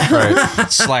 Right.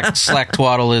 Slack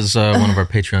Twaddle is one of our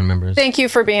Patreon members. Thank you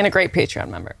for being a great Patreon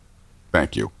member.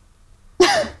 Thank you.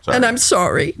 Sorry. And I'm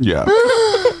sorry. Yeah.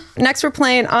 Next, we're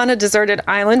playing On a Deserted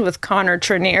Island with Connor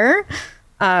Trenier.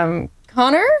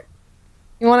 Connor,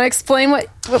 you want to explain what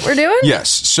we're doing? Yes.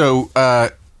 So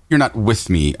you're not with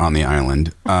me on the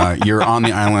island. You're on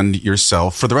the island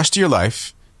yourself for the rest of your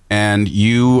life, and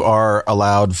you are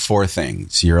allowed 4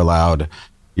 things. You're allowed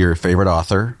your favorite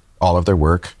author, all of their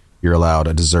work. You're allowed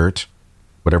a dessert,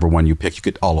 whatever one you pick. You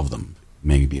get all of them.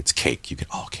 Maybe it's cake. You get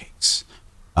all cakes.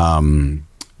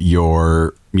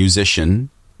 Your musician,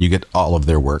 you get all of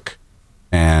their work,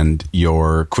 and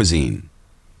your cuisine,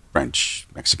 French,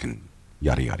 Mexican,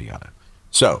 yada, yada, yada.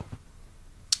 So,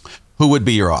 who would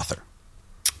be your author?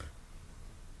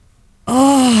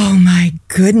 Oh, my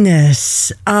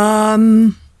goodness. I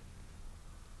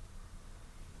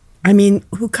mean,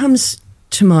 who comes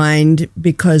to mind?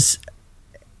 Because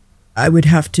I would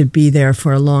have to be there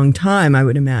for a long time, I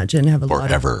would imagine. Have a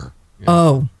Forever.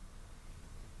 Oh,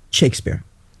 Shakespeare.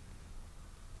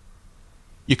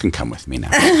 You can come with me now.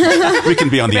 We can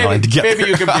be on the island together. Maybe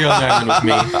you can be on the island with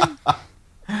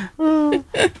me.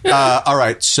 All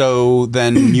right. So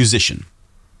then, musician.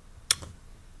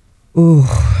 Ooh,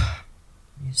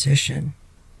 musician.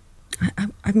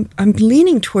 I'm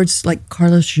leaning towards like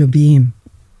Carlos Jobim,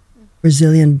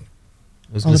 Brazilian.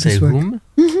 I was All going of to say his work. whom?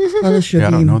 Carlos Jobim. Yeah,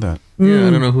 I don't know that. Yeah, I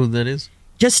don't know who that is.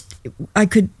 Just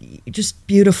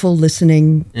beautiful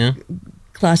listening, Yeah.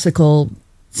 classical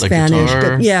Like Spanish,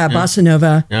 guitar? but yeah, bossa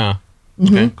nova. Yeah.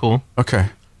 Okay, cool. Okay.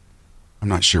 I'm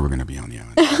not sure we're going to be on the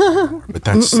island anymore, but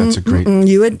that's a great.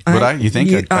 You would? You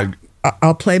think?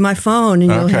 I'll play my phone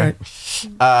and you'll hear Okay.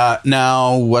 it.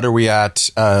 Now, what are we at?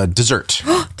 Dessert.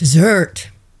 Dessert.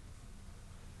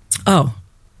 Oh,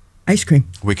 ice cream.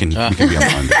 We can be on the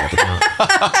island together.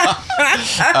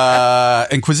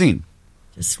 And cuisine.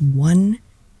 Just one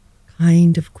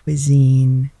kind of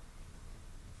cuisine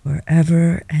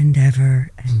forever and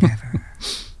ever and ever.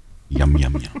 Yum,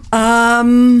 yum,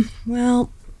 yum.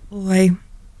 Well, boy,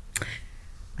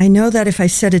 I know that if I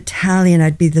said Italian,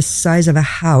 I'd be the size of a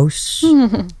house.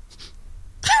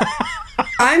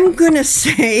 I'm gonna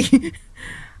say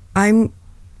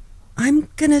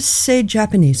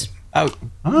Japanese.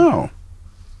 Oh.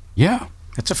 Yeah.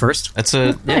 That's a first. That's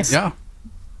a Nice. Yeah.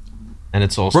 and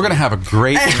it's also We're going to have a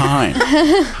great time.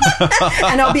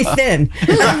 And I'll be thin. Me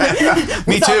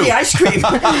Without too. the ice cream.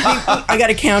 I got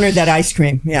to counter that ice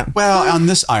cream. Yeah. Well, on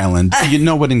this island,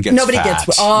 nobody gets Nobody fat.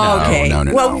 gets. Oh, No, okay. No.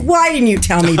 Well, why didn't you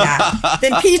tell me that?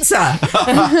 Then pizza.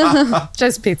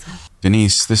 Just pizza.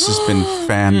 Denise, this has been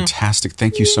fantastic.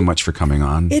 Thank you so much for coming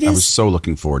on. It I was is- so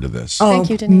looking forward to this. Oh, Thank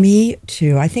you, Denise. me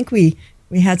too. I think we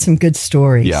had some good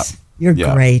stories. Yeah. You're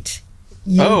Yeah. great.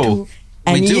 You Oh, do-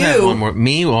 we and do you have one more.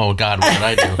 Me? Oh God, what did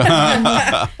I do?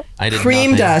 I did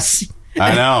creamed nothing. us.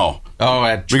 I know. Oh,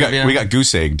 at We trivia? got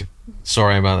goose egged.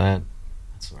 Sorry about that.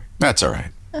 That's all right.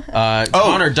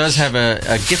 Connor does have a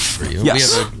gift for you.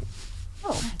 Yes. We have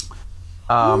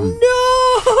No.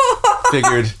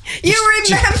 Figured You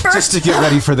remember? just to get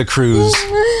ready for the cruise.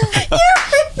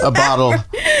 You a bottle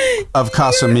of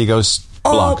Casamigos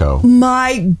Blanco. Oh,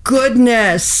 my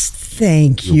goodness.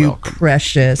 Thank You're you, welcome.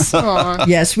 precious.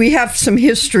 Yes, we have some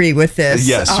history with this.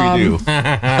 Yes, we do.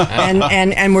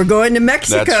 And we're going to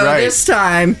Mexico That's right. this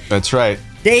time. That's right.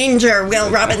 Danger, Will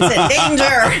Robinson,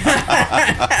 danger.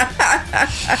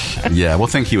 Yeah, well,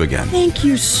 thank you again. Thank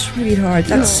you, sweetheart.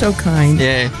 That's so kind.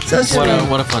 Yay. So sweet.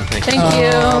 What a fun thing. Thank you.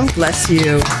 Oh, bless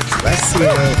you. Bless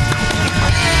you.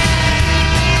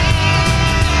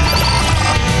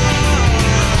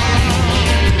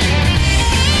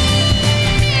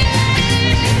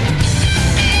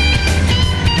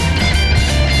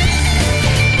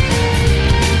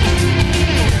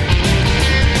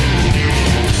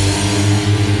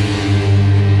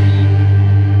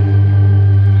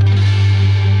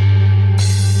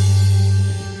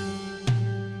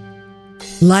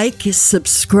 Like,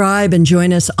 subscribe, and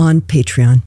join us on Patreon.